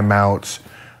 timeouts,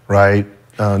 right?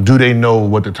 Do they know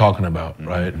what they're talking about,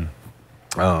 right?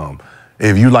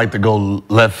 If you like to go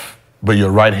left but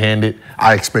you're right-handed,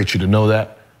 I expect you to know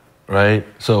that, right?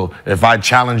 So if I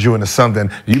challenge you into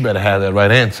something, you better have that right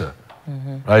answer,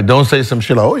 right? Don't say some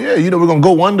shit like, oh yeah, we're gonna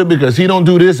go under because he don't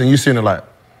do this, and you sitting there like,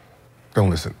 don't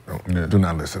listen. Do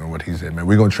not listen to what he said, man.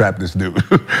 We're gonna trap this dude.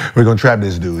 We're gonna trap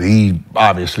this dude. He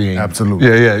obviously ain't. Absolutely.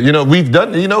 Yeah. We've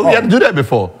done. We had to do that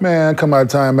before. Man, come out of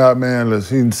timeout, man.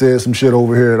 He said some shit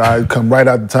over here. I come right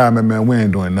out the timeout, man. We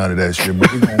ain't doing none of that shit. But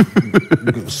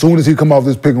as soon as he come off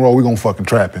this pick and roll, we gonna fucking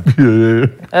trap him. Yeah.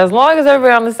 As long as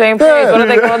everybody on the same page, what are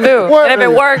they gonna do? And if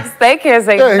it works, they can't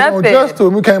say nothing. He gonna adjust to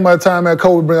him. We came out of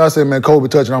timeout. I said, man, Kobe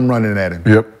touching. I'm running at him.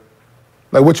 Yep.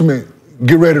 Like, what you mean?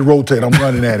 Get ready to rotate. I'm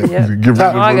running at him. Yep. Get ready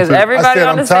as long as everybody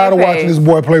on the I'm tired same of watching page. this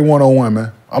boy play one-on-one,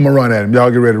 man. I'm gonna run at him. Y'all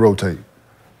get ready to rotate.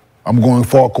 I'm going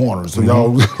far corners, so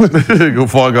y'all.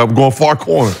 I'm going far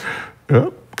corner.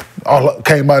 Yep.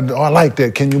 Came out. I like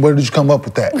that. Kenyon, where did you come up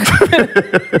with that?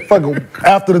 Fuck,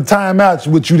 after the timeouts,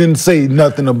 which you didn't say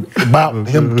nothing about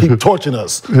him keep torching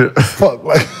us. Fuck,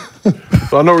 like.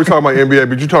 So I know we're talking about NBA,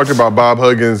 but you talked about Bob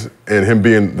Huggins and him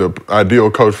being the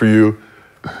ideal coach for you.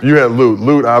 You had Lute.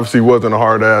 Lute obviously wasn't a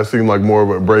hard ass, seemed like more of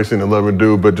an embracing and loving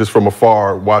dude, but just from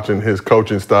afar, watching his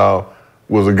coaching style,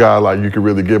 was a guy like you could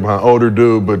really get behind. Older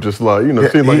dude, but just like,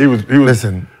 seemed like he was.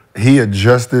 Listen, he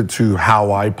adjusted to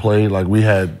how I play. Like, we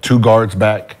had 2 guards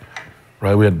back,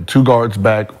 right? We had 2 guards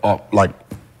back. Like,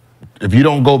 if you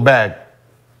don't go back,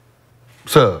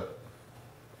 sir,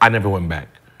 I never went back,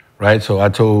 right? So I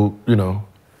told,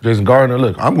 Jason Gardner,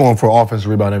 look, I'm going for offensive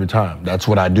rebound every time. That's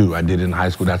what I do. I did it in high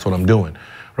school. That's what I'm doing,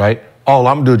 right? All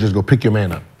I'm doing is just go pick your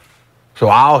man up. So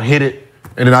I'll hit it,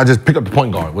 and then I just pick up the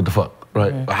point guard. What the fuck,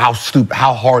 right? How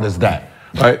hard is that,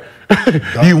 right?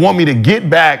 You want me to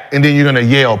get back, and then you're gonna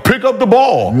yell, pick up the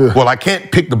ball. Yeah. Well, I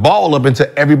can't pick the ball up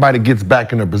until everybody gets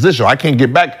back in their position. I can't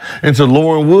get back until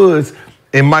Lauren Woods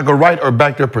and Michael Wright are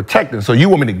back there protecting. So you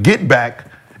want me to get back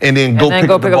and then go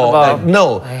pick up the ball? Like,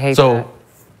 no. I hate that.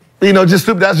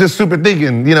 That's just stupid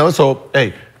thinking, So,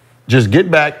 hey, just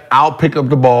get back. I'll pick up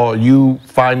the ball. You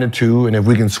find the 2, and if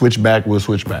we can switch back, we'll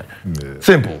switch back. Yeah.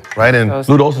 Simple, right? And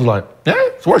Ludos was like, yeah,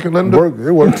 it's working. Let him do it.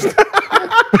 It works.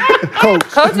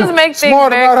 Coaches make things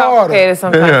very complicated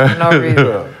sometimes for no reason.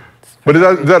 Yeah. But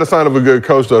is that a sign of a good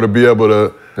coach, though, to be able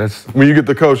to, when you get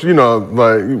the coach,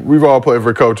 like, we've all played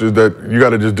for coaches that you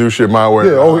got to just do shit my way,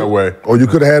 my way. Or you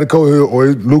could have had a coach, or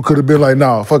Luke could have been like,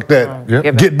 nah, fuck that.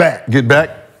 Get back. Get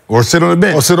back. Or sit on the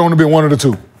bench. Or sit on the bench, one of the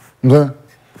 2. Okay?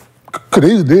 Could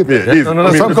easily did. Yeah,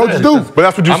 some coaches do. But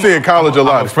that's what you see in college a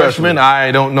lot. I'm a freshman.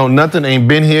 I don't know nothing. Ain't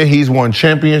been here. He's won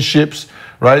championships,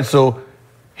 right? So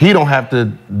he don't have to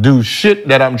do shit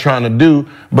that I'm trying to do.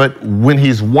 But when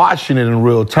he's watching it in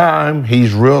real time,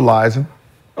 he's realizing,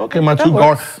 okay, my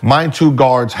 2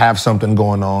 guards have something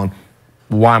going on.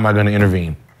 Why am I going to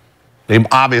intervene? They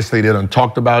done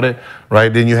talked about it, right?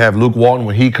 Then you have Luke Walton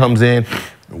when he comes in.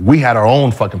 We had our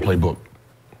own fucking playbook,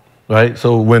 right?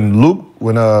 So when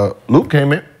Luke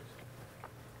came in,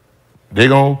 they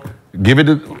gonna give it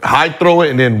high throw it,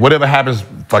 and then whatever happens,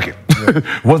 fuck it.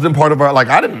 Wasn't part of our, like,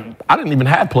 I didn't even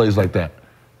have plays like that.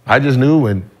 I just knew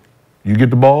when you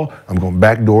get the ball, I'm going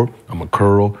backdoor, I'm a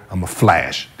curl, I'm a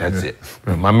flash. That's it.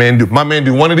 My man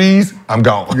do one of these, I'm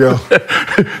gone. Yeah.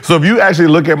 So if you actually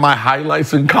look at my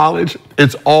highlights in college,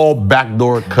 it's all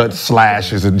backdoor cuts,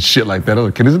 slashes, and shit like that.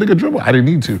 Can this nigga dribble? I didn't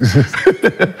need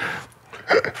to.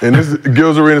 And this is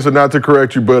Gil's Arena, so not to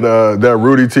correct you, but that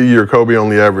Rudy T year, Kobe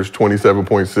only averaged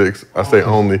 27.6. I say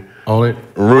only. Only?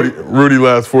 Rudy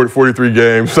last 43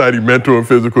 games, citing mental and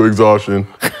physical exhaustion.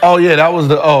 Oh, yeah, that was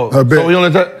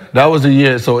that was the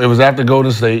year. So it was after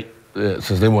Golden State,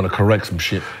 since they want to correct some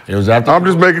shit. It was after. I'm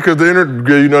just making because the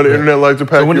internet likes to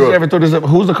pack So when you did you up. ever throw this up?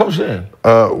 Who's the coach then?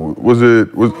 Was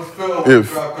it Phil?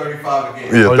 35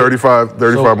 again. Yeah,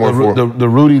 35 more for. The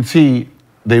Rudy T,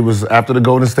 they was after the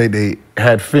Golden State, they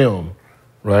had film,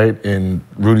 right? And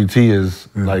Rudy T is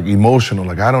like emotional,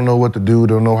 like I don't know what to do,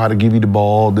 don't know how to give you the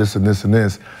ball, this and this and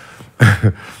this.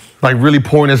 Like really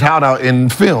pouring his heart out in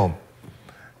film.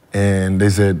 And they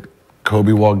said,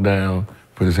 Kobe walked down,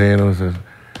 put his hand on it, says,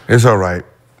 it's all right,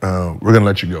 we're gonna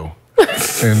let you go.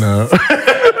 And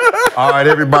all right,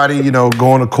 everybody,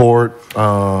 go on the court.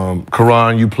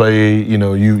 Karan, you play,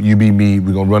 you be me.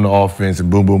 We're gonna run the offense and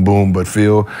boom, boom, boom. But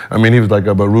Phil, he was like,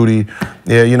 but Rudy,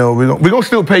 yeah, we're gonna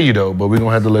still pay you though, but we're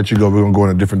gonna have to let you go. We're gonna go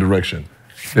in a different direction.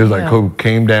 It was like Kobe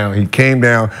came down. He came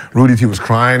down. Rudy T was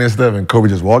crying and stuff, and Kobe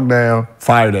just walked down,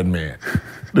 fired that man.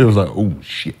 It was like, oh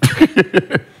shit.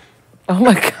 Oh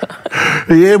my God.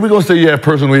 Yeah, we're gonna say you have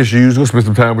personal issues. Go spend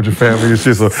some time with your family and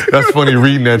shit. So that's funny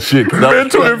reading that shit.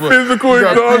 Mental and physical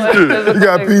exhaustion. You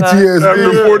got PTSD.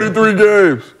 After 43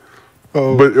 games.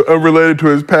 But unrelated to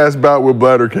his past bout with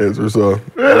bladder cancer, so.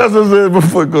 Yeah, that's what I said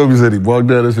before Kobe said he walked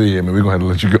down and said, yeah, man, we're gonna have to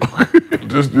let you go.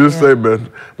 just say, man.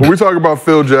 When we talk about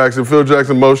Phil Jackson,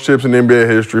 most chips in NBA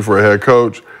history for a head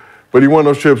coach, but he won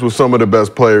those chips with some of the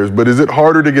best players. But is it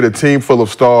harder to get a team full of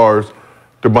stars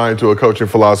to buy into a coaching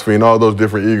philosophy and all those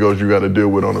different egos you got to deal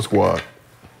with on a squad?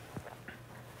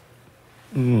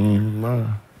 He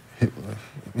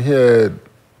had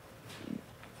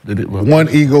one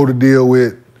ego to deal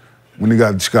with when he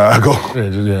got to Chicago.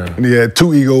 And he had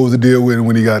two egos to deal with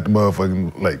when he got the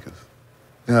motherfucking Lakers.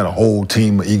 He had a whole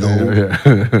team of egos.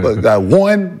 But got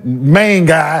one main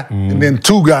guy and then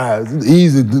two guys. It's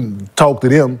easy to talk to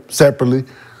them separately.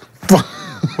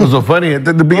 What's so funny?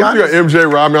 To be honest, you got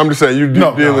MJ Rodman. I'm just saying you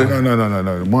dealing.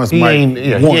 No. Once he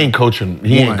ain't coaching.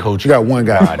 He ain't coaching. You got one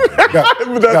guy.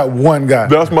 got one guy.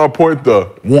 That's my point,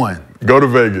 though. One. Go to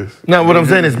Vegas. Now, what I'm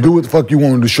saying is, do what the fuck you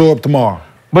want to show up tomorrow.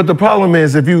 But the problem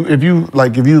is, if you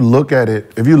look at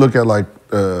it, if you look at like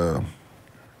The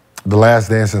Last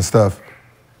Dance and stuff,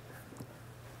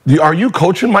 are you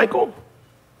coaching Michael,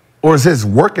 or is his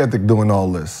work ethic doing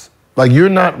all this? Like you're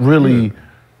not really,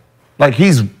 like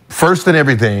he's first in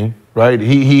everything, right?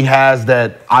 He has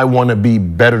that I want to be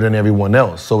better than everyone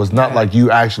else. So it's not like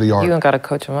you actually are. You don't gotta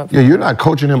coach him up. Yeah, you're not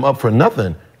coaching him up for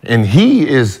nothing, and he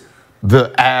is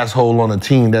the asshole on the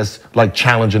team that's like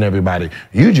challenging everybody.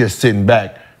 You just sitting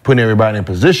back, putting everybody in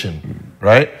position,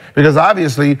 right? Because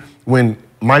obviously when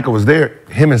Michael was there,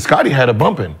 him and Scotty had a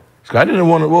bumping. Scotty didn't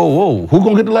want to, whoa, who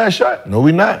gonna get the last shot? No,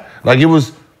 we not. Like it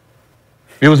was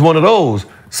one of those.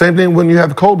 Same thing when you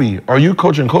have Kobe. Are you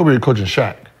coaching Kobe or are you coaching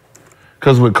Shaq?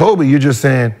 Because with Kobe, you're just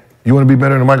saying, you want to be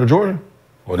better than Michael Jordan?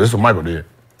 Well, this is what Michael did.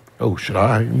 Oh, shit, all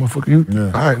right, motherfucker, you. Yeah.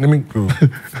 All right, let me.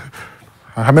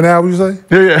 How many hours you say?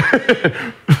 Yeah.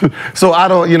 So I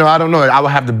don't know. I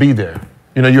would have to be there.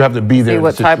 You know, you have to be there. See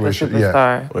what type of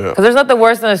superstar. Because there's nothing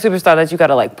worse than a superstar that you got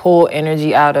to like pull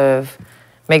energy out of,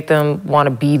 make them want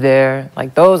to be there.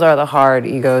 Like those are the hard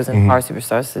egos and hard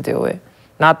superstars to deal with.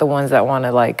 Not the ones that want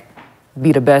to like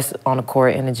be the best on the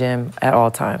court in the gym at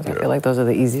all times. I feel like those are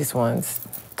the easiest ones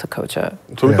to coach up.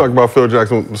 So we talk about Phil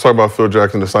Jackson. Let's talk about Phil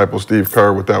Jackson, disciple Steve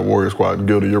Kerr with that Warrior squad.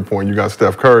 Gil, to your point, you got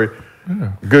Steph Curry.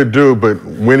 Yeah. Good dude, but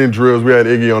winning drills. We had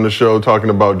Iggy on the show talking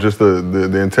about just the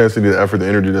intensity, the effort, the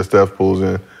energy that Steph pulls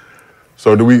in.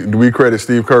 So do we credit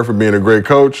Steve Kerr for being a great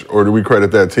coach, or do we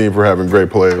credit that team for having great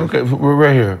players? Okay, we're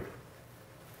right here.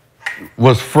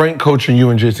 Was Frank coaching you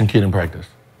and Jason Kidd in practice?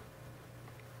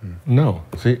 No.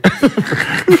 See, you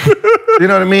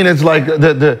know what I mean? It's like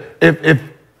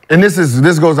and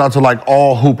this goes out to like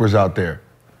all hoopers out there.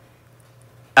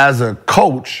 As a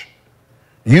coach,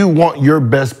 you want your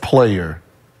best player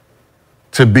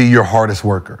to be your hardest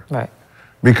worker. Right.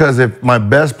 Because if my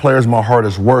best player is my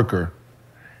hardest worker,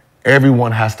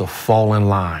 everyone has to fall in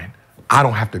line. I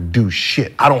don't have to do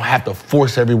shit. I don't have to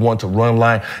force everyone to run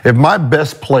line. If my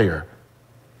best player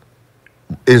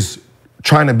is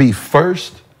trying to be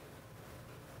first,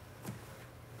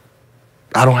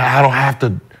 I don't have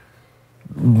to.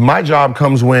 My job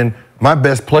comes when my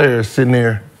best player is sitting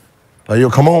there, like,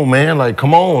 yo, come on, man, like,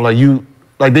 come on,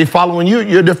 like they following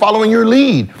you, they're following your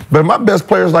lead. But my best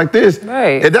players like this,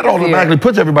 that automatically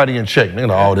puts everybody in check. You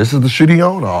know, oh, this is the shit he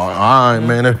on. Oh, all right,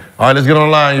 man. All right, let's get on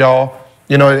the line, y'all.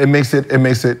 You know, it makes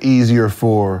it easier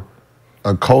for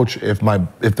a coach if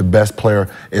the best player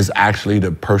is actually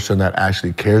the person that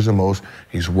actually cares the most.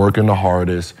 He's working the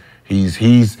hardest. He's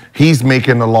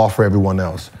making the law for everyone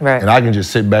else. Right. And I can just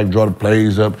sit back, draw the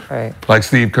plays up, like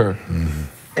Steve Kerr.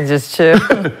 And just chill.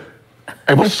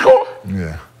 Hey, what's the score?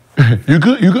 Yeah. You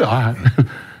good? All right.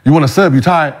 You want to sub? You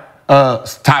tired?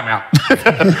 Time out.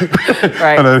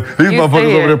 Right. These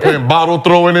motherfuckers over there playing bottle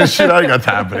throwing and shit. I ain't got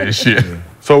time for this shit.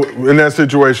 So in that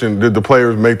situation, did the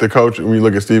players make the coach? When you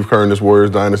look at Steve Kerr in this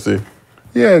Warriors dynasty?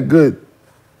 Yeah, good.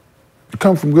 You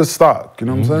come from good stock, you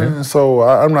know what I'm saying? So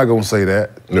I'm not going to say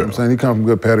that. You know what I'm saying? He come from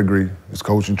good pedigree. His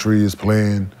coaching tree, his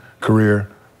playing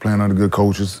career, playing under good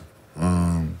coaches. I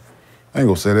ain't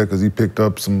going to say that because he picked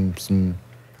up some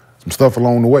stuff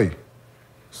along the way.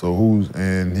 So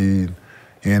he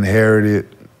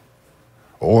inherited an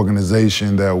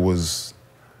organization that was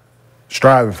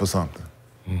striving for something.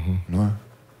 You know?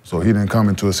 So he didn't come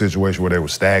into a situation where they were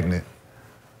stagnant.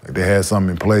 Like they had something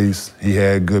in place. He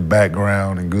had good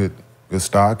background and good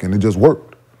stock, and it just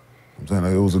worked. I'm saying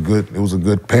it was a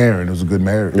good pairing. It was a good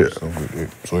marriage. Yeah.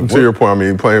 So to your point, I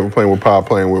mean, playing with Pop,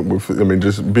 playing with I mean,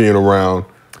 just being around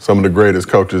some of the greatest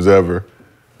coaches ever.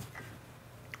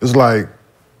 It's like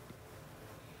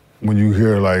when you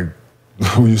hear like,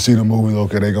 when you see the movies,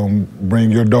 okay, they gonna bring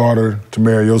your daughter to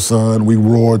marry your son, we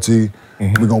royalty,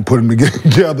 we gonna put them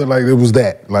together, like it was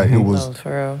that. Like it was, Oh, for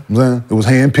real. you know what I'm saying? It was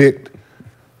handpicked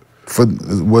for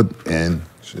what, and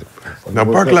shit. Now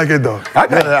bark like it though. I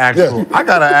got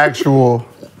an actual,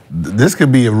 this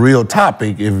could be a real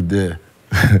topic if the,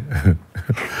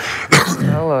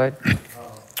 Oh, Lord.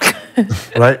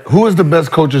 right? Who is the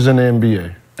best coaches in the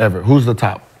NBA ever? Who's the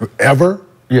top? Ever?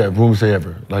 Yeah, when we say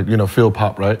ever. Like, you know, Phil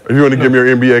Pop, right? If you want to give me your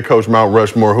NBA coach, Mount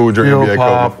Rushmore, who would your Phil NBA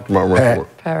Pop, coach, Mount Rushmore?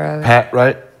 APPAREL. Pat,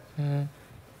 right?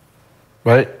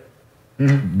 Right?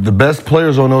 The best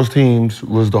players on those teams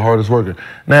was the hardest worker.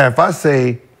 Now, if I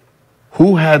say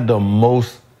who had the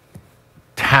most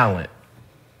talent,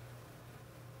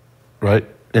 right,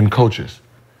 in coaches,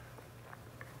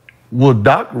 will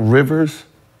Doc Rivers,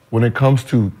 when it comes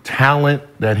to talent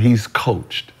that he's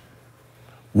coached,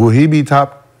 will he be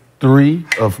top 3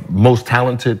 of most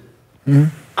talented?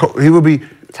 He would be To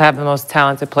have the most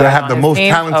talented to players have on the his most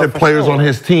team? talented Oh, for players sure. on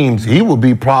his teams. He would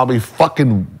be probably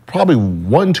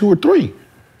 1, 2, or 3.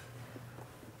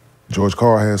 George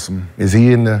Karl has some. Is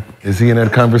he in that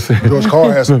conversation? George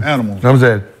Karl has some animals. I'm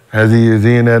saying, is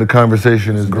he in that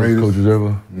conversation as great Greatest. coaches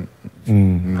ever?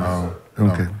 No,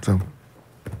 Okay, so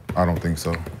I don't think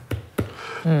so.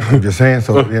 I'm just saying.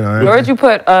 So you know, Where'd you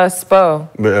put Spo?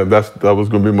 Yeah, that was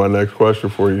gonna be my next question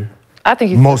for you. I think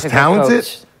he's Most a good talented?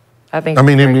 coach. I think. I he's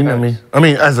mean, a great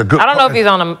coach. as a good. I don't know if he's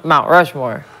on a Mount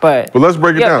Rushmore, but. But let's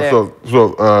break it Yeah, down. yeah.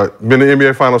 So been in the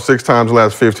NBA Finals 6 times the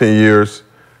last 15 years.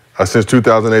 Since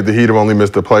 2008, the Heat have only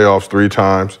missed the playoffs 3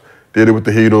 times. Did it with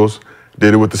the Heatles,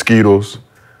 did it with the Skeetles.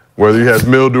 Whether he has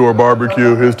mildew or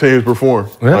barbecue, his teams perform.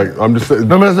 Yeah. Like I'm just saying.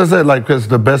 No, but as I said, like, because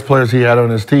the best players he had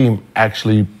on his team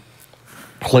actually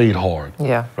played hard.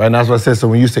 Yeah. Right. And that's what I said. So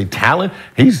when you say talent,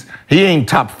 he ain't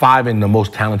top 5 in the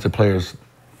most talented players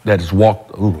that has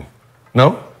walked. Ooh,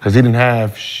 no, because he didn't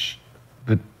have he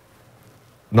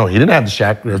didn't have the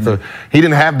Shaq. So he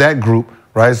didn't have that group.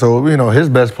 Right, so you know his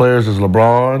best players is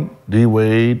LeBron, D.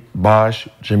 Wade, Bosh,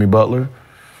 Jimmy Butler.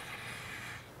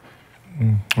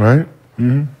 Right,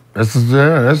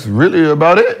 that's really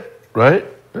about it. Right,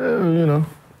 you know.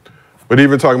 But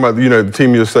even talking about the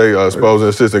team you say, Spo's an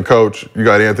assistant coach, you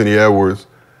got Anthony Edwards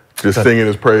just singing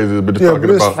his praises, but just Yeah, talking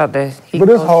but it's- about. But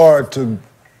it's hard to,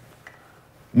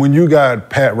 when you got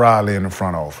Pat Riley in the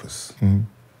front office,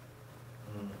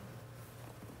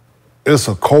 it's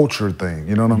a culture thing,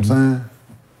 you know what I'm saying?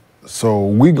 So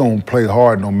we gonna play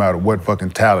hard no matter what fucking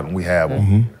talent we have over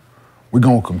here. We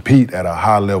gonna compete at a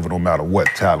high level no matter what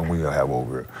talent we have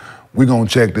over here. We gonna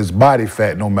check this body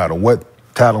fat no matter what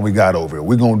talent we got over here.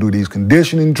 We gonna do these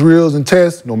conditioning drills and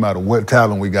tests no matter what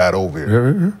talent we got over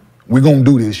here. We gonna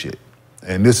do this shit.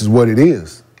 And this is what it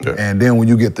is. Yeah. And then when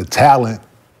you get the talent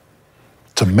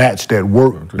to match that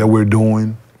work that we're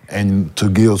doing, and to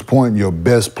Gil's point, your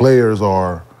best players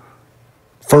are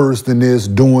first in this,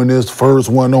 doing this, first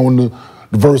one on the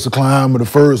versa climb, or the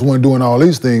first one doing all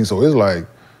these things. So it's like,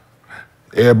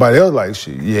 everybody else like,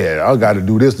 shit, yeah, I gotta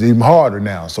do this even harder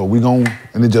now. So we gon',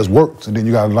 and it just works. And then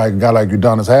you got like a guy like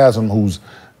Udonis Haslem, who's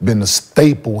been a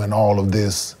staple in all of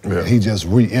this. Yeah. He just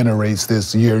reiterates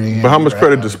this year in. But how much year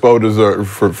credit out. does Spo deserve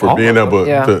for being able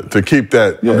to keep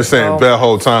that? Yeah. I'm just saying that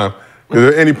whole time. Is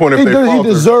there any point if He they does- he falter?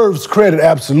 deserves credit,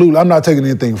 absolutely. I'm not taking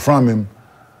anything from him.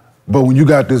 But when you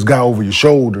got this guy over your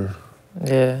shoulder,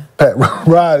 Yeah. Pat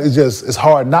Riley, it's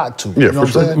hard not to. Yeah, you know for what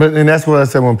sure. I'm saying? But, and that's what I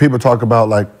said when people talk about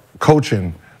like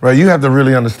coaching, right? You have to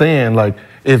really understand, like,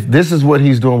 if this is what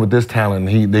he's doing with this talent,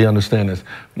 they understand this.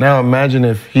 Now imagine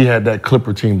if he had that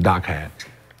Clipper team Doc had.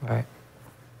 Right.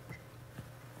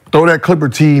 Throw that Clipper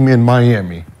team in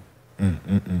Miami,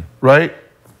 right?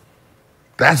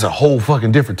 That's a whole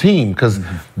fucking different team because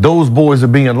those boys are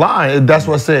being lined. That's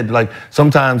what I said. Like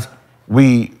sometimes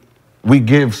we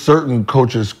give certain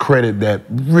coaches credit that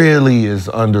really is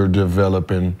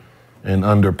underdeveloping and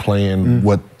underplaying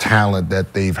what talent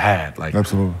that they've had. Like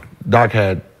Absolutely. Doc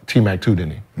had T-Mac too,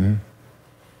 didn't he?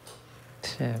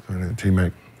 Shit.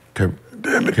 T-Mac,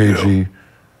 KG,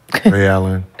 Ray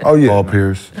Allen, Oh, yeah. Paul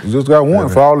Pierce. He just got one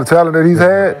for all the talent that he's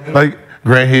had. Like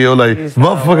Grant Hill, like He's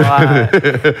got a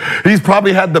motherfucker. He's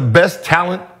probably had the best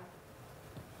talent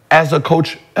as a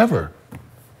coach ever.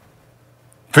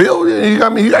 Phil, you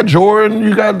got Jordan,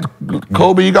 you got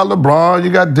Kobe, you got LeBron, you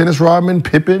got Dennis Rodman,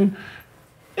 Pippen.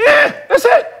 Yeah, that's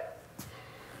it.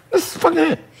 That's fucking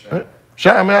it. Right?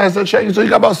 Shaq, I mean, I said Shaq, so you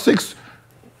got about 6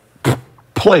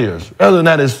 players. Other than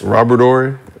that, it's Robert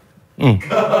Ory.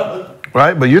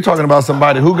 right. But you're talking about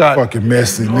somebody who got Fucking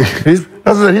messy, nigga. He's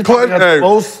probably got Hey. the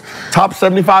most top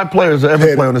 75 players to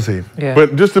ever play on the team. Yeah.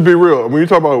 But just to be real, when you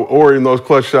talk about Ory and those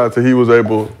clutch shots that he was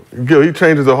able Gil, he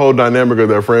changes the whole dynamic of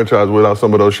their franchise without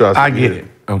some of those shots. I get it.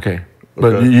 Okay.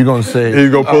 But you're going to say...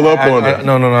 He's going to pull up on it.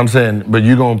 No, I'm saying, but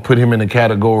you're going to put him in the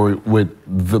category with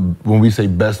when we say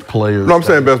best players. No, I'm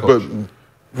saying best, but...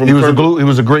 He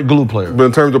was a great glue player. But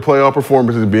in terms of playoff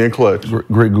performances, being clutch.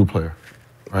 Great glue player,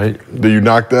 right? Do you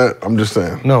knock that? I'm just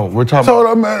saying. No, we're talking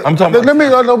I'm talking let me,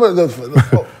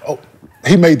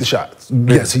 he made the shots.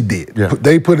 Yes, he did. Yeah.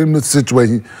 They put him in the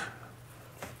situation.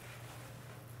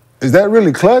 Is that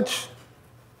really clutch?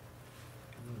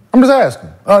 I'm just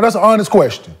asking. That's an honest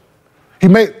question.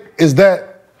 Is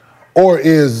that, or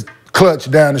is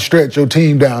clutch down the stretch, your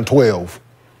team down 12?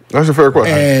 That's a fair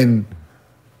question. And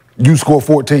you score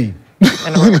 14 in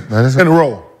a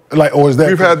row. Like, or is that?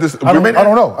 We've had this. I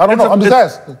don't know. I'm just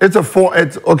asking. It's a form.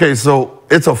 Okay. So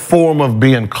it's a form of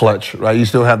being clutch, right? You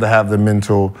still have to have the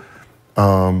mental.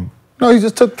 No, he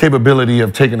just took capability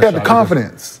of taking the shot. He had the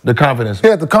confidence. The confidence. He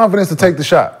had the confidence to take the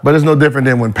shot. But it's no different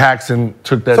than when Paxson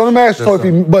took that. So let me ask you.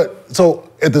 So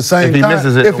at the same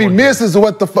time, if he misses,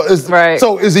 what the fuck is? Right.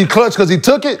 So is he clutch because he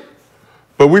took it?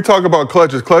 But we talk about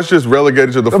clutch. Is clutch just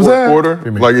relegated to the fourth quarter?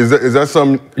 Like, is that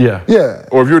some? Yeah. Yeah.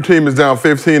 Or if your team is down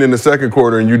 15 in the second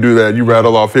quarter and you do that, you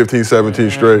rattle off 15, 17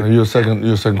 straight. You're a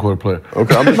second quarter player.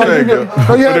 Okay, I'm just saying.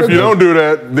 But if you don't do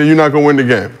that, then you're not gonna win the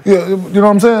game. Yeah, you know what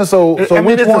I'm saying? So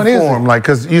which one is it? Like,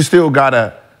 because you still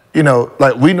gotta,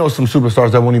 like we know some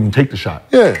superstars that won't even take the shot.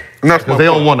 Yeah. Because they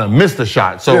don't want to miss the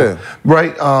shot. So,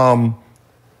 right.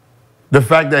 The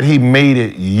fact that he made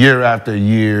it year after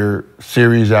year,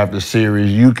 series after series,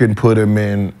 you can put him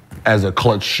in as a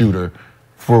clutch shooter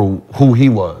for who he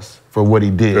was, for what he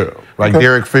did. Yeah. Like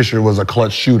Derek Fisher was a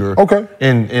clutch shooter. Okay.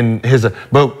 In his,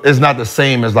 but it's not the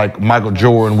same as like Michael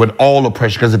Jordan with all the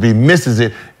pressure. Because if he misses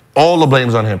it, all the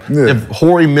blame's on him. Yeah. If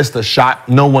Horry missed a shot,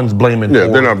 no one's blaming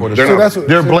Horry for the shot.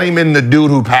 They're blaming the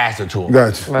dude who passed it to him.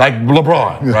 Gotcha. Like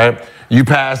LeBron, right? You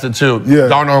passed it to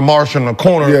Darnell Marshall in the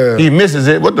corner. Yeah. He misses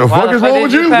it. What the fuck is wrong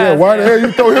with you? Yeah, why the hell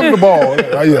you throw him the ball?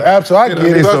 Yeah, absolutely. I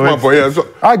get it. That's my point. Yeah, so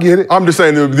I get it. I'm just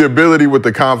saying the ability with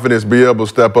the confidence, be able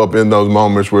to step up in those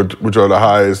moments, which are the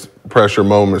highest pressure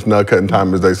moments, nut cutting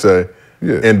time, as they say,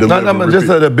 and deliver. Not just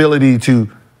the ability to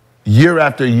year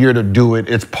after year to do it.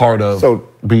 It's part of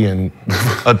being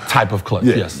a type of clutch.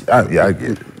 Yes. I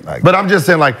get it. But I'm just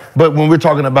saying, but when we're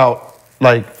talking about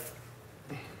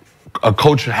a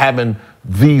coach having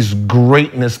these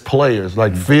greatness players,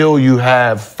 like Phil, you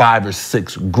have 5 or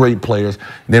 6 great players.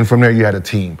 Then from there you had a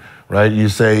team, right? You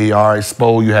say, all right,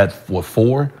 Spo, you had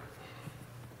 4,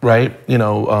 right?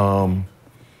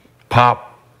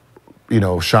 Pop,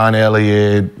 Sean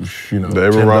Elliott,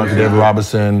 David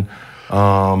Robinson.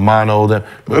 Mono,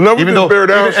 even though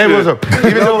some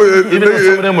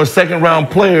of them were second-round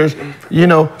players,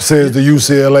 Says the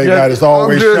UCLA guy that's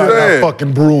always shot out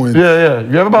fucking Bruins. Yeah.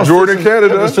 You have about Jordan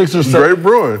Canada, 6 or 7. great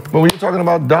Bruin. But when you're talking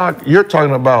about Doc, you're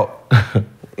talking about that's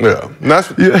wild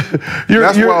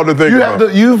to think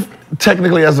about. You've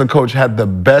technically, as a coach, had the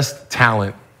best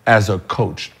talent as a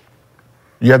coach.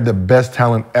 You have the best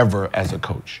talent ever as a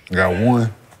coach. Got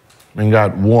one.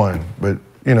 Got one, but.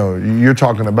 You're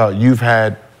talking about you've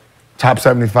had top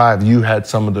 75, you had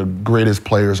some of the greatest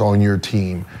players on your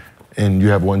team, and you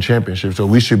have won championship. So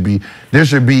we should be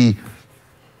looking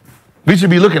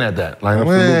at that. Like,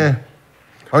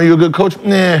 are you a good coach?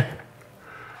 Nah.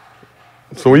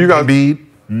 So when you got Embiid,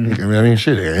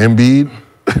 Embiid,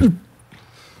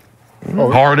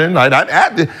 Harden,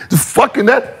 fucking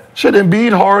that shit,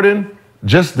 Embiid, Harden,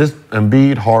 just this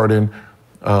Embiid, Harden,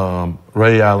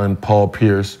 Ray Allen, Paul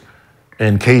Pierce,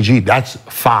 and KG, that's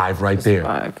 5 right there.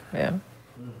 5, yeah.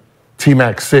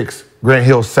 T-Mac 6, Grant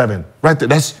Hill 7, right there.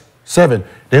 That's 7.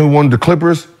 Then we won the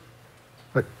Clippers.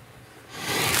 I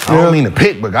don't mean to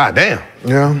pick, but goddamn.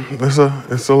 Yeah, it's a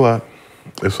lot.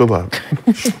 It's a lot.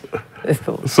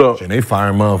 So and they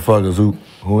firing motherfuckers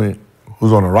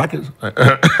who's on the Rockets.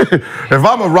 If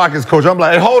I'm a Rockets coach, I'm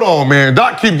like, hey, hold on, man.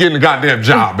 Doc keep getting the goddamn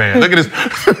job, man. Look at this.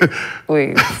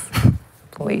 Please.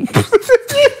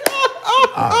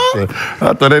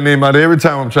 I throw that name out every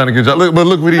time I'm trying to get a job.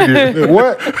 Look what he did.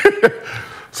 What?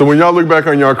 So when y'all look back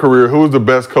on your career, who was the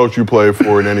best coach you played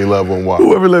for at any level and why?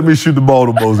 Whoever let me shoot the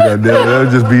ball the most, goddamn it. I'll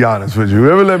just be honest with you.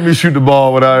 Whoever let me shoot the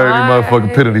ball without any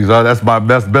motherfucking penalties, that's my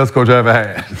best coach I ever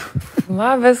had.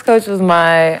 My best coach was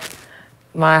my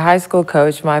high school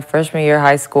coach, my freshman year of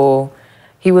high school.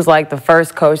 He was like the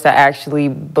first coach that actually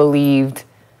believed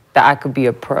that I could be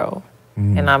a pro.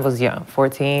 And I was young,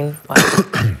 14.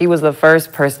 He was the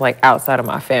first person outside of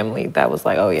my family that was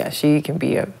like, oh yeah, she can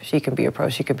be a pro.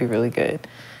 She could be really good.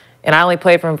 And I only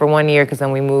played for him for 1 year because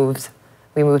then we moved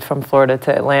from Florida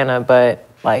to Atlanta. But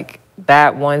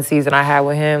that one season I had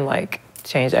with him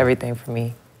changed everything for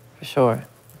me, for sure.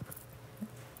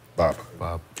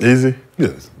 Bob. Easy?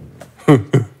 Yes.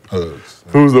 Hugs.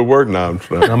 Who's the work now?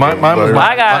 Mine was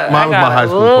my high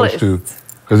school coach too,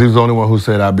 because he was the only one who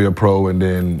said I'd be a pro, and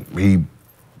then he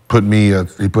put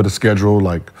a schedule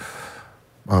like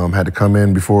had to come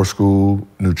in before school,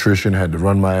 nutrition, had to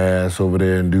run my ass over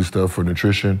there and do stuff for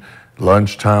nutrition.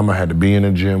 Lunchtime, I had to be in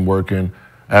the gym working.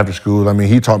 After school, I mean,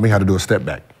 he taught me how to do a step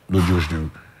back, little Jewish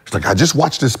dude. He's like, I just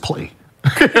watched this play.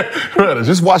 I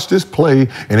just watched this play,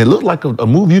 and it looked like a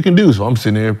move you can do. So I'm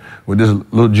sitting there with this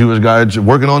little Jewish guy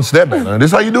working on step back.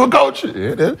 This how you do it, coach?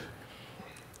 Yeah,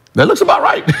 that looks about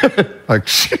right. Like,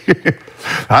 shit.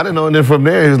 I didn't know. And then from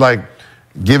there, he was like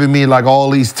giving me like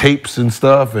all these tapes and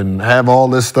stuff and have all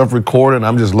this stuff recorded. And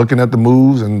I'm just looking at the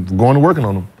moves and going to working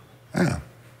on them. Damn.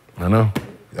 I know.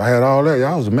 Y'all had all that.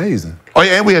 Y'all was amazing. Oh,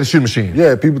 yeah, and we had a shooting machine.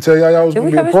 Yeah, people tell y'all was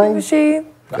going to be a pro. Machine?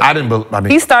 I didn't believe,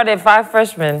 He started 5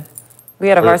 freshmen. We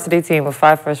had a varsity team with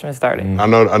 5 freshmen starting. I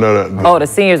know that. Oh, the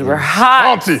seniors were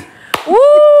hot. Salty.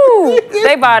 Woo!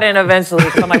 They bought in eventually.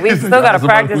 So I'm like, we still got to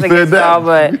practice against y'all,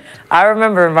 but I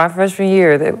remember my freshman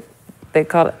year, they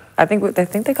called, I think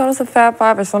they called us a Fab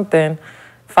Five or something.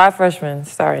 5 freshmen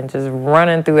starting, just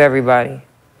running through everybody.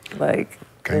 Like,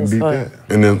 can't beat that.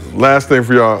 And then last thing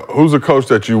for y'all, who's a coach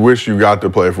that you wish you got to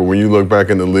play for when you look back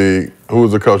in the league? Who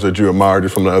was a coach that you admired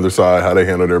just from the other side, how they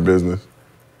handle their business?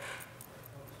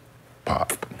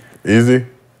 Pop. Easy?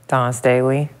 Dawn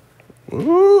Staley.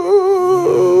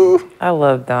 Ooh. I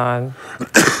love Dawn.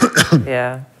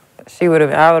 Yeah. I would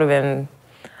have been,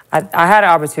 I had an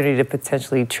opportunity to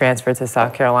potentially transfer to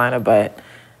South Carolina, but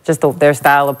just their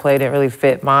style of play didn't really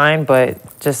fit mine,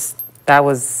 but just that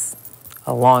was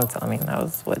a long time. I mean, that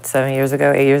was, what, 8 years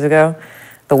ago?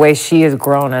 The way she has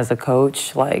grown as a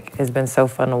coach, like, has been so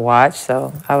fun to watch.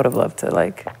 So I would have loved to,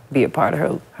 like, be a part of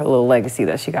her little legacy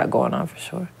that she got going on for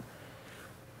sure.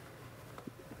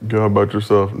 How about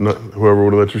yourself? Whoever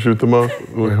would have let you shoot the most?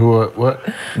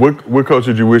 What coach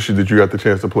did you wish that you got the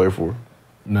chance to play for?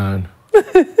 None.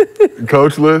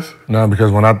 Coachless? No,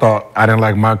 because when I thought I didn't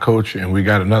like my coach and we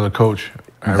got another coach.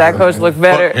 That coach looked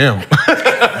better. Fuck him.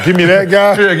 Give me that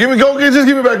guy. Yeah, just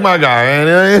give me back my guy,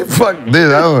 man. Fuck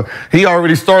this. He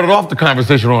already started off the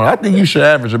conversation on, I think you should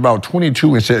average about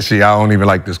 22 and shit. See, I don't even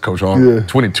like this coach.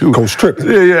 22. Coach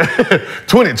tripping. Yeah.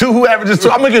 22, who averages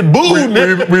 2? I'm gonna get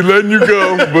booed, we letting you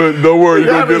go, but don't worry,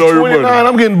 you're gonna get all your money.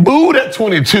 I'm getting booed at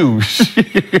 22.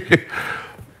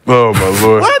 Oh, my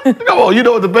Lord. What? Come on, you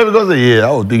know what the baby goes to? Yeah, I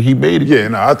don't think he made it. Yeah,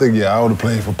 no, I think, I would have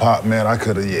played for Pop, man. I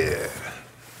could have, yeah.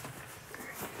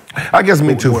 I guess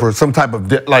me too, for some type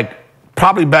of, like,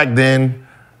 probably back then,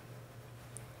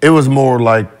 it was more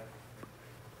like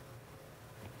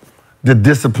the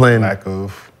discipline. Lack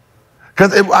of.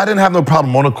 Because I didn't have no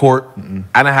problem on the court.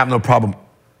 I didn't have no problem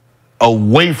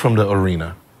away from the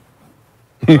arena.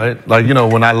 Right? Like, you know,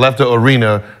 when I left the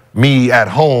arena, me at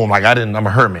home, like, I'm a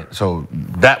hermit, so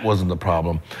that wasn't the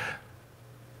problem.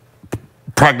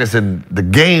 Practicing the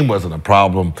game wasn't a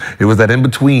problem. It was that in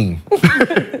between.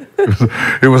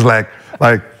 It was like,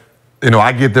 you know,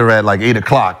 I get there at like 8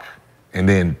 o'clock, and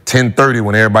then 10:30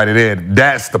 when everybody there,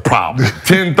 that's the problem.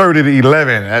 10:30 to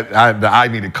 11, I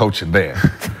needed coaching there.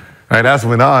 Right, that's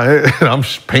when I'm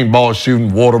paintball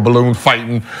shooting, water balloon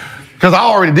fighting, because I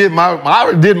already did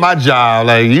my job.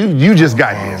 Like you just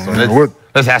got here, so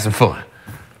let's have some fun.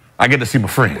 I get to see my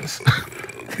friends.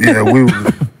 Yeah, we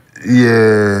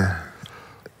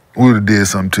would have did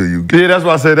something to you. Yeah, that's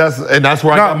what I said. That's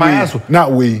where I got my ass.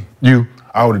 Not we. You.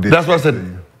 I would have did. That's what I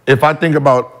said. If I think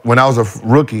about when I was a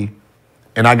rookie,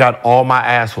 and I got all my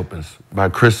ass whoopings by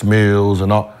Chris Mills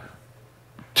and all,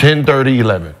 10:30,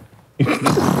 11,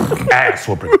 ass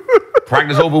whooping.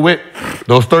 Practice over with.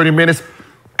 Those 30 minutes,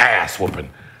 ass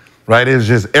whooping. Right? It's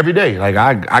just every day. Like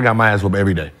I got my ass whooped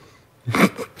every day.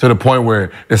 To the point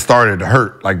where it started to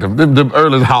hurt. Like the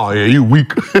early holler, yeah, you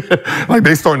weak. Like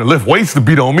they starting to lift weights to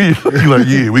beat on me. Like,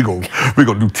 yeah, we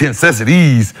gonna do 10 sets of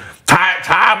these.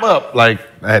 Tie them up. Like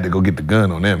I had to go get the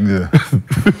gun on them. Yeah.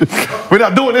 We're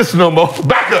not doing this no more.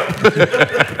 Back up.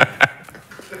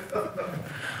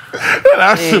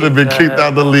 I should have been kicked out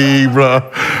of the league, bro.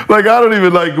 Like I don't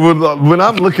even like when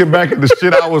I'm looking back at the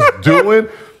shit I was doing.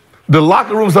 The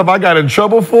locker room stuff I got in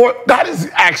trouble for. That is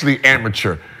actually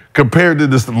amateur. Compared to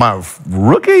this, my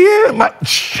rookie year,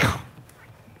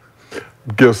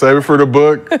 Gil, save it for the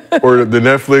book or the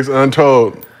Netflix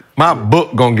Untold. My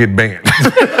book gonna get banned.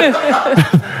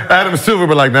 Adam Silver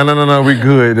be like, no, we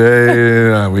good.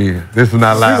 This is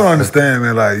not allowed. You don't understand,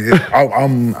 man. Like,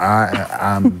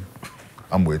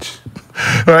 I'm with you.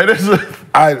 Right?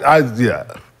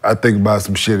 I think about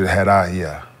some shit that had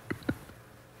yeah.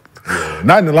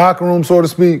 Not in the locker room, so to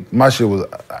speak. My shit was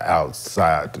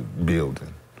outside the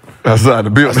building. Outside the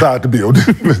building. Outside the building.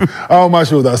 All my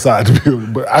shit was outside the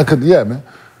building. But I could, yeah, man.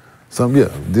 Some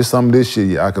of this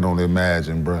shit, I could only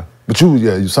imagine, bro. But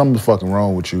something was fucking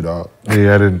wrong with you, dog.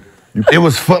 Yeah, I didn't. It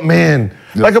was fun, man.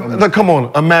 Like, come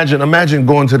on, imagine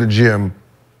going to the gym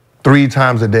 3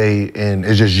 times a day and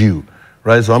it's just you,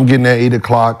 right? So I'm getting there 8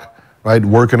 o'clock, right?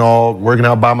 Working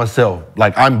out by myself.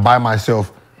 Like, I'm by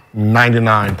myself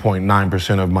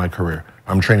 99.9% of my career.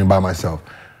 I'm training by myself,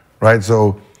 right?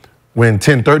 So when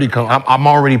 10:30 comes,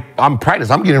 I'm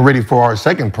practicing. I'm getting ready for our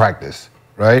second practice,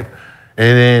 right?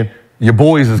 And then your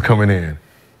boys is coming in.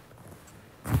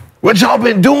 What y'all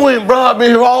been doing, bro? I've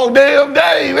been here all damn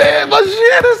day, man. My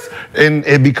shit. And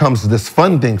it becomes this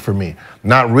fun thing for me,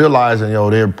 not realizing,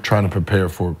 they're trying to prepare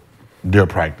for their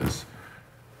practice,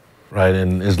 right?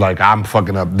 And it's like I'm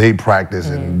fucking up their practice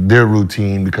and their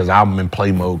routine because I'm in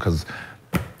play mode because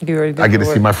I get to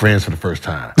see my friends for the first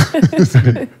time.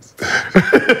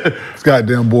 This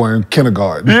goddamn boy in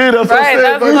kindergarten. Yeah, that's what I'm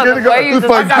saying.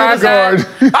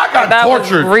 Kindergarten. I got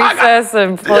tortured. Recess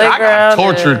and playground. I got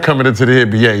tortured coming into the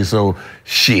NBA, so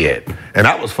shit. And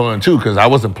that was fun too, because I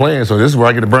wasn't playing, so this is where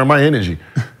I get to burn my energy.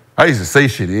 I used to say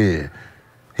shit,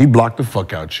 he blocked the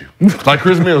fuck out you. Like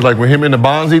Chris Mills, like when him in the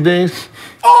Bonzi things,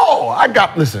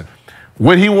 listen,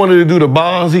 when he wanted to do the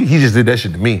Bonzi, he just did that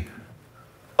shit to me.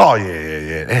 Oh,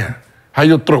 yeah. Damn. How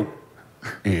your throat?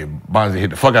 Yeah, Bonzi hit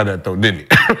the fuck out of that throat, didn't he?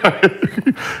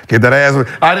 Get that ass.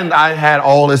 I had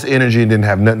all this energy and didn't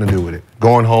have nothing to do with it.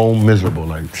 Going home miserable,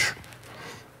 like,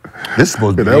 this is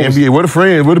supposed to be the NBA. Where the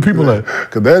friends? Where the people at?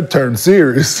 Because that turned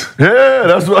serious. Yeah,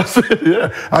 that's what I said,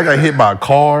 yeah. I got hit by a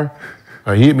car.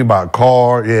 He hit me by a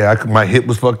car. Yeah, my hip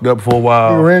was fucked up for a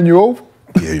while. He ran you over?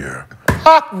 Yeah.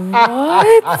 What?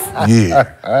 Yeah,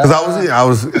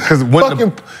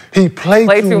 because he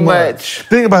played too much.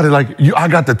 Think about it, like I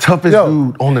got the toughest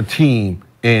dude on the team,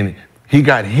 and he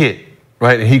got hit,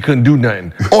 right? And he couldn't do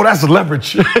nothing. Oh, that's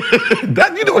leverage. You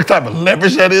know what type of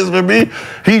leverage that is for me?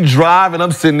 He drive, and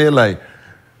I'm sitting there like,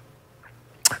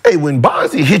 hey, when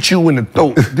Bonzi hit you in the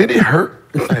throat, did it hurt?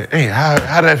 Like, hey, how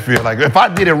did that feel? Like, if I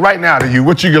did it right now to you,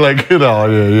 what you get like?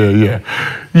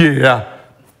 Yeah.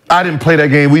 I didn't play that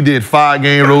game. We did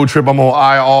 5-game road trip. I'm on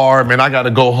IR, man. I got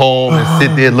to go home and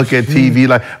sit there, look at TV.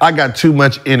 Like, I got too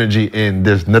much energy, and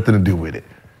there's nothing to do with it.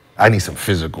 I need some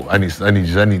physical. I need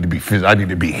to be physical. I need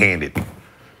to be handed.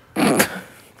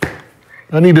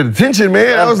 I needed attention,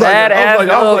 man. I was like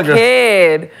a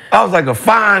kid. I was like a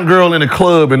fine girl in a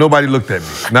club, and nobody looked at me.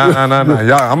 Nah.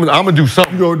 Y'all, I'm gonna do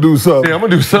something. You gonna do something? Yeah, I'm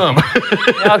gonna do something.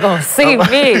 Y'all gonna see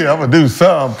me. I'm gonna do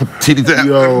something.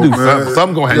 Yo, man.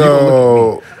 Something gonna happen.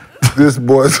 Yo, this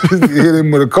boy hit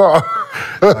him with a car.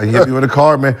 He hit me with a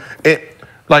car, man.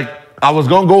 I was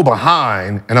gonna go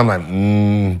behind, and I'm like,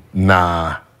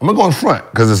 nah. I'm gonna go in front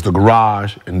because it's the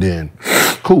garage, and then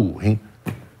cool.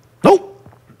 Nope.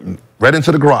 Right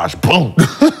into the garage. Boom.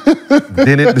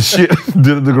 Did it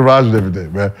the garage and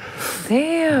everything, man.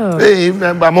 Damn. Hey,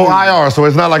 man, I'm on IR, so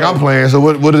it's not like I'm playing. So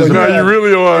what is it? You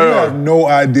really on IR? You have no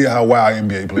idea how wild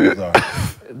NBA players are.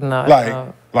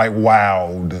 No. Like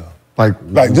wild.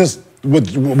 Like just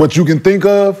what you can think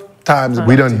of, times it.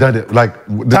 We done it. Like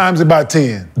times it by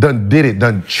 10.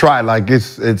 Done try. Like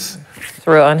it's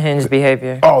real unhinged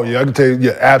behavior. Oh yeah, I can tell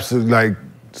you, absolutely. Like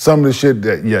some of the shit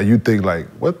that you think like,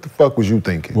 what the fuck was you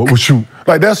thinking? What was you?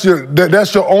 Like that's your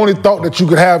only thought that you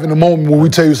could have in the moment when we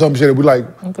tell you some shit that we like,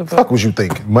 what the fuck was you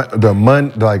thinking? The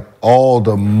money, like all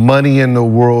the money in the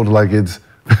world, like it's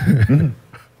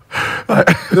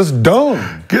it's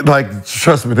dumb. Like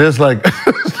trust me, there's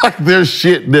there's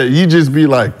shit that you just be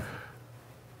like.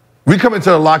 We come into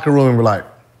the locker room and we're like,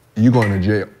 you going to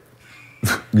jail.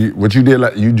 What you did,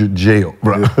 like you jail,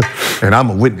 bro. And I'm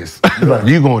a witness. Like,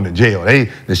 you going to jail.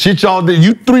 The shit y'all did,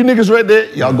 you 3 niggas right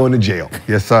there, y'all going to jail.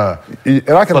 Yes, sir. And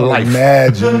I can only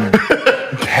imagine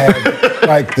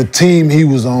like the team he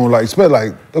was on, like, especially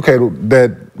like, okay,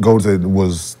 that goes to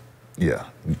was,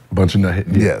 bunch of nut.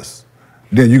 Yes.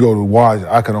 Then you go to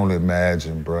Washington, I can only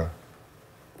imagine, bro.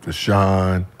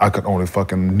 Deshaun. I could only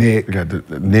fucking Nick. You got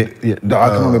the Nick. Yeah, I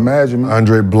can only imagine, man.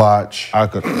 Andre Bloch. I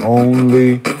could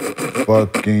only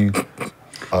fucking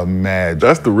imagine.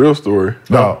 That's the real story.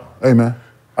 No, hey man,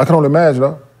 I can only imagine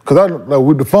though. Cause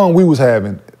with the fun we was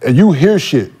having, and you hear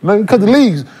shit. Cause the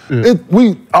leagues,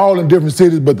 we all in different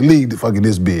cities, but the league fucking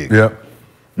this big. Yep.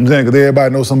 I'm saying, cause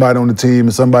everybody knows somebody on the team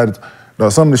and somebody.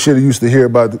 Some of the shit I used to hear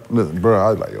about, listen, bro, I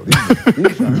was like, yo, these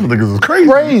niggas is crazy.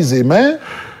 Crazy, man.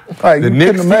 Like, you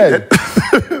couldn't imagine.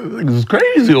 Niggas is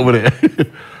crazy over there.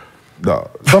 No,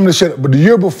 some of the shit, but the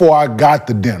year before I got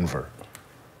to Denver,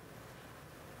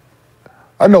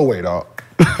 no way, dog.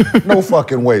 No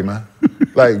fucking way, man.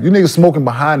 Like, you niggas smoking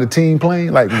behind the team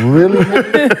plane? Like, really?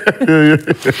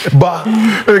 It's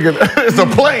a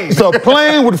plane. It's a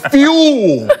plane with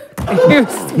fuel.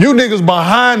 You niggas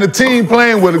behind the team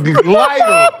plane with a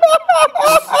lighter.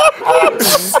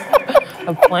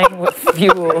 A plane with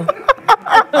fuel.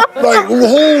 Like,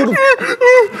 who?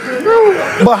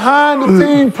 Behind the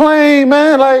team plane,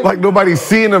 man. Like nobody's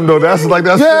seeing them though. That's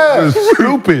Yeah.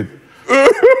 stupid.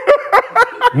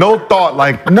 No thought,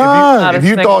 like None. if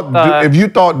you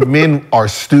thought men are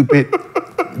stupid,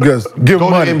 just give them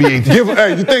go to money. NBA.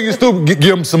 Hey, you think you're stupid?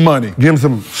 Give them some money. Give them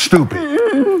some stupid.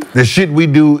 The shit we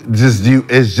do,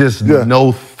 it's just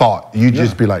no thought. You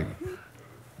just be like,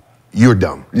 you're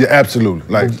dumb. Yeah, absolutely.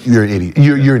 Like, you're an idiot.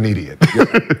 You're an idiot.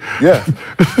 Yeah,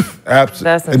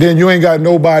 absolutely. And then you ain't got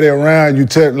nobody around you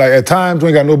tell, like, at times you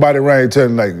ain't got nobody around you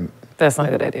telling, like, that's not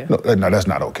a good idea. No, that's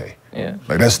not okay. Yeah.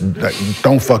 Like,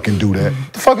 don't fucking do that.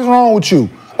 The fuck is wrong with you?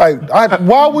 Like,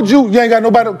 why would you ain't got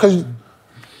nobody, because...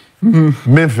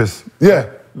 Memphis. Yeah.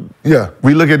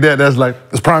 We look at that, that's like...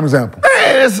 That's prime example.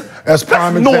 That's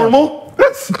prime example. normal.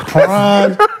 That's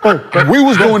prime. We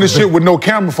was doing this shit with no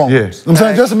camera phones. Yes. I'm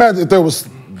saying, just imagine if there was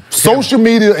social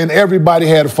media and everybody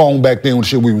had a phone back then with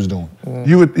shit we was doing.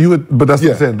 You would, but that's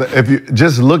what I'm saying. If you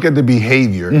just look at the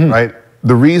behavior, right?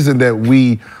 The reason that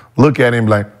we look at him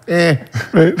like, right?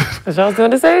 Cause y'all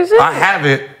doing the same shit? I have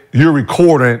it, you're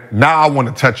recording, now I want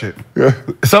to touch it.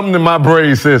 Something in my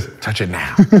brain says, touch it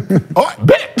now. Oh, I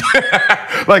bet.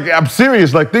 Like, I'm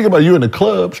serious. Like, think about you in a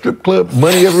club, strip club,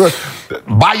 money everywhere,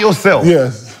 by yourself.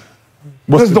 Yes.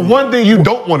 This is the one thing you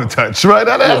don't want to touch, right?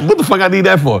 What the fuck I need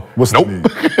that for? Nope.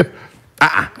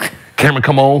 Camera,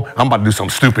 come on. I'm about to do something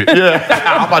stupid. Yeah,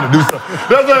 I'm about to do something.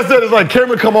 That's what I said. It's like,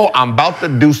 camera, come on. I'm about to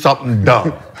do something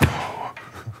dumb.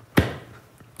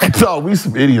 So we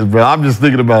some idiots, bro. I'm just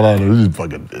thinking about all this.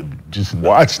 Just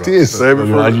watch this. Save it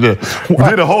for we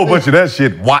did a whole bunch of that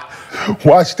shit.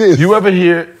 Watch this. You ever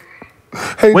hear?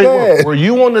 Hey, Dad. Were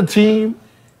you on the team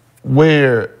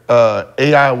where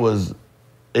AI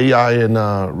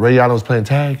and Ray Allen was playing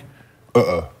tag?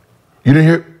 You didn't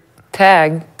hear?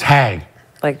 Tag. Tag.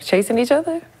 Like chasing each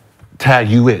other? Tag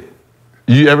you it.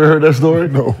 You ever heard that story?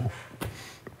 No.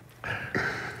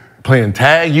 Playing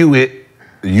tag you it,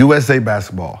 USA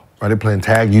basketball. Right? They're playing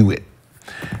tag you it.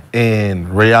 And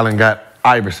Ray Allen got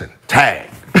Iverson. Tag.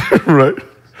 Right?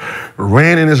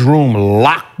 Ran in his room,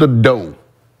 locked the door.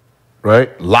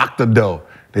 Right? Locked the door.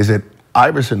 They said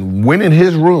Iverson went in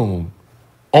his room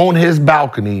on his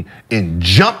balcony and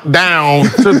jumped down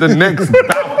to the next balcony.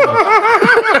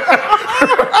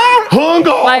 Hung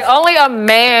off. Like, only a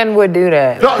man would do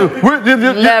that.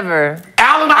 Never.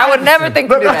 Allen I would never think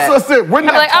to do that. That's it. I'm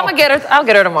like, I'll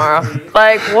get her tomorrow.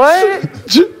 Like, what?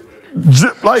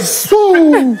 Like,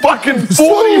 fucking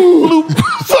 40 loop.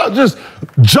 So just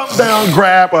jump down,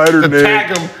 grab, to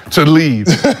tag him, to leave.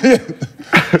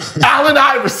 Allen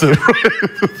Iverson.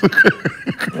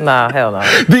 Nah, hell no.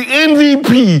 The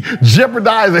MVP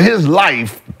jeopardizing his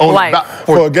life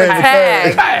for a game of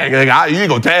tag. Like, you ain't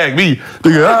gonna tag me.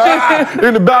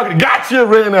 In the balcony, gotcha,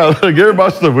 ran out. Like,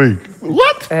 everybody's still weak.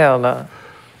 What? Hell no.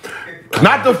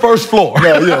 Not the first floor.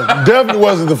 Yeah, definitely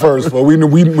wasn't the first floor. We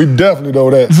definitely know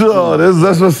that. So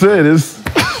that's what I said. It's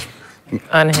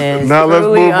unhinged. Now let's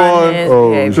move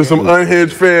on to some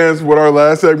unhinged fans with our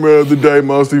last segment of the day,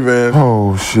 MostlyFans.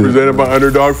 Oh, shit. Presented by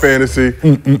Underdog Fantasy.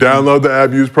 Download the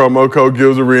app, use promo code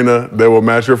GillsArena. They will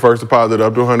match your first deposit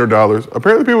up to $100.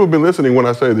 Apparently people have been listening when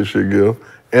I say this shit, Gil.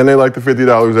 And they like the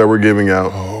 $50 that we're giving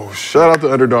out. Oh, shout out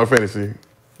to Underdog Fantasy.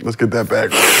 Let's get that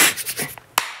back.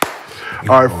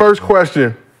 All right, first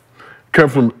question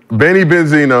comes from Benny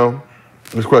Benzino.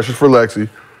 This question's for Lexie.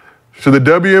 Should the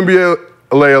WNBA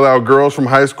allow girls from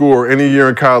high school or any year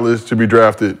in college to be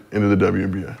drafted into the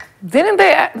WNBA? Didn't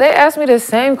they asked me the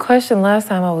same question last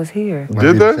time I was here?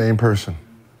 Did they? Same person.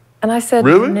 And I said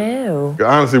really? No.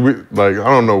 Honestly, I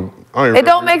don't know. It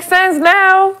don't make sense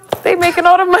now. They making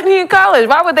all the money in college.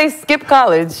 Why would they skip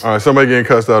college? All right, somebody getting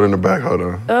cussed out in the back. Hold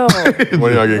on. Oh.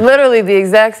 One of y'all getting Literally the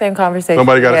exact same conversation.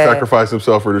 Somebody got to sacrifice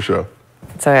himself for the show.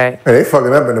 It's all right. Hey, they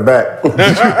fucking up in the back.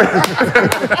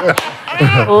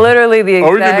 Literally the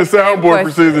exact we get the soundboard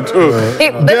for season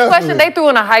 2. This question they threw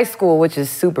in a high school, which is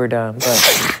super dumb.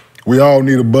 But. We all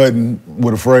need a button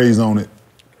with a phrase on it.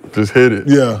 Just hit it.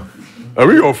 Yeah. Are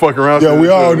we gonna fuck around? Yeah, we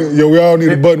all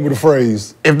need a button with a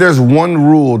phrase. If there's one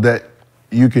rule that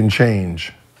you can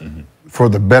change for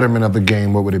the betterment of the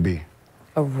game, what would it be?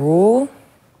 A rule?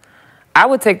 I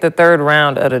would take the 3rd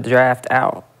round of the draft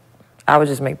out. I would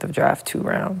just make the draft 2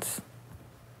 rounds.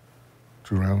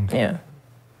 2 rounds? Yeah.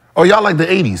 Oh, y'all like the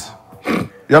 80s?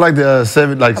 Y'all like the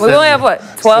 7, like We only have what?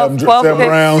 12 seven picks?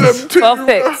 rounds. 12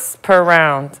 picks per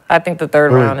round. I think the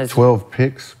third round is 12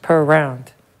 picks? per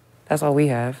round. That's all we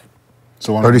have.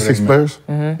 So 36 players?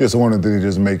 Yeah, so one of them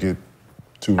just make it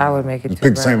 2. I would make it You 2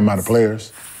 pick the same rounds. amount of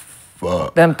players.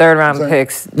 Them third round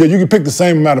picks. Yeah, you can pick the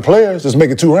same amount of players, just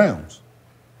make it 2 rounds.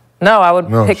 No, I would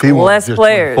No, pick she wants less just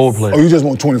players. 24 players. Oh, you just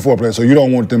want 24 players, so you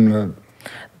don't want them to.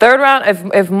 Third round,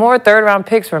 if more third round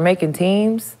picks were making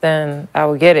teams, then I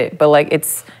would get it. But like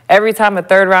it's every time a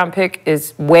third round pick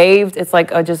is waived, it's like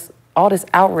just all this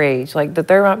outrage. Like the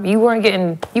third round, you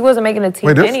wasn't making a team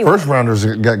Wait, there's anyway. first rounders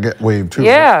that get waived too.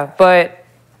 Yeah, but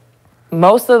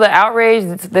most of the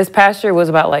outrage this past year was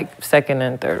about like second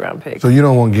and third round picks. So you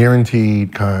don't want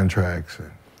guaranteed contracts.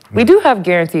 We do have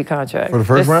guaranteed contracts. For the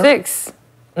first There's round? 6.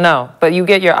 No, but you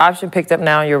get your option picked up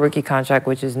now in your rookie contract,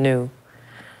 which is new.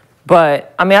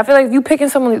 But, I mean, I feel like if you picking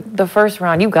someone the first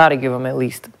round, you got to give them at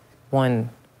least one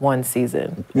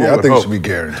season. Yeah, I think it should be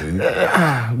guaranteed.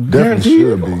 Definitely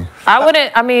should be. I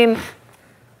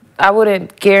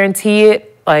wouldn't guarantee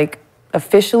it, like,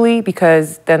 officially,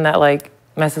 because then that, like,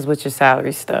 messes with your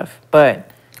salary stuff.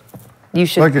 But you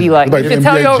should Like be it's- like, like you the should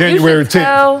tell NBA your, January you should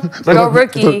tell 10th. your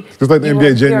rookie, Just like the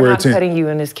NBA January we're not 10th. cutting you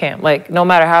in this camp. Like, no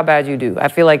matter how bad you do. I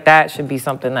feel like that should be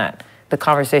something that, the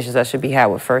conversations that should be had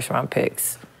with first round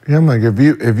picks. Yeah, I'm like, if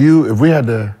we had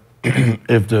to,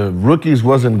 if the rookies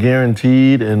wasn't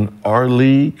guaranteed in our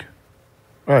league,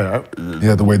 right? You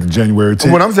have to wait to January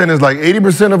 10th. What I'm saying is like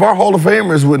 80% of our Hall of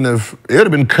Famers it would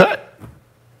have been cut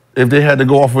if they had to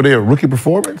go off of their rookie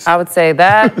performance. I would say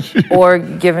that, or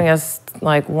giving us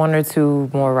like 1 or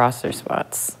 2 more roster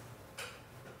spots.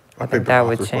 I think that the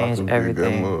would roster spots change would be a good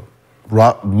everything. move.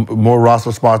 More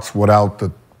roster spots without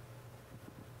the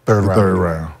third round. Third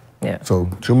round. Yeah. So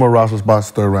 2 more roster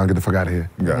spots, third round, get the fuck out of here.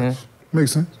 Got it.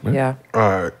 Makes sense. Yeah.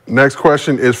 All right. Next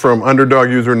question is from underdog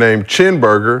username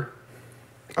Chinburger.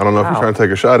 I don't know if he's Wow. trying to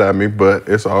take a shot at me, but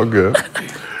it's all good.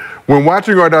 When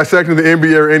watching or dissecting the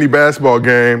NBA or any basketball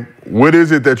game, what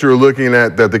is it that you're looking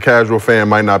at that the casual fan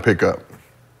might not pick up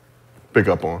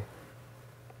on?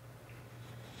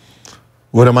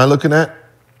 What am I looking at?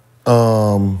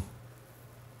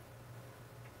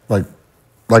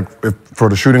 Like if for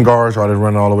the shooting guards, are they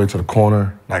running all the way to the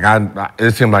corner? Like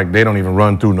it seemed like they don't even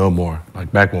run through no more. Like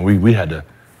back when we had to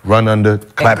run under,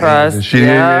 clap hands and shit.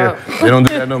 Yeah. They don't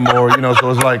do that no more.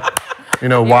 So it's like,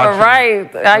 You're watching.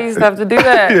 right. I used to have to do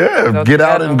that. Yeah, Don't get do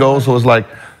out that and no go. more. So it's like,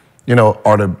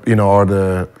 are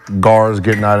the guards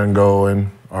getting out and going?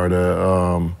 Are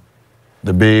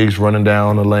the bigs running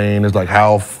down the lane? It's like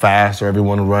how fast are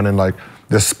everyone running? Like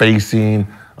the spacing.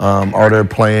 Are they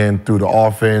playing through the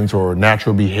offense or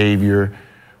natural behavior?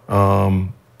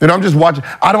 I'm just watching.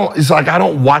 I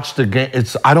don't watch the game.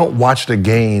 I don't watch the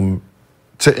game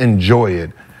to enjoy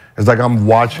it. It's like I'm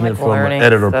watching Like it from an learning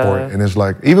editor stuff. point, and it's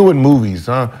like even with movies,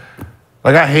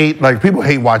 like people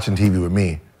hate watching TV with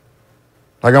me.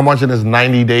 Like I'm watching this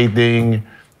 90-day thing,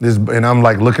 and I'm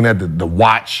like looking at the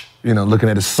watch, looking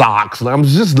at the socks. Like, I'm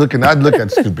just looking. I look at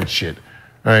stupid shit.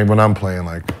 Right, when I'm playing,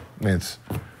 like it's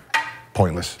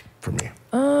pointless for me.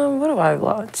 What do I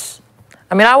watch?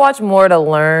 I mean, I watch more to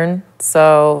learn.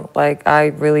 So, like, I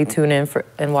really tune in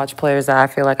and watch players that I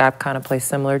feel like I've kind of played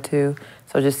similar to.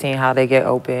 So just seeing how they get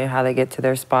open, how they get to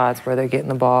their spots, where they're getting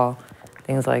the ball,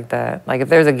 things like that. Like, if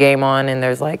there's a game on and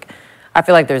there's, like, I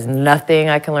feel like there's nothing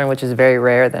I can learn, which is very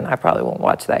rare, then I probably won't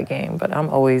watch that game. But I'm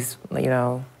always,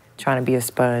 trying to be a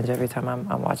sponge every time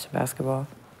I'm watching basketball.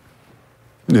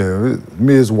 Yeah,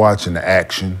 me is watching the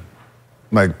action.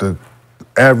 Like the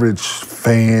average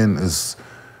fan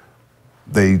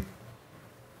they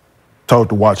taught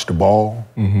to watch the ball.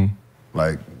 Mm-hmm.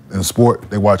 Like in sport,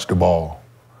 they watch the ball.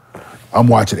 I'm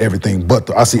watching everything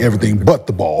I see everything but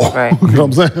the ball. Right. You know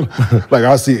what I'm saying? Like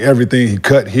I see everything he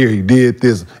cut here, he did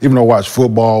this. Even though I watch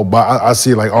football, but I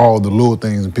see like all the little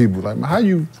things and people like, how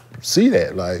you see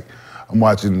that? Like I'm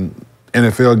watching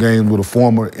NFL games with a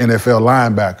former NFL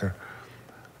linebacker.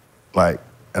 Like,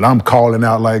 and I'm calling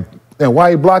out like, and why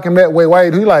you blocking that way? Why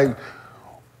he like,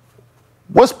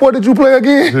 what sport did you play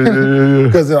again?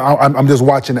 Because I'm just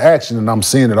watching the action and I'm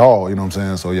seeing it all, you know what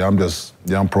I'm saying? So yeah,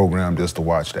 I'm programmed just to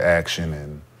watch the action,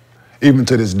 and even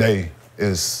to this day,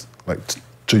 it's like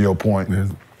to your point,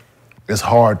 it's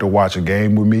hard to watch a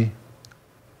game with me.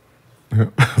 Yeah.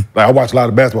 Like I watch a lot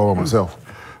of basketball by myself.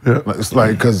 Yeah. It's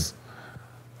like, cause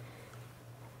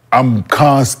I'm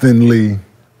constantly,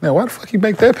 man, why the fuck you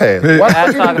make that pass? Why the I fuck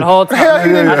was you- talking the whole time. Hell, he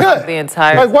didn't I cut. talked the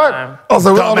entire Like what? time.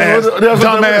 Also,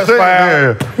 Dumbass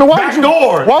foul. Man, why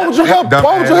would you help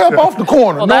off the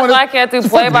corner? Well, that's why I can't do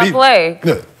play-by-play.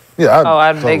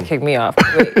 Yeah. They kick me off.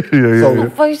 Wait, So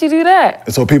why did you do that?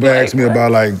 people ask me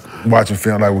about like watching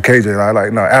film like with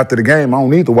KJ. No, after the game, I don't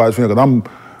need to watch film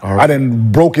because I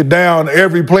done broke it down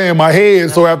every play in my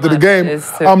head. So after the game,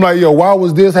 I'm like, yo, why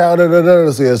was this? How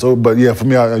So, but yeah, for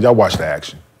me, y'all watch the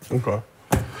action. Okay.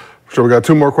 So we got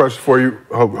 2 more questions for you.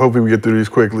 Hopefully we get through these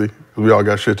quickly. We all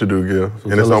got shit to do, Gil. So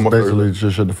and it's almost basically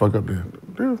just shut the fuck up then.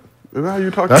 Yeah. Is that how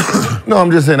you talk? No, I'm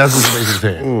just saying that's what you're basically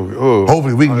saying. Ooh.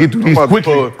 Hopefully we can get through these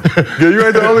quickly. Yeah, you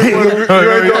ain't the only one. You ain't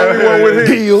the only one with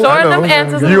heat. Shorten them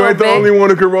answers a You little ain't the bit. only one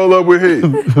who can roll up with heat.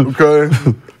 Okay.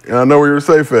 And I know where you're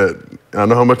safe at. I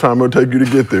know how much time it'll take you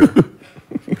to get there.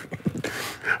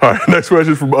 All right. Next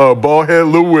question is from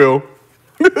Ballhead Lou Will.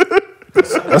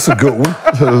 That's a good one.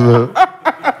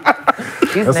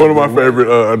 That's one of my favorite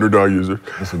underdog users.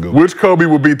 That's a good one. Which Kobe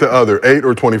will beat the other, 8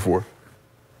 or 24?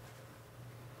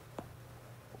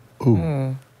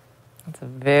 That's a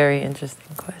very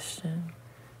interesting question.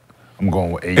 I'm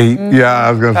going with 8. 8? Yeah,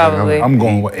 I was gonna Probably. say I'm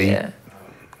going with 8. Yeah.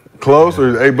 Close, or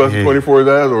is 8 busting 24's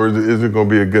ass, or is it going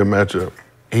to be a good matchup?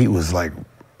 8 was like,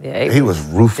 Yeah, he was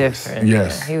ruthless. different.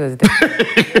 Yes. Yeah, he was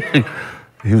different.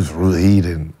 He was really, he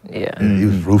didn't, Yeah. he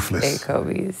was ruthless. Hey,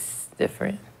 Kobe is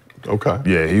different. Okay.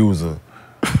 Yeah, he was an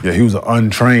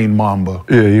untrained Mamba.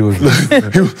 Yeah, he was.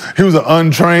 he was an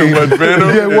untrained. Too much venom?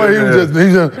 Yeah, well,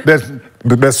 he's just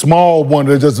that small one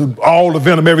that just all the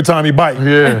venom every time he bite.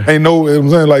 Yeah. Ain't no, I'm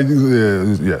saying like,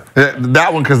 yeah. That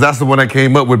one, because that's the one that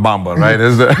came up with Bamba, right?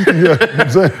 Is that? Yeah,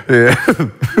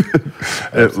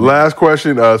 I'm saying. Last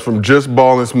question is from Just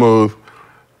Ballin' Smooth.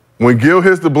 When Gil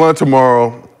hits the blunt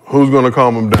tomorrow, who's going to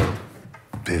calm him down?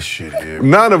 This shit here.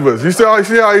 None of us. You see how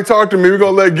he talked to me? We're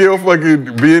going to let Gil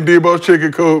fucking be in Debo's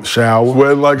chicken coop. Shower.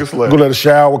 Sweating like a slave. Gonna let a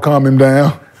shower calm him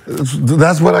down.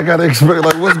 That's what I gotta expect.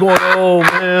 Like, what's going on,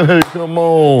 man? Hey, come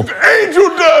on. Angel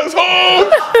does,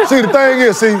 home. See, the thing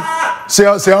is,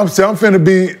 I'm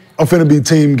finna be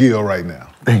Team Gil right now.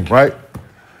 Thank you. Right?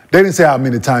 They didn't say how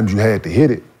many times you had to hit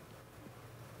it.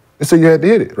 They said you had to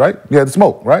hit it, right? You had to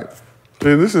smoke, right?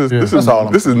 Man, this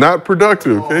is not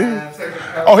productive,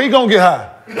 okay? Oh, he gonna get high.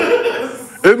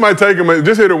 It might take him.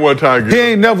 Just hit it one time, Gil. He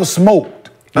ain't never smoked.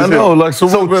 I know, like, so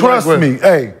trust me,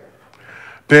 hey.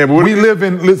 Damn, but We live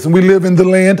in the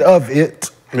land of it.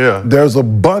 Yeah. There's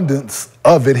abundance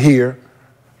of it here.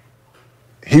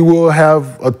 He will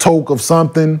have a toke of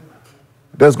something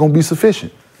that's gonna be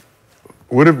sufficient.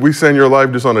 What if we send your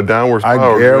life just on a downward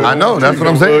spiral? guarantee- I know, that's what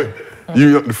I'm saying.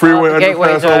 The freeway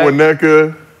underpass on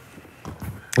Winnetka.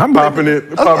 I'm popping it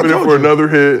for another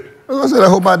hit. I said, I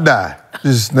hope I die.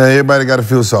 Just now, everybody got to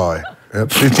feel sorry.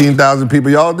 15,000 people,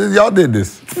 y'all did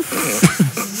this.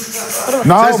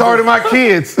 No, Say sorry to my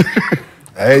kids.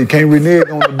 Hey, you can't renege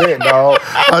on the bet, dog.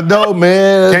 I know,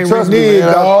 man. Can't Trust me, renege,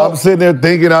 man. dog. I'm sitting there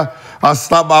thinking, I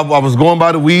stopped, I was going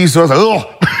by the weed, so I was like,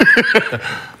 ugh.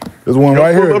 There's one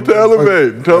right Pull here. up to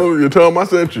Elevate. Tell them I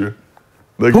sent you.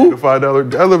 They get the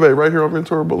 $5 Elevate right here on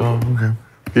Ventura Boulevard. Oh, okay.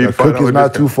 He Cookies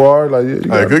not too far. Like, you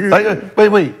got- cookies?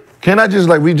 Like, wait. Can I just,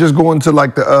 we just go into, the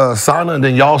sauna and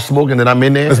then y'all smoke and then I'm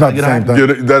in there? It's not the same thing. Yeah,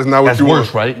 that's not what That's you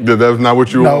worse, want. right? Yeah, that's not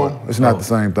what you No, want. it's not the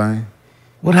same thing.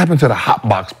 What happened to the hot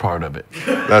box part of it?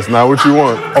 That's not what you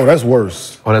want. Oh, that's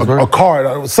worse. Oh, that's worse? A car,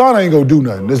 sauna ain't gonna do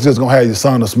nothing. It's just gonna have your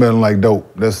sauna smelling like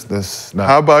dope. That's not.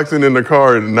 Hot boxing in the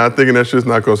car and not thinking that shit's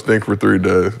not gonna stink for 3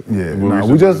 days. Yeah, Movies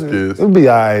we for just, kids. it'll be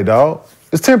all right, dog.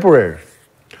 It's temporary.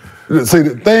 See,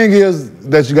 the thing is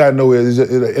that you gotta know is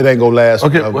it ain't gonna last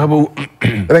Okay, forever. it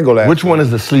It ain't gonna last. which one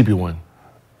is the sleepy one?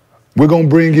 We're gonna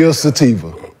bring you a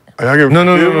sativa.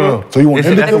 No. So you want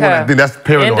That's the indica? one I think that's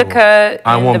paranoid. Indica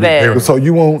I in want the the bed. paranoid. So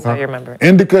you want So you remember.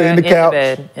 indica in the couch?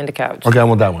 bed, in the couch. Okay, I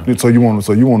want that one. So you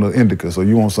want an indica. So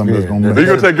you want something that's gonna. You're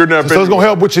gonna take your nap So it's gonna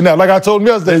help with your nap. Like I told him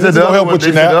yesterday, They it's said gonna help with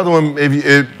your the nap. other one,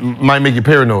 it might make you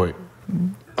paranoid.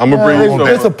 I'm gonna bring you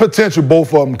It's a some. potential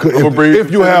both of them could. I'ma bring you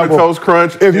If you some have Cinnamon Toast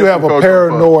Crunch if you and have some a Cocoa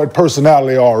paranoid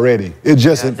personality already, it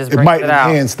just Yeah, just it brings might it out.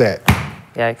 enhance that.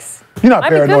 Yikes. You're not Might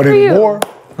be good paranoid for you. anymore.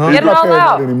 You're Get it not all paranoid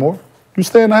out. anymore. You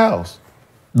stay in the house.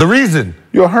 The reason.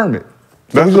 You're a hermit.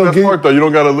 That's we the gonna best get- part though. You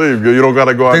don't gotta leave. You don't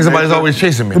gotta go out. I think somebody's nature. always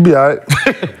chasing me. You'll be all right.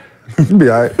 You'll be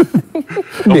all right.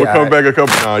 I'm gonna come back a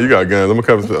couple. Nah, you got guns. I'm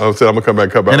gonna come back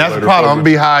a couple. And hours that's the later. problem. I'm gonna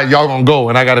be high, y'all gonna go,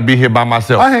 and I gotta be here by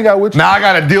myself. I hang out with you. Now I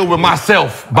gotta deal with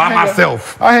myself, by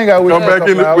myself. I hang out with Come you. for a back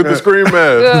in couple with the hours. scream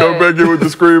mask. Come back in with the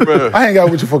scream mask. I hang out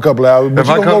with you for a couple hours. but If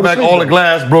you I gonna come go to back sleep, all the though.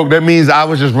 glass broke, that means I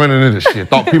was just running into shit.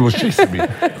 Thought people was chasing me.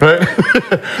 Right?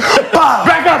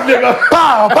 Back up, nigga.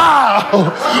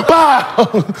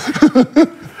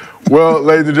 Bow. Well,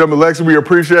 ladies and gentlemen, Lexie, we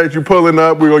appreciate you pulling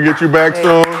up. We're gonna get you back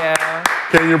soon. Yeah.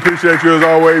 Kenyon, appreciate you as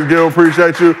always. Gil,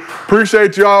 appreciate you.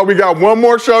 Appreciate y'all. We got one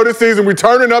more show this season. We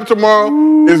turning up tomorrow.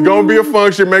 It's going to be a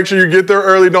function. Make sure you get there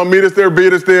early. Don't meet us there,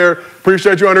 beat us there.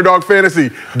 Appreciate you, Underdog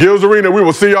Fantasy. Gil's Arena, we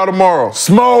will see y'all tomorrow.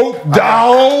 Smoke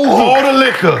down all the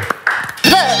liquor.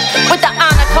 Look, with the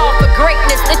honor call for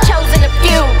greatness, the chosen a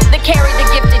few that carry the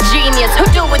gifted genius, who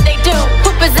do what they do,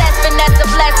 who possess finesse,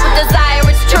 blessed with desire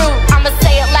is true. I'ma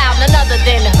say it loud, none other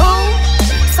than who?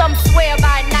 Some swear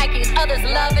by Nikes, others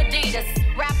love Adidas.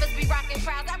 Rappers be rocking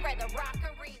crowds, I'd rather rock.